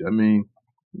Kuzma's future. I mean,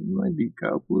 it might be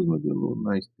Kyle Kuzma be a little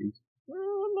nice piece. I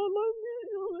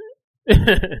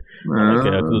like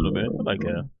Kyle Kuzma, man. I like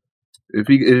Kyle. If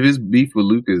his beef with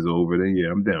Luka is over, then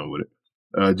yeah, I'm down with it.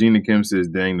 Gina Kim says,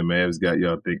 dang, the Mavs got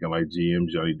y'all thinking like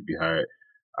GMs, y'all need to be hired.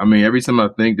 I mean, every time I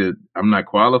think that I'm not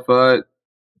qualified,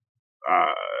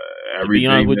 to be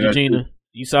honest with you, Gina,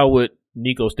 you saw what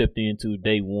Nico stepped into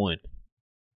day one.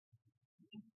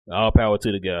 All power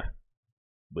to the guy.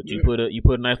 But you put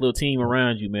a nice little team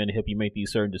around you, man, to help you make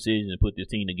these certain decisions and put this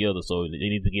team together. So they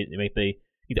need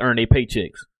to earn their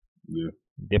paychecks. Yeah,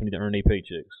 definitely to earn their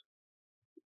paychecks.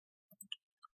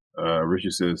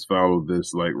 Richard says, follow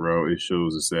this like route. It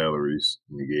shows the salaries.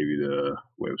 And he gave you the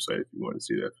website if you want to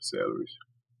see that for salaries.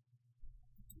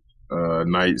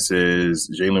 Knight says,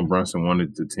 Jalen Brunson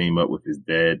wanted to team up with his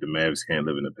dad. The Mavs can't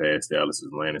live in the past. Dallas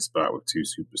is landing spot with 2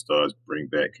 superstars. Bring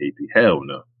back KP. Hell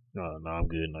no. No, I'm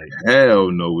good, Knight.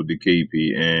 Hell no with the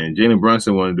KP. And Jalen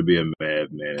Brunson wanted to be a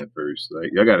Mav man at first.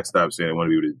 Like, y'all got to stop saying I want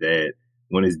to be with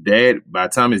his dad. By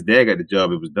the time his dad got the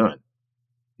job, it was done.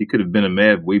 He could have been a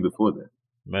Mav way before that.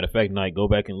 Matter of fact, Knight, go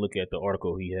back and look at the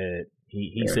article he had.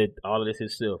 He said all of this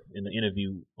himself in the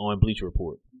interview on Bleacher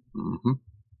Report. Mm-hmm.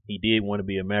 He did want to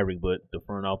be a Maverick, but the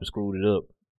front office screwed it up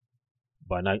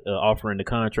by not offering the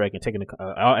contract and taking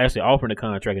offering the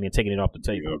contract and then taking it off the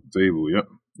table. Off the table, yep.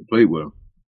 They played with him.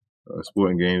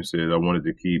 Sporting Game said, I wanted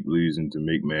to keep losing to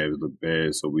make Mavs look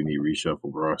bad, so we need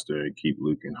reshuffle roster and keep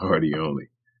Luke and Hardy only.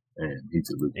 And he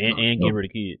took Luke and get rid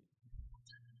of kid.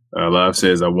 Live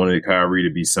says, I wanted Kyrie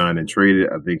to be signed and traded.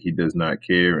 I think he does not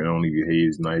care and only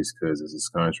behaves nice because it's his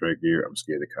contract year. I'm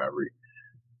scared of Kyrie.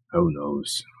 Who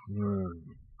knows?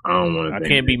 I don't want to. I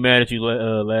can't be mad at you,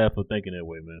 Laugh, for thinking that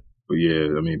way, man. But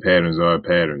yeah, I mean, patterns are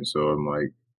patterns. So I'm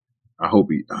like, I hope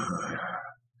he.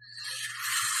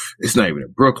 It's not even a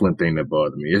Brooklyn thing that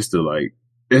bothered me. It's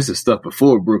the stuff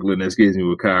before Brooklyn that scares me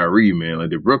with Kyrie, man.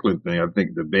 Like the Brooklyn thing, I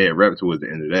think the bad rep towards the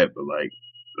end of that, but like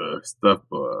the stuff,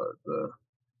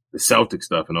 the Celtic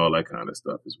stuff and all that kind of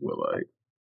stuff is what like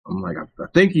I'm like I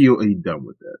think he done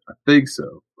with that. I think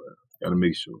so, but gotta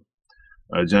make sure.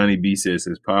 Johnny B says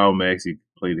Powell Maxey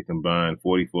played a combined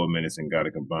 44 minutes and got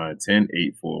a combined 10,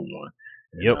 8, 4, 1.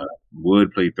 Yep.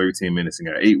 Wood played 13 minutes and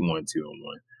got 8, 1, 2, and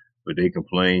 1. But they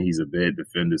complain he's a bad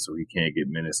defender, so he can't get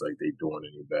minutes like they doing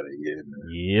any better. Yeah, man.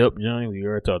 Yep, Johnny, we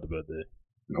already talked about that.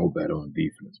 No better on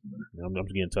defense, man. I'm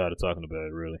just getting tired of talking about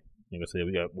it, really. Like I said,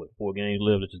 we got, 4 games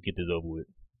left. Let's just get this over with.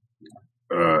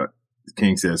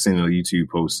 King said, I seen a YouTube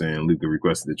post saying Luka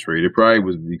requested the trade. It probably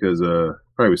was because,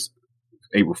 probably was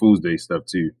April Fool's Day stuff,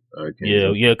 too.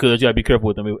 Yeah, because you got to be careful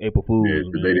with them April Fools. Yeah,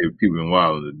 today people been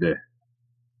wilding today.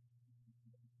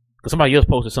 Because somebody else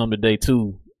posted something today,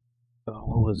 too.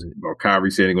 What was it? About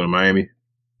Kyrie saying he going to Miami?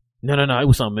 No. It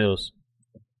was something else.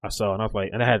 I saw it, and I was like,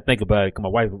 and I had to think about it because my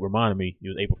wife reminded me it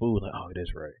was April Fool's. Like, oh,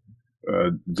 that's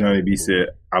right. Johnny B said,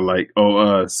 I like,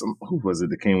 who was it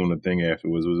that came on the thing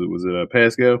afterwards? Was it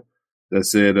Pascal that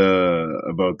said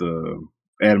about the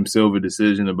Adam Silver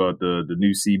decision about the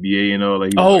new CBA and all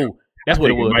that? That's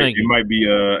what it was. It might be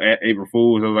April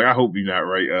Fool's. I was like, I hope you're not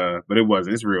right. But it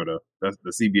wasn't. It's real, though. That's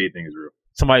the CBA thing is real.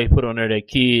 Somebody put on there that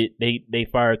kid, they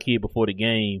fired a kid before the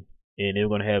game, and they were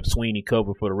going to have Sweeney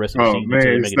cover for the rest of the season.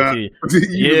 Man, stop.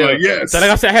 Yeah. Like, yes. So like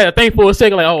I said, I had to think for a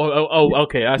second, like,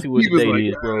 okay, I see what the day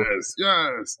is, bro.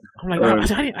 Yes. I'm like,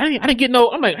 I didn't get no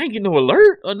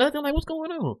alert or nothing. I'm like, what's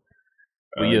going on?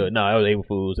 But yeah, it was April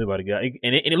Fool's. Everybody got it.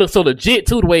 And it looked so legit,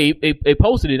 too, the way they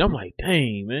posted it. I'm like,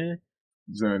 dang, man.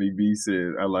 Johnny B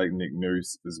said, I like Nick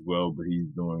Nurse as well, but he's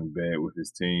doing bad with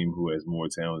his team who has more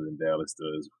talent than Dallas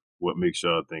does. What makes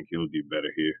y'all think he'll do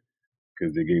better here?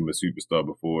 Because they gave him a superstar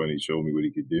before and he showed me what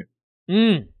he could do.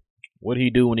 What did he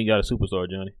do when he got a superstar,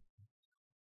 Johnny?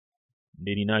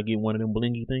 Did he not get one of them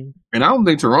blingy things? And I don't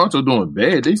think Toronto doing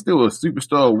bad. They still a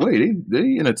superstar away.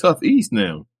 They in a tough East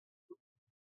now.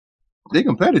 They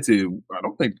competitive. I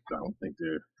don't think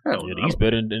they're. Hell, yeah, the East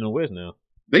better than the West now.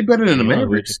 They better than the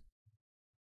Mavericks.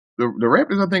 The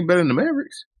Raptors, I think, better than the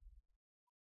Mavericks.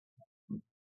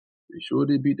 They sure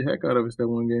did beat the heck out of us that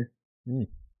one game.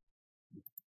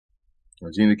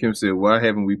 Gina Kim said, why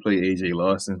haven't we played A.J.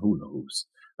 Lawson? Who knows?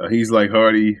 He's like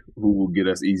Hardy, who will get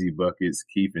us easy buckets.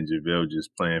 Keith and JaVale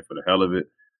just playing for the hell of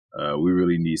it. We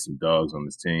really need some dogs on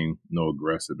this team. No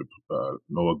aggressor to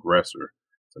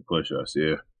push us.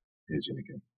 Yeah. Here's Gina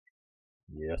Kim.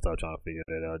 Yeah, I started trying to figure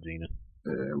that out, Gina.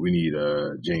 We need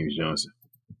James Johnson.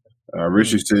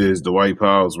 Richard says Dwight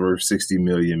Powell's worth $60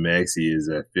 million. Maxey is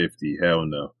at 50. Hell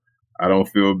no. I don't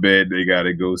feel bad they got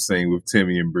to go sing with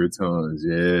Timmy and Bertans.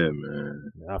 Yeah,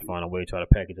 man. I'll find a way to try to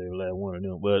package every last one of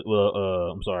them. But,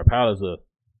 I'm sorry, Powell is a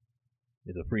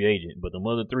free agent. But the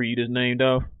other three you just named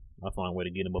off, I'll find a way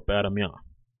to get them up out of them, y'all.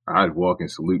 I'd walk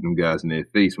and salute them guys in their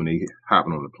face when they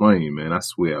hopping on the plane, man. I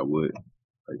swear I would.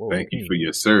 Like, whoa, thank you for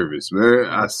your service, man.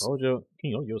 Hold your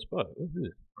spot. What's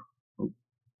this?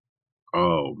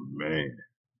 Oh, man.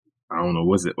 I don't know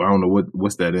what's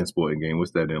that in sporting game.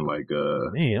 What's that in like?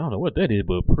 Man, I don't know what that is,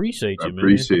 but appreciate you, man.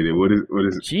 Appreciate it. What is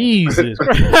it? Jesus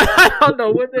Christ. I don't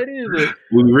know what that is.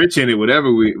 We're rich in it. Whatever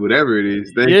it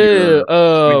is. Thank you.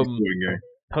 Hold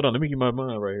on. Let me get my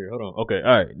mind right here. Hold on. Okay.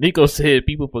 All right. Nico said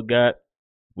people forgot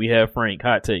we have Frank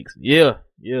hot takes. Yeah.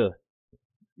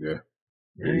 That's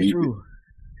true.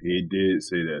 He did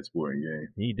say that sporting game.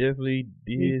 He definitely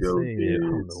did say that. I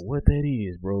don't know what that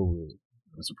is, bro.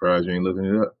 I'm surprised you ain't looking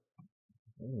it up.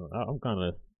 I'm kind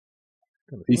of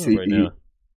right now.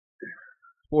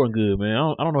 Sporting good, man.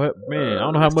 I don't know, man. I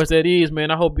don't know how much that is, man.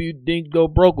 I hope you didn't go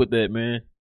broke with that, man,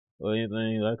 or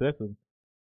anything like that. It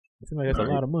seems like that's a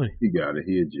lot of money. He got it.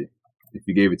 He had you. If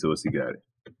he gave it to us, he got it.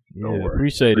 Don't worry.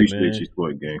 Appreciate it, man. Your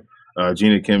sporting game.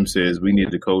 Gina Kim says we need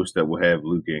the coach that will have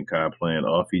Luka and Kai playing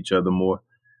off each other more,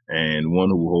 and one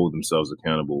who will hold themselves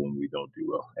accountable when we don't do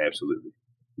well. Absolutely.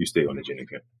 You stay on the Gina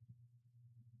Kim.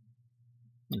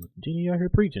 Genie out here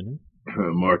preaching.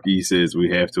 Mark E says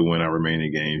we have to win our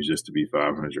remaining games just to be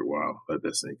 500. Wow, let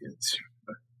that sink in.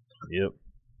 Yep.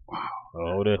 Wow.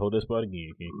 Hold that spot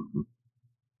again, King.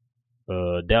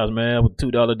 Dallas Man with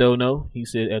 $2 dono. He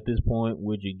said, at this point,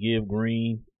 would you give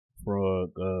Green for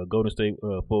Golden State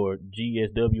for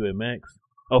GSW and Max?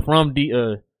 Oh, from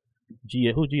who's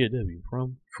GSW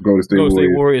from? Golden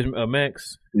State Warriors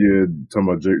Max. Yeah, talking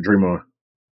about Draymond.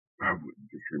 I wouldn't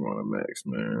give Draymond a Max,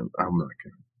 man. I'm not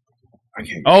kidding. I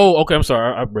can't. Oh, okay. I'm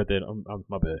sorry. I read that. I'm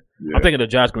my bad. Yeah. I'm thinking of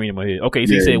Josh Green in my head. Okay,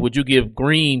 so he said, would you give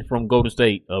Green from Golden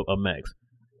State a Max?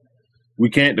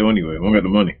 We can't do anyway. We don't got the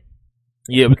money.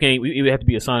 Yeah, we can't. We have to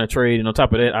be a sign of trade, and on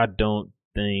top of that, I don't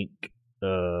think.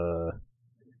 Nah,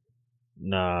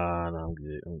 I'm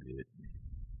good.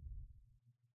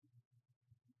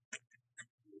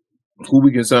 Who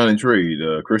we can sign and trade?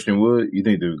 Christian Wood. You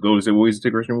think the Golden State Warriors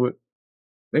take Christian Wood?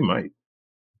 They might.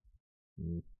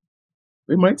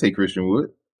 They might take Christian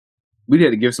Wood. We'd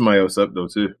have to give somebody else up though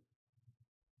too.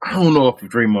 I don't know if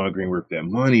Draymond Green worth that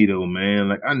money though, man.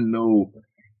 Like I know,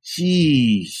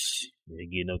 sheesh. They're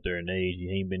getting up there in age. He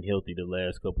ain't been healthy the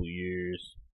last couple of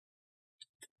years.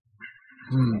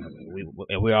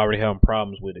 We already having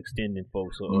problems with extending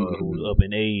folks who's up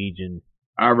in age, and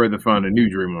I'd rather find a new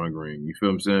Draymond Green. You feel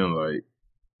what I'm saying? Like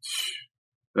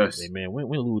that's hey man, when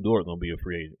Lou Dort gonna be a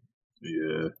free agent?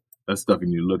 Yeah, that's stuff you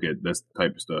need to look at. That's the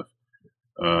type of stuff.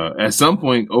 At some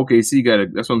point, OKC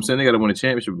that's what I'm saying. They got to win a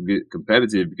championship and get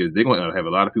competitive because they're going to have a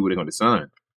lot of people they're going to sign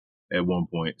at one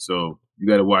point. So you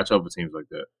got to watch out for teams like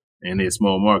that. And they're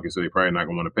small markets, so they're probably not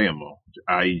going to want to pay them all,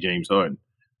 i.e. James Harden.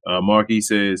 Marquis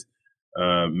says,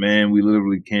 man, we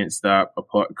literally can't stop a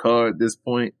car at this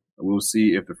point. We'll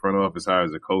see if the front office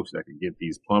hires a coach that can get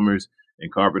these plumbers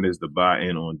and carpenters to buy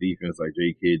in on defense like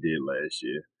J.K. did last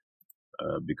year.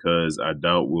 Because I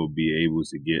doubt we'll be able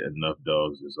to get enough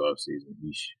dogs this offseason.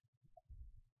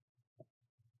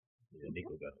 Yeah,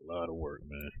 Nico got a lot of work,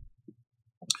 man.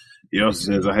 He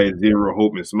also says, I had zero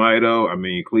hope in Smito. I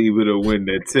mean, Cleveland will win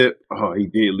that tip. Oh, he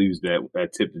did lose that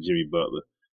tip to Jimmy Butler.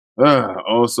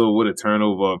 Also, with a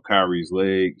turnover of Kyrie's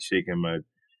leg, shaking my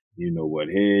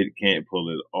head. Can't put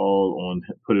it all on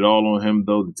him,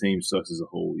 though. The team sucks as a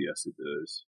whole. Yes, it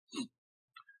does.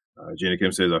 Jenna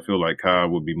Kim says, I feel like Kyle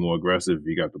would be more aggressive if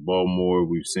he got the ball more.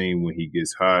 We've seen when he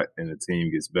gets hot and the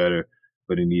team gets better,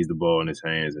 but he needs the ball in his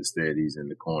hands. Instead, he's in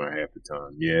the corner half the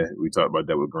time. Yeah, we talked about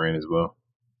that with Grant as well.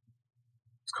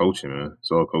 It's coaching, man.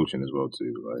 It's all coaching as well,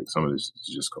 too. Like, some of this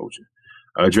is just coaching.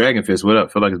 Dragon Fist, what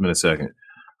up? Feel like it's been a second.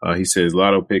 He says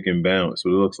lotto pick and bounce.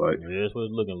 What it looks like. Yeah, that's what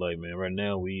it's looking like, man. Right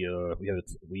now, we are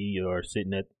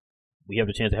sitting at. We have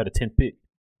the chance to have the 10th pick.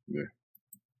 Yeah,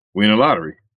 we in the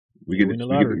lottery. We get the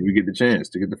lottery. we get the chance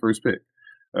to get the first pick.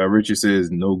 Richard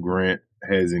says no, Grant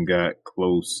hasn't got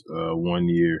close 1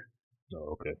 year.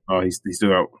 Oh, okay. Oh, he's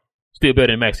still out. Still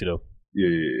better than Maxey though. Yeah.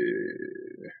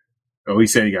 Oh, he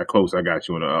said he got close. I got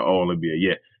you on all NBA.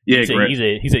 Yeah. He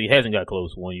said he hasn't got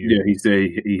close 1 year. Yeah, he said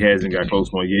he hasn't got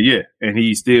close 1 year. Yeah, and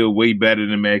he's still way better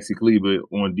than Maxi Kleber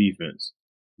on defense.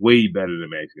 Way better than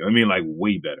Maxi. I mean, like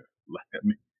way better.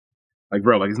 Like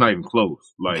bro, like it's not even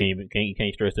close. Like you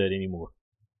can't stress that anymore.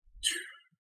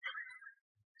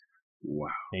 Wow.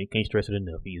 Can't stress it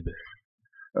enough. He's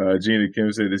better. Gina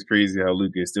Kim said it's crazy how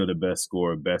Luka is still the best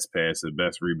scorer, best passer,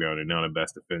 best rebounder, now the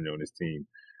best defender on his team.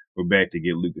 We're back to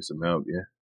get Luka some help.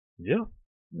 Yeah.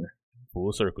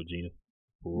 Full circle, Gina.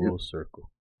 Full circle.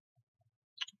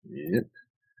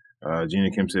 Yep.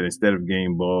 Gina Kim said instead of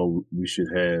game ball, we should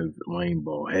have lane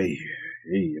ball. Hey,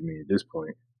 I mean, at this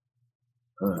point,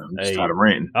 I'm just tired of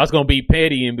ranting. I was going to be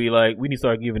petty and be like, we need to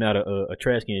start giving out a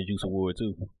trash can juice award,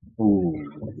 too. Ooh,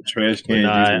 trash can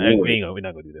juice award. We're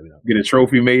not going to do that. Get a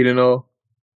trophy made and all.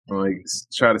 Like,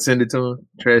 try to send it to him.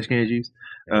 Trash can juice.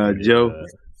 Joe.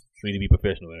 We need to be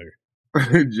professional out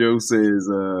here. Joe says,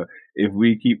 if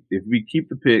we keep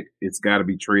the pick, it's got to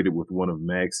be traded with one of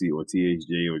Maxey or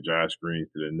THJ or Josh Green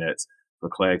to the Nets for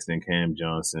Claxton, Cam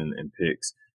Johnson, and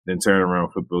picks. Then turn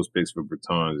around, flip those picks for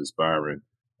Bertans, aspiring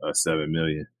 $7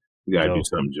 million. We got to do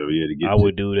something, Joe. Yeah, to get. I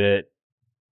would do that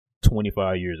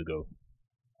 25 years ago.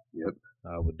 Yep,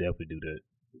 I would definitely do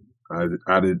that.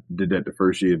 I did that the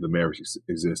first year of the Mavericks'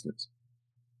 existence.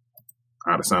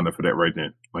 I'd have signed up for that right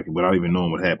then, like without even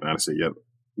knowing what happened. I'd have said, "Yep,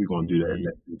 we're gonna do that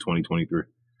in 2023."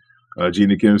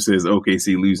 Gina Kim says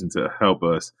OKC losing to help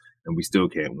us, and we still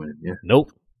can't win. Yeah,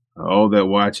 nope. All that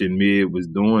watching mid was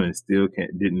doing, and still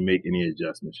didn't make any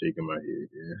adjustments. Shaking my head.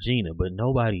 Yeah, Gina, but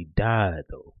nobody died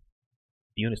though.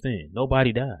 Do you understand?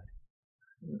 Nobody died,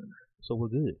 so we're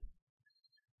good.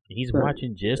 And he's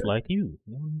watching just like you.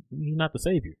 He's not the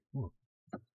savior.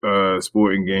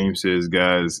 Sporting Game says,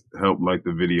 guys, help like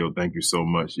the video. Thank you so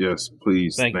much. Yes,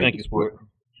 please. Thank you, Sport.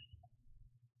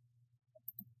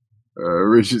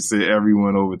 Richard said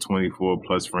everyone over 24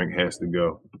 plus Frank has to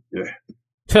go.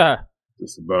 Yeah.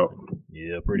 Just about.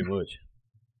 Yeah, pretty much.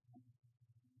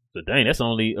 So dang, that's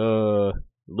only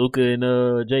Luka and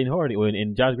Jaden Hardy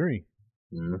and Josh Green.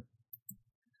 Yeah.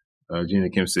 Gina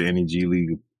Kim said any G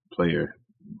League player.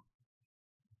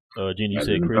 Gina,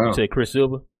 you said Chris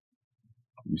Silva.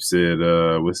 You said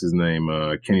what's his name?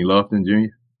 Kenny Lofton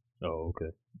Jr. Oh,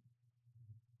 okay.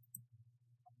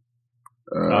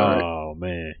 Oh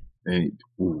man. And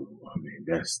I mean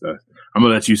that's. I'm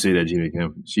gonna let you say that, Gina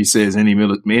Kim. She says any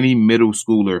middle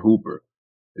schooler hooper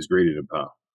is greater than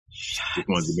Powell. Just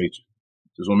want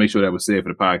to make sure that was said for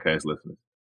the podcast listeners.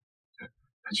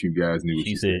 That you guys knew.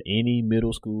 She said any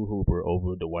middle school hooper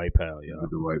over Dwight Powell, y'all.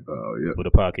 Dwight Powell, yeah. For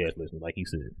the podcast listeners, like he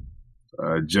said.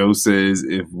 Joe says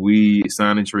if we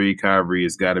sign and trade Kyrie,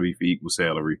 it's got to be for equal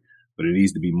salary, but it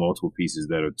needs to be multiple pieces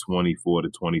that are 24 to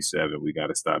 27. We got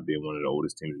to stop being one of the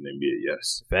oldest teams in the NBA.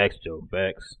 Yes. Facts, Joe.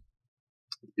 Facts.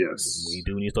 Yes. We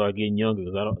do need to start getting younger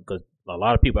because a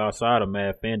lot of people outside of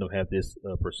Mad fandom have this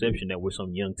perception that we're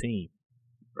some young team.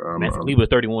 He was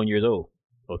 31 years old,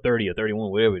 or 30 or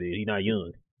 31, whatever it is. He's not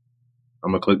young.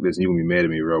 I'm gonna click this, and you're gonna be mad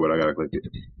at me, bro, but I gotta click it.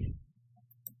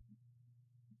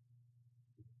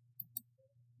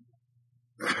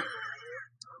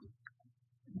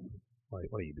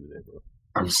 Why do you do that, bro?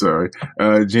 I'm sorry.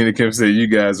 Gina Kim said, you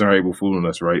guys aren't able fooling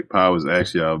us, right? Powell was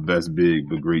actually our best big,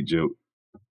 but great joke.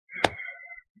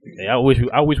 Hey, I wish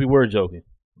we were joking.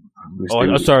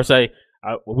 I'm sorry to say,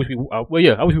 I wish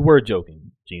we were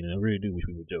joking, Gina. I really do wish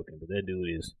we were joking, but that dude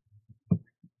is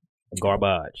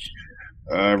garbage.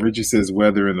 Richard says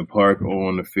weather in the park or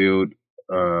on the field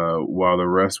while the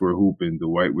rest were hooping.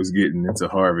 Dwight was getting into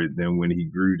Harvard. Then when he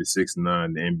grew to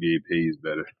 6'9", the NBA pays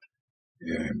better.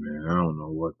 Yeah, man, I don't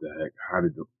know what the heck.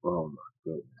 Oh my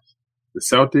goodness. The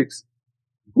Celtics?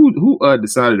 Who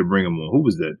decided to bring him on? Who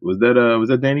was that? Was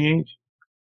that Danny Ainge?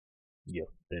 Yeah,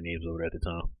 Danny Ainge was over at the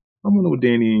time. I wonder what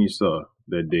Danny Ainge saw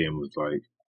that day and was like.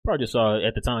 Probably just saw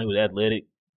at the time he was athletic.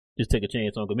 Just take a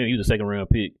chance on him. Maybe he was a second round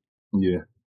pick. Yeah.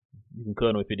 You can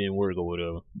cut him if it didn't work or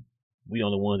whatever. We the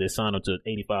only ones that signed him to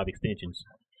 85 extensions.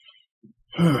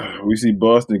 We see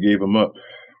Boston gave him up.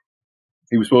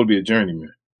 He was supposed to be a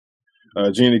journeyman.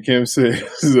 Gina Kim says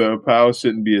Powell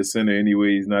shouldn't be a center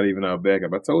anyway. He's not even our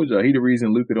backup. I told y'all he the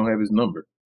reason Luka don't have his number.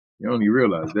 You don't even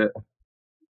realize that.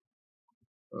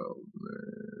 Oh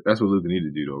man, that's what Luka need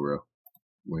to do though, bro.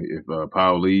 If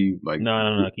Powell leave, like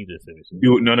no, keep this serious.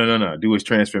 Do his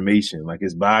transformation, like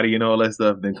his body and all that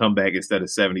stuff. Then come back instead of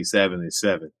 77 and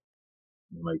 7,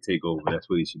 and like take over. That's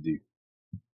what he should do.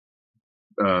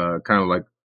 Kind of like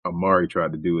Amari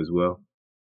tried to do as well,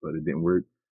 but it didn't work.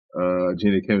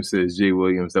 Gina Kim says Jay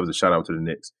Williams. That was a shout out to the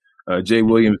Knicks. Jay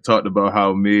Williams talked about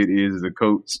how mid is as a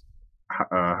coach,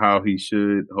 how he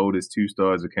should hold his 2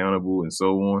 stars accountable, and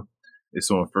so on. It's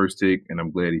on First Take, and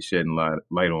I'm glad he's shedding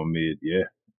light on mid. Yeah.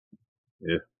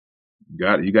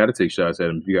 You got to take shots at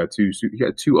him. You got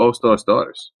 2 All-Star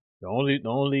starters. The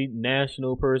only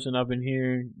national person I've been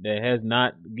hearing that has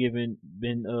not been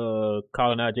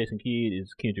calling out Jason Kidd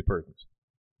is Kendrick Perkins.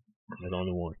 That's the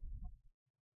only one.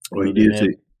 Well, he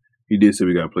did say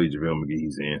we got to play JaVale McGee.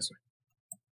 He's the answer.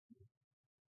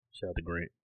 Shout out to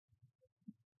Grant.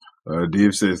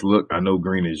 Div says, look, I know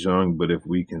Green is young, but if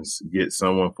we can get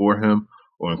someone for him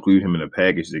or include him in a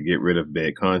package to get rid of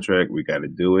bad contract, we got to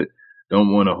do it.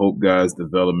 Don't want to hope guys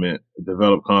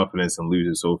develop confidence and lose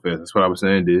it so fast. That's what I was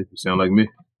saying, Div. You sound like me.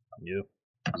 Yeah.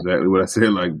 Exactly what I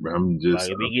said. Like, I'm just.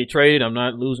 Like if he get traded, I'm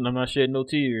not losing. I'm not shedding no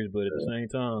tears, but at the same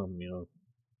time,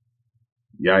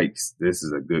 Yikes. This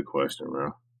is a good question,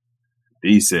 bro.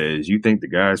 D says, you think the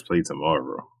guys play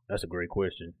tomorrow? That's a great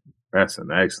question. That's an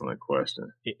excellent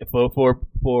question.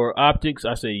 For optics,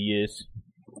 I say yes.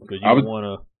 Because you don't want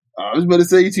to. I was about to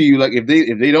say to you, like, if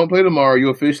they don't play tomorrow,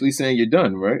 you're officially saying you're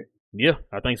done, right? Yeah,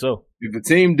 I think so. If the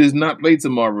team does not play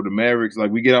tomorrow, the Mavericks,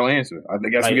 like, we get our answer. I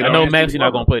know Maxey's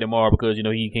not going to play tomorrow because,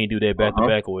 he can't do that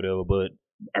back-to-back or whatever, but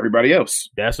everybody else.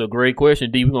 That's a great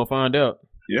question, D. We're going to find out.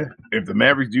 Yeah. If the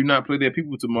Mavericks do not play their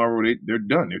people tomorrow, they're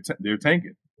done. They're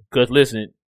tanking. Because,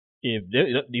 listen, if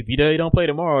they don't play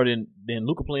tomorrow, then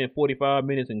Luka playing 45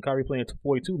 minutes and Kyrie playing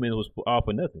 42 minutes was all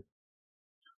for nothing.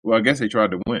 Well, I guess they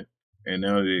tried to win. And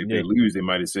now they lose, they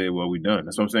might have said, well, we're done.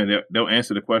 That's what I'm saying. They'll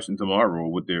answer the question tomorrow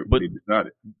what they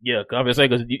decided. Yeah, obviously,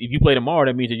 because if you play tomorrow,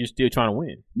 that means that you're still trying to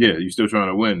win. Yeah, you're still trying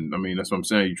to win. I mean, that's what I'm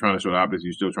saying. You're trying to show the optics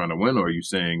you're still trying to win, or are you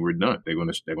saying we're done? They're going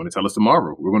to tell us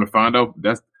tomorrow. We're going to find out.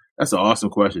 That's an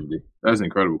awesome question, D. That's an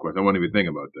incredible question. I wasn't even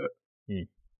thinking about that.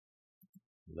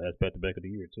 Last back-to-back of the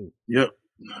year, too. Yep.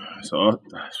 So,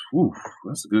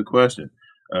 that's a good question.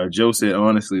 Joe said,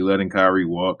 honestly, letting Kyrie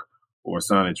walk or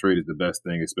sign and trade is the best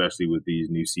thing, especially with these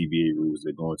new CBA rules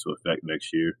that go into effect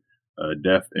next year.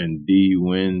 Def and D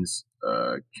wins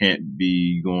can't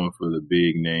be going for the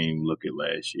big name. Look at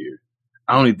last year.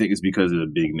 I don't even think it's because of the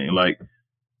big name. Like,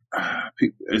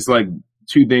 it's like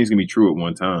 2 things can be true at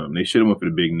one time. They should have went for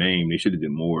the big name. They should have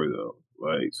did more though.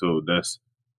 Like, so that's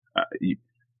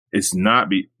it's not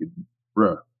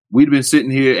bruh. We'd have been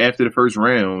sitting here after the first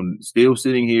round, still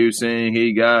sitting here saying,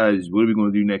 "Hey guys, what are we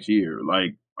going to do next year?"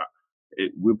 Like.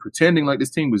 We're pretending like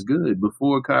this team was good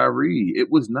before Kyrie.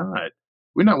 It was not.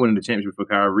 We're not winning the championship for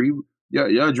Kyrie.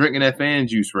 Y'all drinking that fan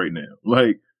juice right now.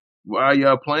 Like, why are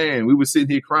y'all playing? We were sitting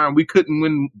here crying. We couldn't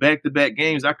win back-to-back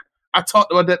games. I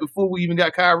talked about that before we even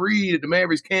got Kyrie, that the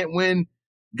Mavericks can't win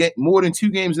more than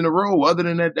 2 games in a row other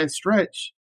than that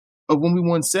stretch of when we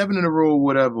won 7 in a row or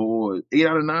whatever, or 8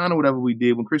 out of 9 or whatever we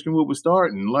did when Christian Wood was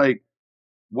starting. Like,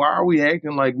 why are we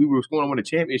acting like we were going to win a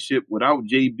championship without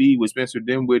JB, with Spencer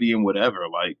Dinwiddie and whatever?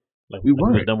 Like we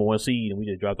weren't. We were number 1 seed and we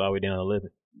just dropped all the way down to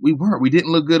 11. We weren't. We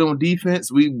didn't look good on defense.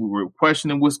 We were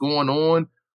questioning what's going on.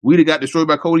 We'd have got destroyed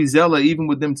by Cody Zeller even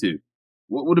with them 2.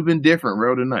 What would have been different,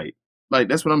 bro, tonight? Like,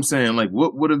 that's what I'm saying. Like,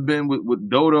 what would have been with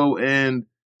Dodo and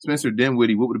Spencer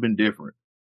Dinwiddie? What would have been different?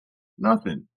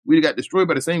 Nothing. We'd have got destroyed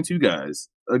by the same 2 guys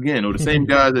again, or the same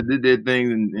guys that did their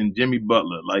things and Jimmy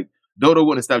Butler. Like, Dodo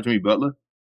wouldn't have stopped Jimmy Butler.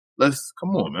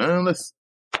 Come on, man.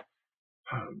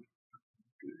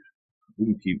 We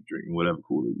can keep drinking whatever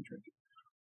cooler we drink.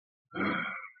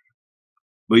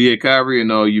 But yeah, Kyrie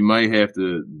and all, you might have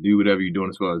to do whatever you're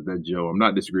doing as far as that, Joe. I'm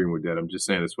not disagreeing with that. I'm just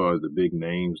saying as far as the big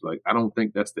names, like, I don't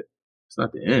think it's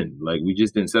not the end. Like, we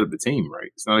just didn't set up the team right.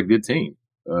 It's not a good team.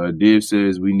 Div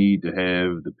says we need to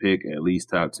have the pick at least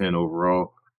top 10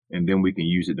 overall, and then we can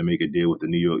use it to make a deal with the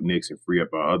New York Knicks and free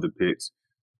up our other picks.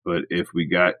 But if we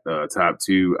got top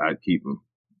 2, I'd keep them.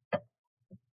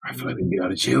 I feel like they can get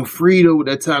out of jail free, though, with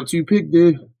that top 2 pick,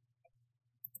 dude.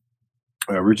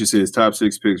 Richard says top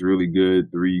 6 picks really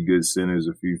good. 3 good centers,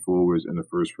 a few forwards in the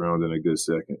first round, and a good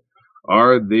second.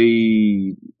 Are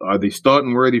they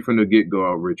starting worthy from the get-go,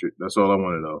 Richard? That's all I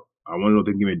want to know. I want to know if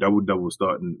they can give me a double-double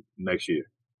starting next year.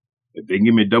 If they can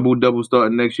give me a double-double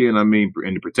starting next year, and I mean,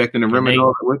 and protecting the rim and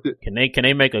all with it. Can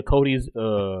they make a Cody's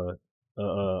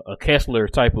a Kessler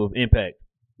type of impact.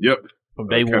 Yep. From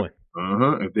day one.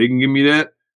 If they can give me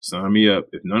that, sign me up.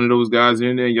 If none of those guys are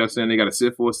in there, y'all saying they got to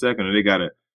sit for a second or they got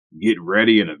to get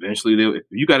ready and eventually if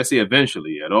you got to say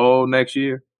eventually at all next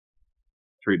year,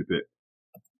 trade the pick.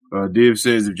 Div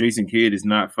says if Jason Kidd is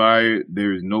not fired,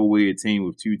 there is no way a team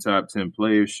with 2 top 10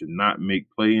 players should not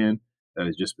make play-in. That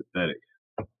is just pathetic.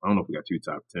 I don't know if we got 2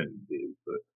 top 10, Div,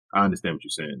 but I understand what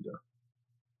you're saying, though.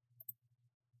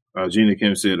 Gina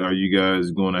Kim said, are you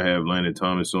guys going to have Landon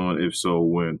Thomas on? If so,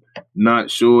 when?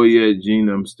 Not sure yet,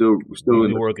 Gina. We're still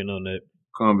working on that.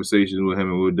 Conversations with him,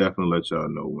 and we'll definitely let y'all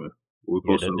know when.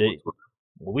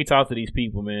 When we talk to these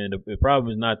people, man, the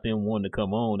problem is not them wanting to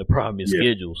come on. The problem is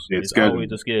schedules. It's always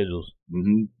the schedules.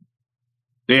 Mm-hmm.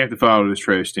 They have to follow this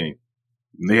trash team.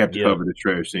 And they have to cover this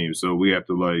trash team. So we have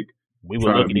to, we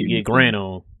were lucky to get Grant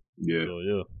on. Yeah.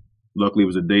 So, luckily, it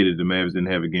was a day that the Mavs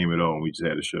didn't have a game at all, and we just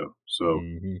had a show. So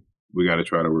we got to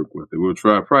try to work with it. We'll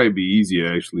probably be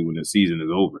easier, actually, when the season is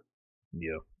over.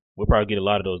 Yeah. We'll probably get a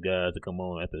lot of those guys to come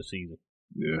on after the season.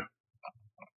 Yeah.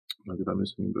 Did I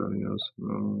miss anybody else?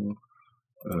 No.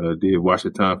 Div, watch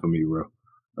the time for me,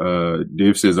 bro.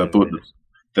 Div says, I thought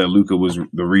that Luka was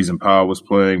the reason Powell was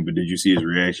playing, but did you see his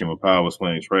reaction when Powell was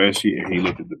playing trashy and he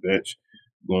looked at the bench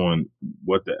going,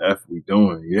 what the F we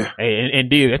doing? Yeah. Hey, and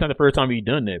Div, that's not the first time he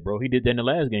done that, bro. He did that in the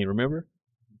last game, remember?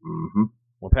 Mm-hmm.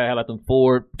 When Powell had them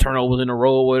 4 turnovers in a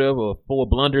row or whatever, or 4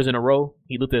 blunders in a row,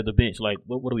 he looked at the bench like,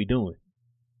 what are we doing?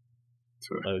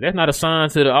 That's not a sign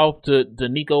to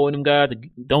Nico and them guys.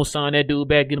 Don't sign that dude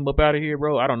back, get him up out of here,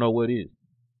 bro. I don't know what it is.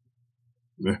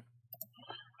 Yeah.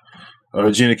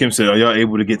 Gina Kim said, are y'all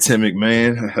able to get Tim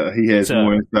McMahon? He has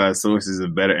more inside sources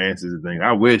and better answers and things.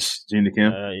 I wish, Gina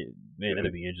Kim. Man,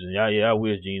 that'd be interesting. Yeah, I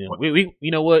wish, Gina. We you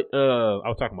know what? I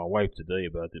was talking to my wife today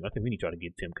about this. I think we need to try to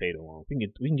get Tim Cato on. We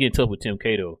can get in touch with Tim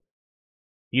Cato.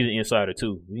 He's an insider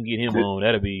too. We can get him on.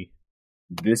 That'll be.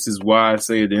 This is why I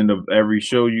say at the end of every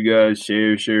show, you guys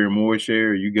share, and more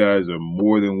share. You guys are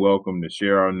more than welcome to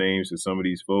share our names to some of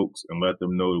these folks and let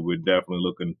them know that we're definitely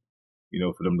looking,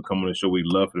 for them to come on the show. We'd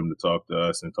love for them to talk to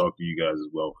us and talk to you guys as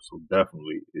well. So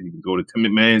definitely, you can go to Tim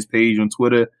McMahon's page on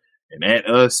Twitter and at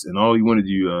us and all you want to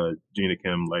do, Gina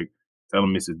Kim, tell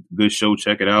them it's a good show.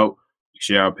 Check it out.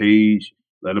 Share our page.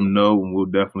 Let them know, and we'll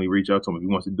definitely reach out to him if he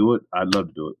wants to do it. I'd love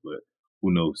to do it, but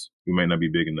who knows? We might not be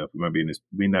big enough. We may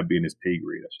not be in this pay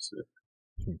grade, I should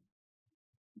say.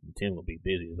 Tim will be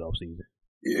busy this offseason.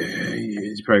 Yeah,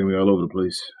 he's probably gonna be all over the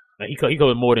place. He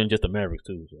covers more than just the Mavericks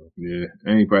too. So. Yeah,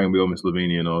 and he probably gonna be over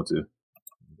Slovenia and all too.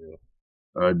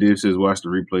 Yeah. Div says, watch the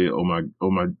replay.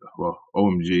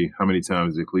 OMG, how many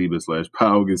times did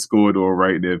Cleveland/Powell get scored or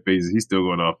right in their faces? He's still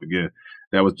going off again.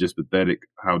 That was just pathetic.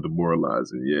 How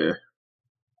demoralizing. Yeah,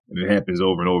 and it happens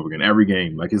over and over again every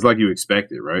game. It's like you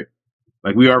expect it, right?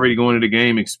 We already go into the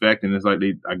game expecting it's I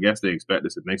guess they expect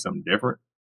us to make something different.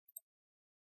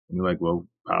 And you're like, well,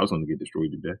 Powell's going to get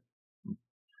destroyed today.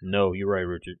 No, you're right,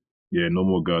 Richard. Yeah, no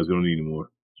more guys. We don't need any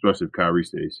more, especially if Kyrie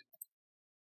stays.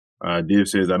 Div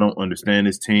says, I don't understand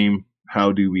this team.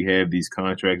 How do we have these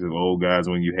contracts of old guys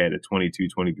when you had a 22,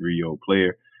 23-year-old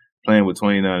player playing with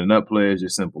 29 and up players?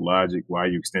 Just simple logic. Why are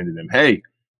you extending them? Hey,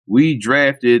 we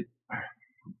drafted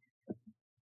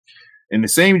in the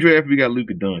same draft, we got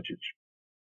Luka Doncic.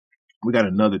 We got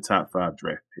another top 5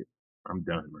 draft pick. I'm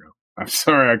done, bro. I'm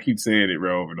sorry I keep saying it,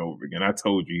 bro, over and over again. I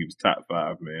told you he was top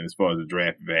 5, man, as far as the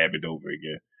draft happened over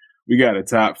again. We got a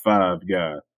top 5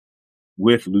 guy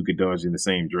with Luka Doncic in the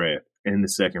same draft in the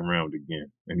second round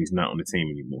again, and he's not on the team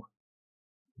anymore.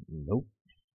 Nope.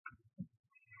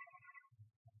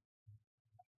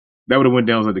 That would have went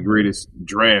down as the greatest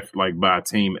draft by a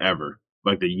team ever.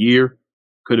 The year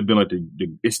could have been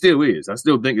it still is. I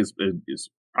still think it's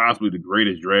possibly the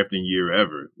greatest drafting year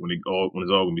ever when it's all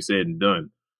gonna be said and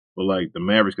done. But the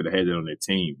Mavericks could have had that on their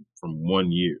team from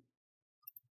 1 year.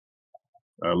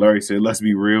 Larry said, let's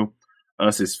be real.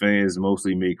 Us as fans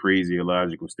mostly make crazy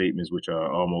illogical statements which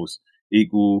are almost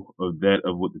equal of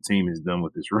what the team has done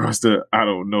with this roster. I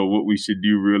don't know what we should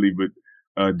do really,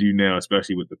 but do now,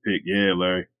 especially with the pick. Yeah,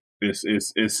 Larry.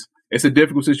 It's a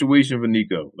difficult situation for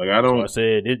Nico. I don't. So I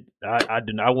said it. I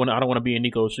don't want to be in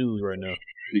Nico's shoes right now.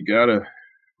 He gotta.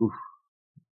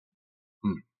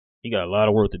 He got a lot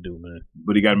of work to do, man.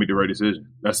 But he got to make the right decision.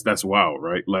 That's wild,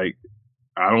 right?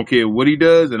 I don't care what he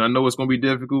does, and I know it's going to be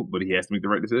difficult, but he has to make the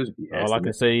right decision. All I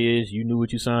can say is you knew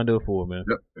what you signed up for, man.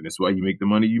 Yep, and that's why you make the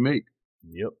money you make.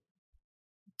 Yep.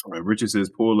 All right, Richard says,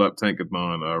 pull up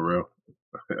Tankathon, RL.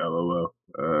 LOL.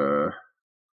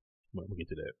 We'll get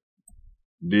to that.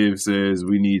 Div says,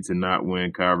 we need to not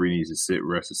win. Kyrie needs to sit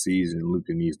rest of the season.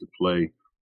 Luka needs to play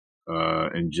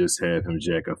and just have him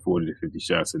jack up 40 to 50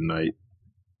 shots a night.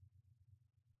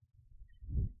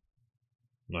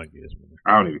 I guess, man.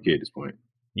 I don't even care at this point.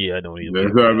 Yeah, I don't either.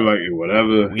 That's why I'd be like,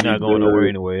 whatever. We not going nowhere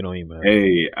anyway. It don't even matter.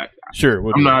 Hey, sure.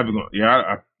 I'm not even going.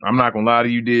 Yeah, I'm not gonna lie to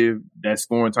you, Div. That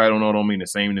scoring title don't mean the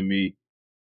same to me.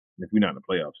 If we're not in the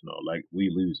playoffs, no, like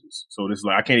we losers. So this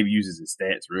like I can't even use this as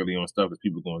stats really on stuff. Because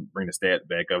people going to bring the stats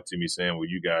back up to me saying, "Well,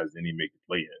 you guys didn't even make the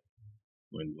play in."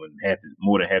 When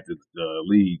more than half the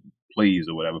league plays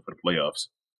or whatever for the playoffs,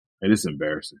 and it's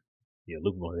embarrassing. Yeah,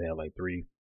 Luke going to have like three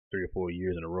or 4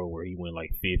 years in a row where he went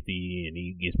like 50 and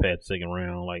he gets past the second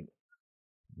round, like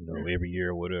every year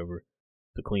or whatever,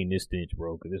 to clean this stench,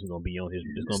 bro. Because this is gonna be on his.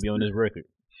 It's gonna be on his record.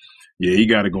 Yeah, he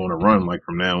got to go on a run like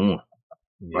from now on.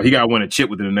 Yeah. Like, he got to win a chip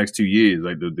within the next 2 years.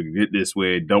 Like to get this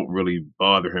way, it don't really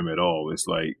bother him at all. It's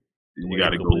like you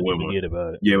got to go win one.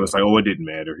 About it. Yeah, it's like it didn't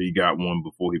matter. He got one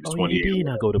before he was 28. He did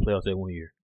not go to playoffs that 1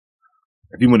 year.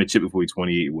 If he won a chip before he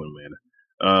 28, it wouldn't matter.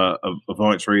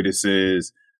 Avant Trader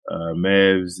says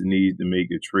Mavs need to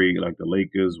make a trade like the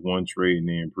Lakers. One trade and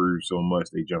they improved so much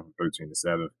they jumped from 13 to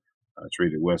 7.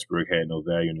 Traded Westbrook, had no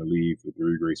value in the league for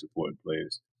 3 great supporting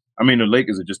players. I mean, the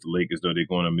Lakers are just the Lakers, though. They're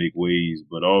going to make waves,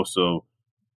 but also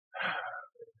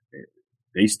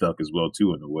they stuck as well,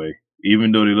 too, in a way.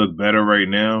 Even though they look better right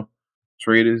now,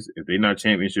 traders, if they're not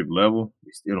championship level,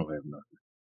 they still don't have nothing.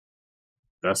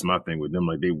 That's my thing with them.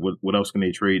 Like, what else can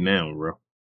they trade now, bro?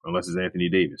 Unless it's Anthony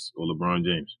Davis or LeBron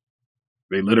James.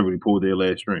 They literally pulled their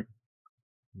last string.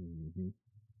 Mm-hmm.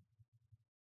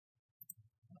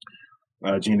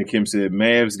 Gina Kim said,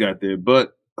 Mavs got their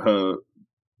butt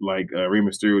like Rey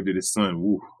Mysterio did his son.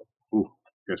 Woo.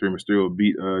 Guess Rey Mysterio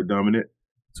beat Dominic.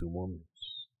 2 more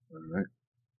minutes. All right.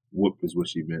 Whoop is what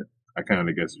she meant. I kind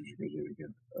of guess what she meant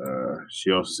again.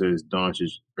 She also says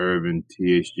Doncic, Irvin,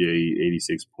 THJ,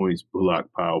 86 points. Bullock,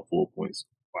 Powell, 4 points.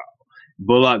 Wow.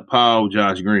 Bullock, Powell,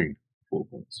 Josh Green, 4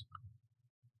 points.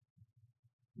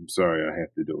 I'm sorry I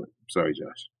have to do it. I'm sorry,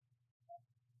 Josh.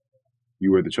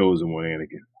 You were the chosen one,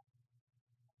 Anakin.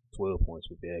 12 points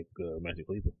with that Magic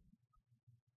Cleaver.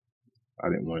 I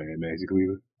didn't want to add Magic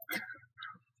Cleaver.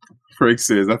 Frank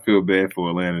says, I feel bad for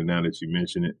Atlanta now that you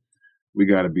mention it. We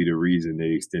got to be the reason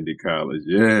they extended college.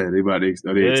 Yeah, they about to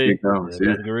extend college.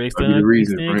 Yeah, be the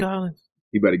reason.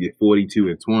 He about to get 42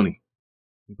 and 20.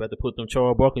 He about to put them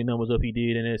Charles Barkley numbers up he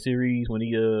did in that series when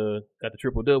he got the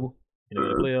triple-double in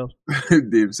the playoffs.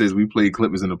 Dave says, we played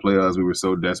Clippers in the playoffs. We were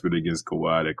so desperate against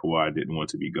Kawhi that Kawhi didn't want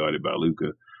to be guarded by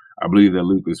Luka. I believe that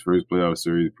Luka's first playoff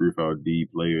series proved how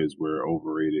deep players were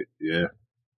overrated. Yeah.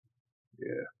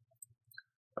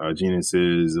 Gina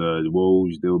says,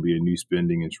 Woj, there will be a new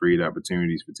spending and trade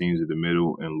opportunities for teams at the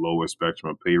middle and lower spectrum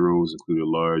of payrolls, including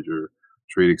larger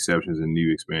trade exceptions and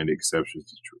new expanded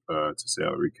exceptions to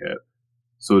salary cap.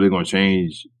 So they're going to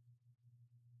change,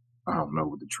 I don't know,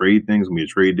 with the trade things, going to be a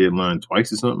trade deadline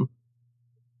twice or something?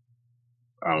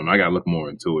 I don't know. I got to look more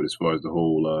into it as far as the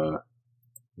whole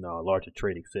larger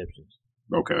trade exceptions.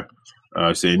 Okay.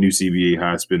 Saying new CBA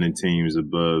high spending teams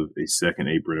above a second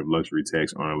apron of luxury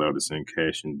tax aren't allowed to send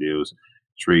cash in deals,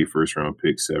 trade first round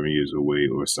picks 7 years away,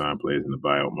 or sign players in the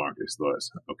buyout market.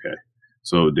 Okay.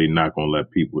 So they're not going to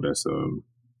let people that's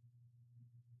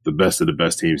the best of the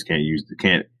best teams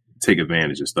can't take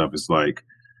advantage of stuff. It's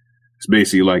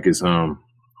basically like it's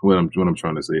what I'm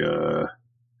trying to say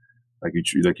like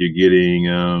you're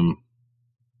getting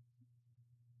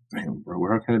damn, bro,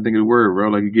 how can I think of the word, bro?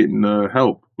 Like you're getting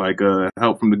help, like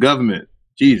help from the government.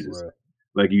 Jesus, right.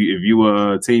 Like if you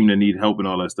are a team that need help and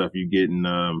all that stuff, you're getting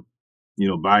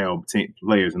buyout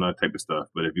players and all that type of stuff.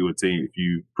 But if you're a team, if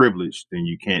you privileged, then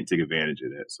you can't take advantage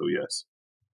of that. So yes,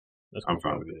 I'm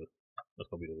fine with it. That's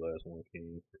gonna be the last one,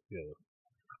 King. Yeah,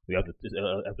 we after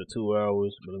 2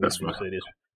 hours. But let me say this.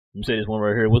 Let me say this one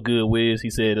right here. What's good, Wiz? He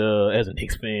said, as a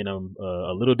Knicks fan, I'm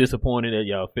a little disappointed at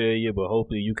y'all failure, but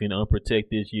hopefully you can unprotect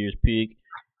this year's pick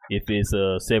if it's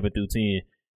 7 through 10.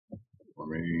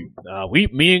 I mean,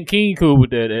 me and King cool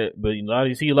with that, but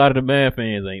you see a lot of the Mavs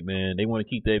fans ain't, man. They want to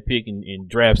keep that pick and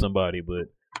draft somebody, but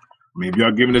I mean, if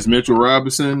y'all giving us Mitchell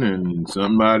Robinson and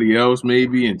somebody else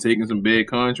maybe and taking some bad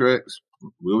contracts,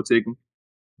 we'll take them.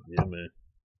 Yeah, man.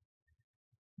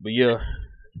 But yeah.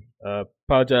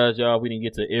 Apologize, y'all. We didn't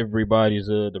get to everybody's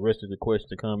the rest of the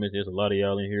questions and comments. There's a lot of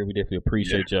y'all in here. We definitely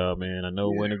appreciate y'all, man. I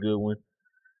know it wasn't a good one.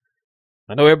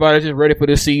 I know everybody's just ready for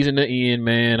the season to end,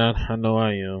 man. I know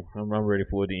I am. I'm ready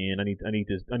for it to end. I need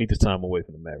this time away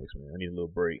from the Mavericks, man. I need a little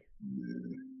break.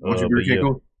 1, 2, 3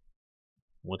 Cancun.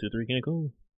 1, 2, 3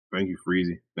 Cancun. Thank you,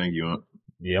 Freezy. Thank you, Aunt.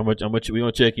 Yeah, we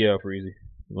gonna check you out, Freezy.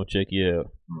 We're gonna check you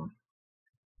out.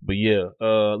 But yeah,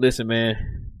 listen,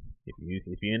 man.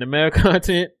 If you're in the Mad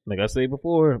content, like I said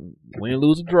before, win,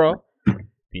 lose, or draw. If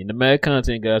you're in the Mad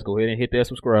content, guys, go ahead and hit that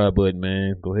subscribe button,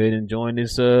 man. Go ahead and join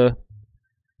this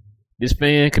this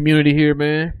fan community here,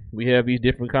 man. We have these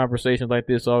different conversations like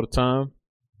this all the time.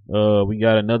 We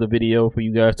got another video for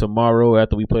you guys tomorrow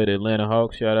after we play the Atlanta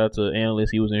Hawks. Shout out to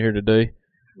Analyst. He was in here today.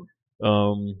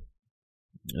 I'm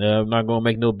not gonna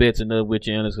make no bets enough with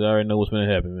you, Analyst, because I already know what's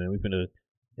gonna happen, man. You're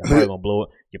probably gonna blow it.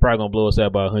 You're probably gonna blow us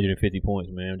out by 150 points,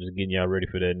 man. I'm just getting y'all ready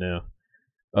for that now.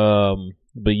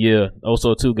 But yeah,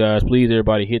 also too, guys, please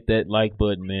everybody hit that like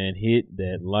button, man. Hit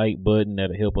that like button.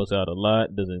 That'll help us out a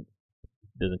lot. Doesn't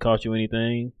cost you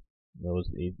anything.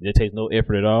 It takes no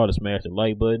effort at all to smash the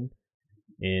like button,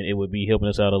 and it would be helping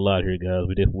us out a lot here, guys.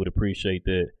 We definitely would appreciate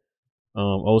that.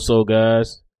 Also,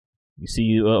 guys, you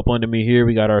see up under me here,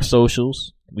 we got our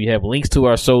socials. We have links to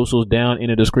our socials down in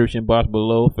the description box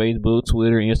below: Facebook,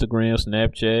 Twitter, Instagram,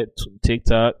 Snapchat,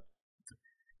 TikTok.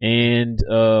 And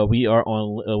we are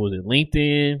on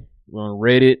LinkedIn, we're on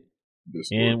Reddit,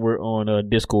 Discord. And we're on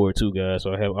Discord too, guys.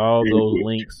 So I have all those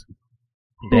links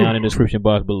down in the description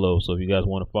box below. So if you guys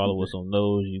want to follow us on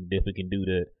those, you definitely can do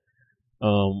that.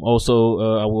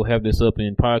 Also, I will have this up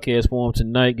in podcast form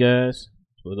tonight, guys.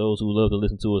 For those who love to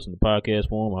listen to us in the podcast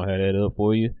form, I'll have that up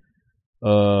for you.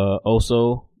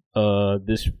 Also,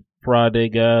 this Friday,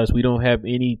 guys, we don't have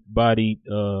anybody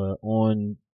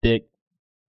on deck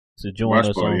to join watch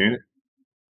us party, on. Ain't it?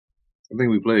 I think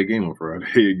we play a game on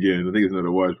Friday again. I think it's another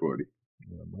watch party.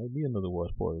 Yeah, it might be another watch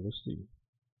party. Let's see.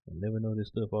 I never know this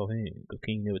stuff offhand because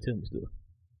King never tell me stuff.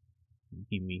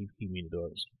 He keep me in the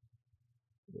dark.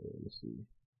 Let's see.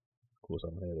 Of course, I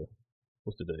don't have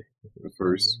what's today? The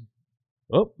first.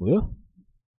 Oh, well,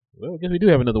 I guess we do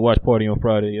have another watch party on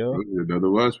Friday, y'all. Another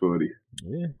watch party.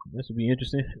 Yeah, that should be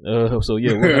interesting. So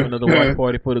yeah, we'll have another watch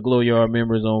party for the Glow Yard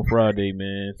members on Friday,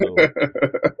 man. So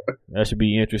that should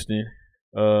be interesting.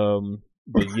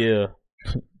 But yeah.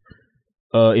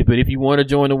 If you want to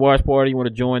join the watch party, you want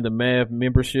to join the Mav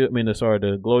membership,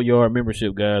 the Glow Yard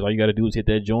membership, guys, all you got to do is hit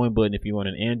that join button if you're on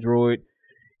an Android.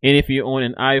 And if you're on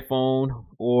an iPhone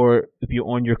or if you're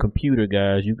on your computer,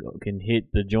 guys, you can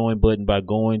hit the join button by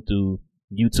going to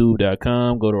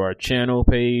youtube.com, go to our channel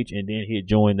page, and then hit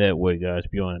join that way, guys,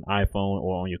 if you're on an iPhone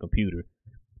or on your computer.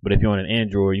 But if you're on an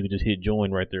Android, you can just hit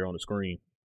join right there on the screen.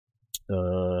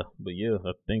 But yeah,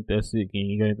 I think that's it. King,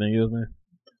 you got anything else,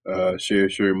 man?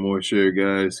 Share, more share,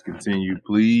 guys. Continue,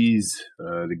 please,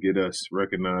 to get us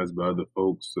recognized by other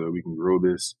folks so we can grow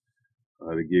this,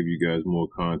 to give you guys more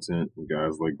content,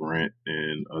 guys like Grant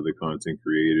and other content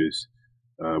creators.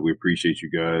 We appreciate you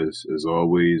guys, as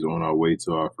always, on our way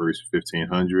to our first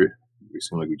 1,500. We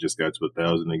seem like we just got to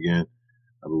 1,000 again.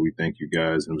 But we thank you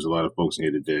guys. And there was a lot of folks in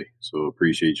here today. So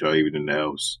appreciate y'all even in the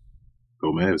house.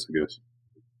 Go Mavs, I guess.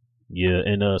 Yeah,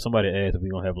 and somebody asked if we're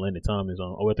going to have Landon Thomas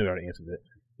on. Oh, I think I already answered that.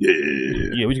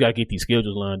 Yeah, we just got to get these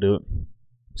schedules lined up.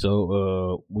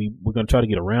 So we're going to try to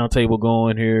get a round table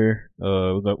going here.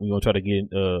 We're going to try to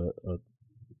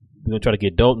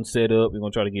get Dalton set up. We're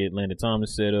going to try to get Landon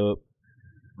Thomas set up.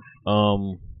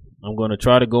 I'm going to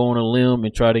try to go on a limb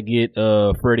and try to get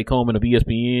Freddie Coleman of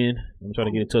ESPN. I'm going to try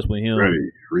to get in touch with him. Freddie,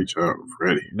 reach out,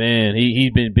 Freddie. Man,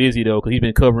 he's been busy, though, because he's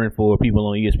been covering for people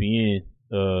on ESPN.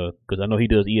 Because I know he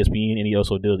does ESPN and he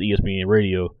also does ESPN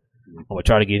radio. I'm going to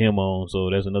try to get him on, so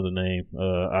that's another name.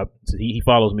 He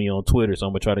follows me on Twitter, so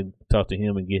I'm going to try to talk to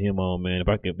him and get him on, man.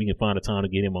 If we can find a time to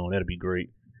get him on, that'd be great.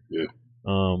 Yeah.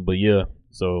 But yeah,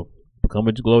 so become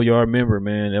a Glow Yard member,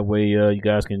 man. That way you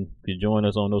guys can join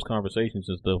us on those conversations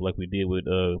and stuff like we did with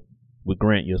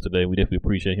Grant yesterday. We definitely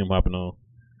appreciate him hopping on.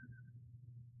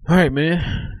 All right,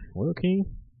 man. Well,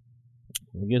 King,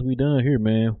 I guess we done here,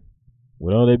 man.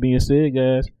 With all that being said,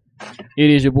 guys, it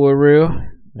is your boy Real.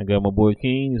 I got my boy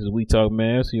King. This is We Talk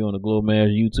Mavs here on the Glow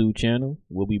Mavs YouTube channel.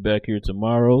 We'll be back here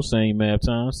tomorrow. Same Mav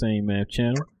time, same Mav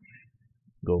channel.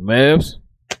 Go Mavs.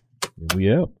 And we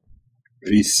out.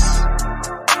 Peace.